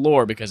it up in the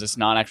lore because it's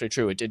not actually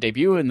true. It did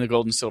debut in the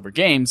Gold and Silver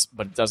games,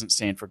 but it doesn't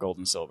stand for Gold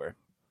and Silver.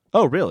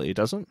 Oh, really? It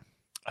doesn't?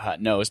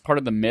 No, it's part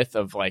of the myth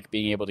of like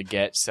being able to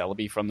get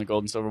Celebi from the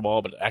Gold and Silver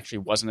Ball, but it actually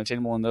wasn't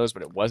attainable in those.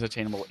 But it was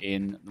attainable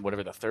in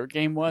whatever the third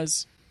game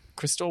was.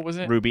 Crystal, was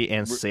it? Ruby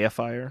and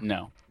Sapphire?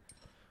 No.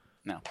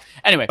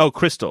 Anyway. Oh,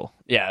 Crystal.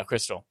 Yeah,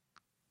 Crystal.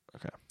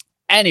 Okay.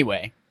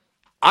 Anyway,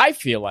 I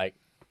feel like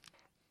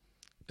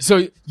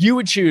so you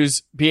would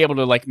choose be able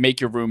to like make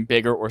your room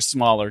bigger or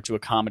smaller to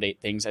accommodate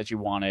things as you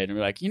wanted, and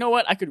be like, you know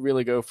what, I could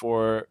really go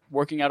for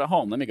working out at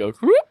home. Let me go.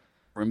 Whoop,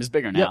 room is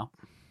bigger now.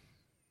 Yep.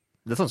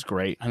 That sounds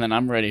great. And then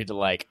I'm ready to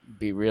like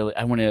be really.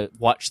 I want to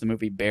watch the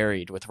movie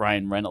Buried with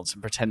Ryan Reynolds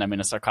and pretend I'm in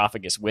a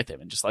sarcophagus with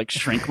him, and just like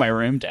shrink my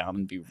room down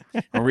and be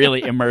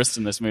really immersed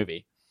in this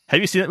movie.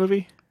 Have you seen that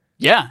movie?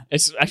 Yeah,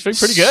 it's actually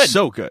pretty good.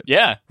 So good.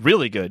 Yeah.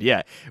 Really good,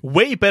 yeah.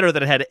 Way better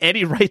than it had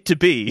any right to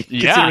be,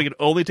 considering it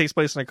only takes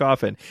place in a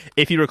coffin.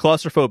 If you were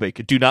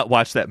claustrophobic, do not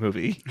watch that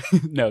movie.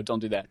 No, don't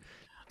do that.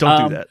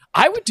 Don't do that.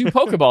 I would do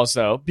Pokeballs,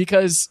 though,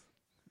 because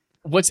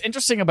what's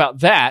interesting about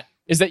that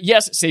is that,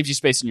 yes, it saves you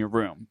space in your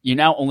room. You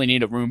now only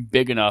need a room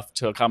big enough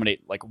to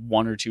accommodate like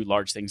one or two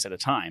large things at a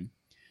time.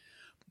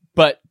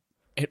 But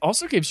it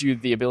also gives you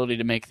the ability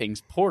to make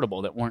things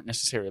portable that weren't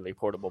necessarily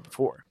portable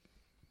before.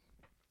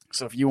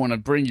 So if you want to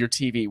bring your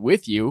TV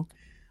with you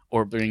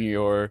or bring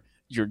your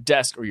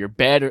desk or your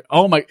bed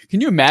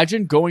can you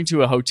imagine going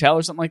to a hotel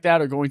or something like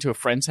that or going to a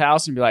friend's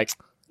house and be like,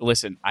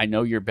 listen, I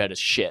know your bed is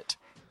shit.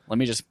 Let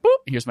me just,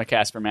 here's my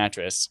Casper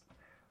mattress.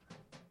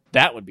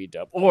 That would be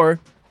dope. Or,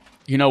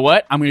 you know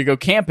what? I'm going to go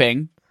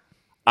camping.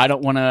 I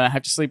don't want to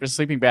have to sleep in a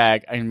sleeping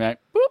bag. I'm like,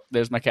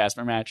 there's my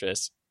Casper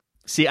mattress.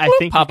 See, I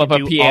think pop up a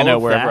piano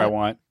wherever I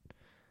want.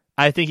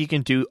 I think you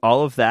can do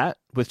all of that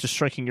with just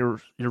shrinking your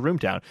room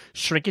down.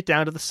 Shrink it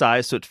down to the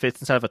size so it fits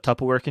inside of a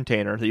Tupperware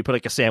container that you put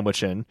like a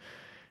sandwich in.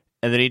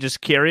 And then you just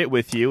carry it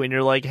with you and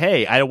you're like,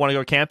 hey, I don't want to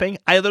go camping.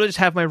 I literally just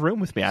have my room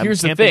with me. I'm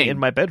Here's camping the thing. in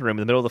my bedroom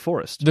in the middle of the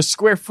forest. The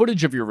square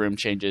footage of your room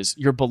changes.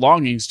 Your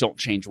belongings don't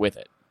change with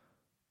it.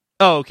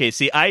 Oh, okay.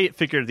 See, I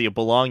figured the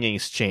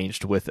belongings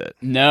changed with it.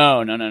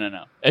 No.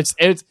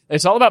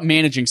 It's all about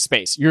managing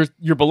space.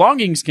 Your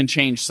belongings can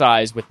change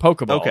size with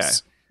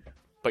Pokeballs,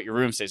 but your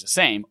room stays the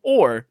same.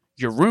 Or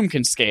your room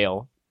can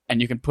scale,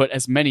 and you can put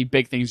as many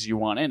big things as you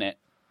want in it.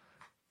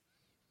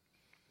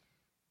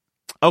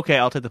 Okay,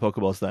 I'll take the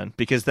Pokeballs then,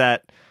 because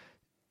that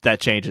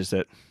changes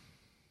it.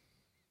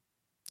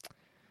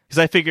 Because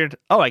I figured,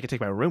 I can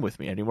take my room with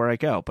me anywhere I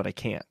go, but I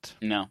can't.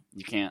 No,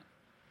 you can't.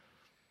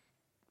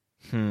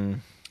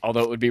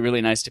 Although it would be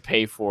really nice to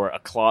pay for a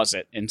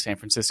closet in San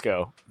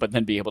Francisco, but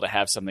then be able to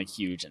have something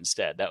huge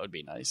instead. That would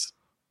be nice.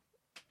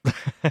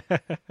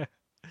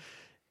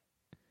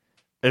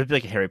 It would be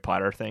like a Harry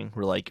Potter thing,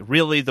 where like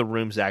really the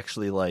room's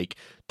actually like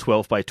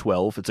 12 by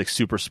 12. It's like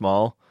super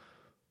small,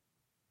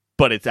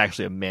 but it's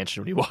actually a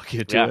mansion when you walk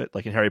into it.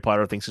 Like in Harry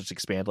Potter, things just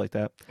expand like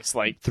that. It's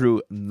like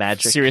through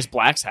magic. Sirius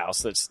Black's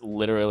house that's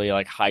literally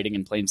like hiding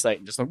in plain sight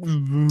and just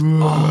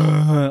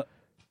like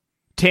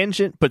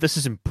tangent, but this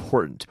is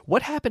important.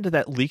 What happened to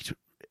that leaked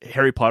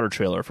Harry Potter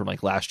trailer from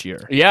like last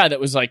year? Yeah, that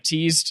was like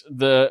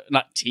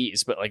not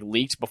teased, but like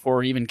leaked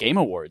before even Game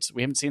Awards.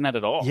 We haven't seen that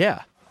at all.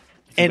 Yeah.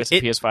 And it's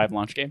a PS5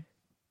 launch game.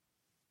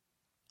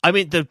 I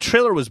mean, the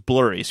trailer was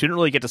blurry, so you didn't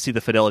really get to see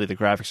the fidelity of the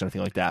graphics or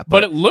anything like that.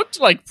 But it looked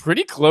like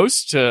pretty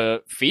close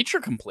to feature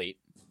complete.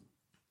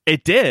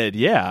 It did,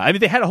 yeah. I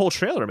mean, they had a whole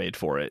trailer made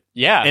for it.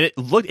 Yeah. And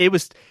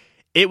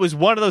it was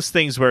one of those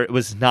things where it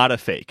was not a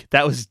fake.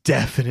 That was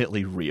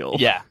definitely real.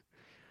 Yeah.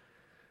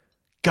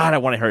 God, I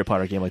want a Harry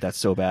Potter game like that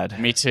so bad.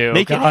 Me too.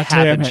 Make it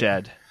happen,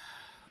 Chad.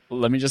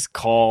 Let me just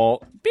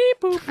call beep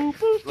boop boop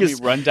boop. Let me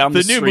run down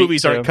the street. The new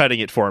movies aren't cutting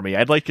it for me.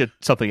 I'd like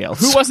something else.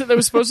 Who was it that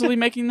was supposedly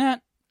making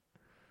that?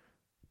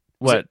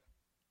 What?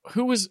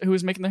 Who was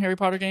making the Harry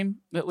Potter game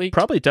that leaked?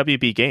 Probably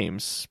WB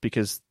Games,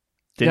 because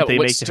didn't they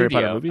make the Harry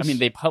Potter movies? I mean,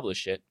 they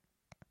publish it.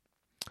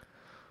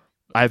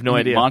 I have no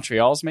idea.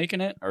 Montreal's making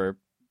it, or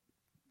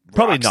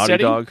probably Naughty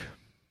Dog.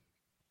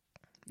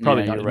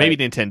 Probably Yeah, not. you're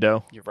Maybe right.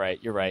 Nintendo. You're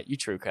right. You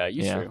true, Kai.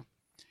 You Yeah. true.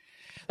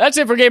 That's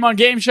it for Game on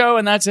Game Show,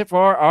 and that's it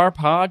for our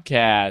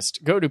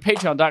podcast. Go to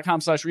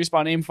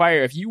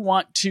patreon.com/respawn-aimfire if you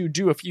want to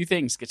do a few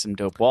things. Get some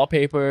dope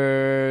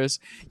wallpapers.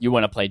 You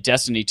want to play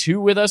Destiny 2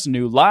 with us,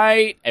 New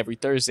Light, every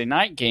Thursday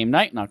night, game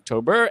night in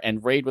October,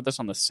 and raid with us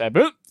on the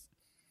 7th.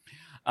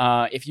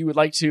 If you would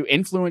like to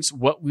influence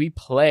what we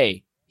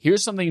play,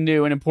 here's something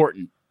new and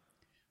important.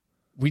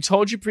 We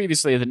told you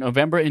previously that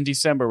November and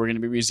December were going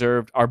to be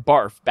reserved our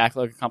BARF,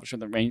 Backlog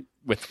Accomplishment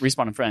with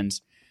Respawn and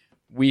Friends.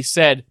 We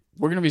said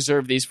we're going to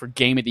reserve these for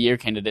Game of the Year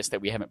candidates that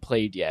we haven't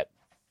played yet.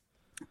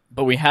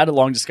 But we had a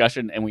long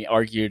discussion, and we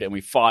argued, and we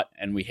fought,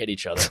 and we hit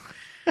each other.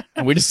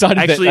 And we decided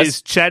Actually, that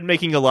is Chad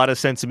making a lot of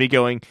sense to me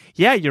going,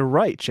 yeah, you're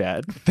right,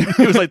 Chad. It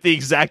was like the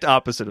exact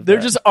opposite of there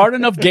that. just aren't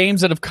enough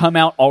games that have come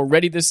out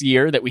already this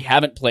year that we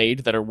haven't played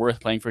that are worth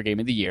playing for Game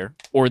of the Year,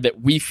 or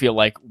that we feel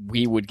like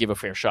we would give a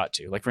fair shot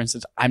to. Like, for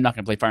instance, I'm not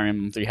going to play Fire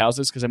Emblem Three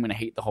Houses because I'm going to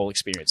hate the whole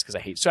experience because I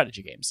hate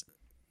strategy games.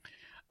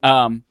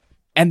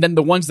 And then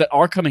the ones that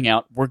are coming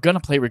out, we're going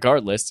to play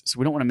regardless, so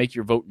we don't want to make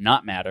your vote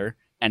not matter.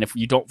 And if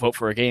you don't vote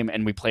for a game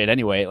and we play it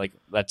anyway, like,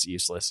 that's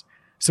useless.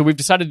 So we've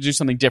decided to do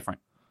something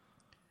different.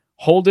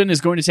 Holden is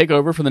going to take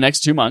over for the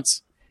next 2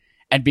 months.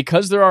 And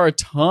because there are a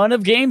ton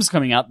of games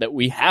coming out that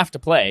we have to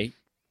play,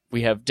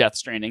 we have Death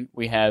Stranding,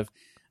 we have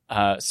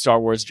Star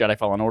Wars Jedi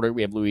Fallen Order,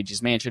 we have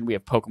Luigi's Mansion, we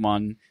have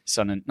Pokemon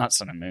not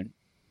Sun and Moon,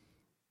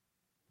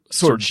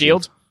 Sword and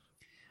Shield.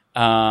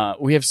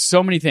 We have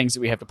so many things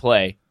that we have to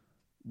play.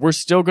 We're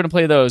still going to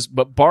play those,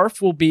 but Barf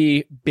will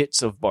be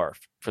bits of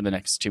Barf for the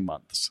next 2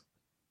 months.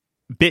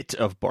 Bit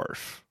of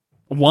barf.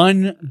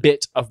 1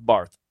 bit of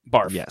Barf.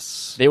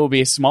 Yes. They will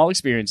be small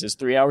experiences,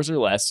 3 hours or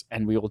less,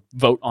 and we will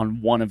vote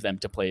on one of them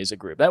to play as a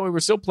group. That way we're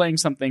still playing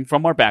something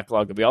from our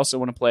backlog that we also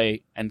want to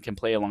play and can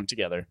play along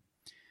together.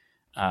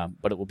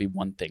 But it will be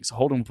one thing. So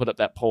Holden will put up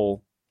that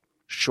poll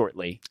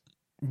shortly.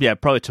 Yeah,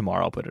 probably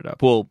tomorrow I'll put it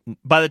up. Well,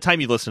 by the time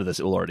you listen to this,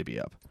 it will already be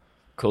up.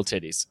 Cool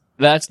titties.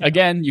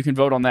 Again, you can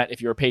vote on that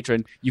if you're a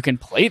patron. You can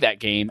play that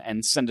game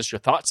and send us your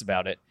thoughts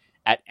about it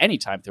at any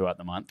time throughout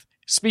the month.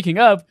 Speaking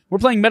of, we're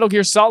playing Metal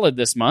Gear Solid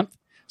this month.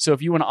 So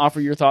if you want to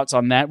offer your thoughts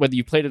on that, whether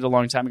you played it a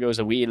long time ago as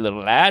a wee little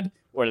lad,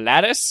 or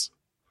lattice,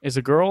 is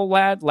a girl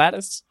lad,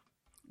 lattice?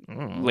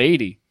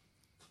 Lady.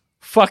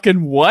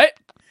 Fucking what?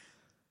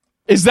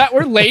 Is that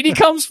where lady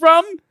comes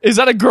from? Is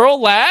that a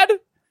girl lad?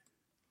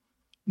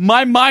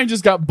 My mind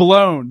just got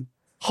blown.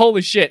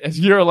 Holy shit. If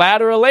you're a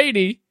lad or a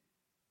lady,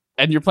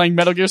 and you're playing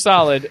Metal Gear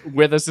Solid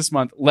with us this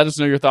month, let us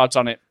know your thoughts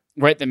on it.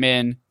 Write them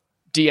in.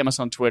 DM us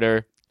on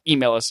Twitter.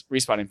 Email us,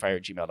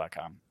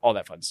 respawningfire@gmail.com. All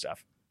that fun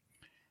stuff.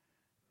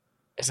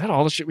 Is that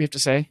all the shit we have to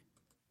say?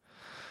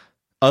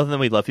 Other than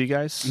we love you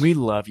guys. We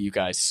love you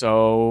guys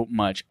so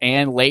much.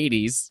 And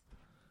ladies.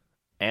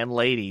 And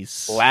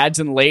ladies. Lads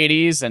and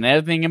ladies and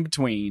everything in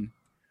between.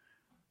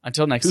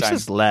 Until next Who time.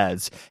 says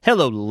lads?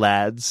 Hello,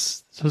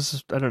 lads.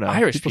 I don't know.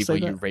 Irish people, say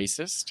you that?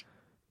 racist.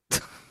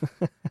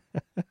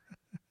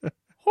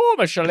 Oh,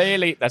 my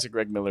shillelagh. That's a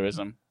Greg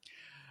Millerism.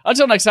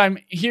 Until next time,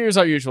 here's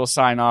our usual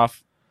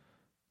sign-off.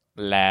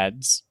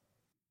 Lads.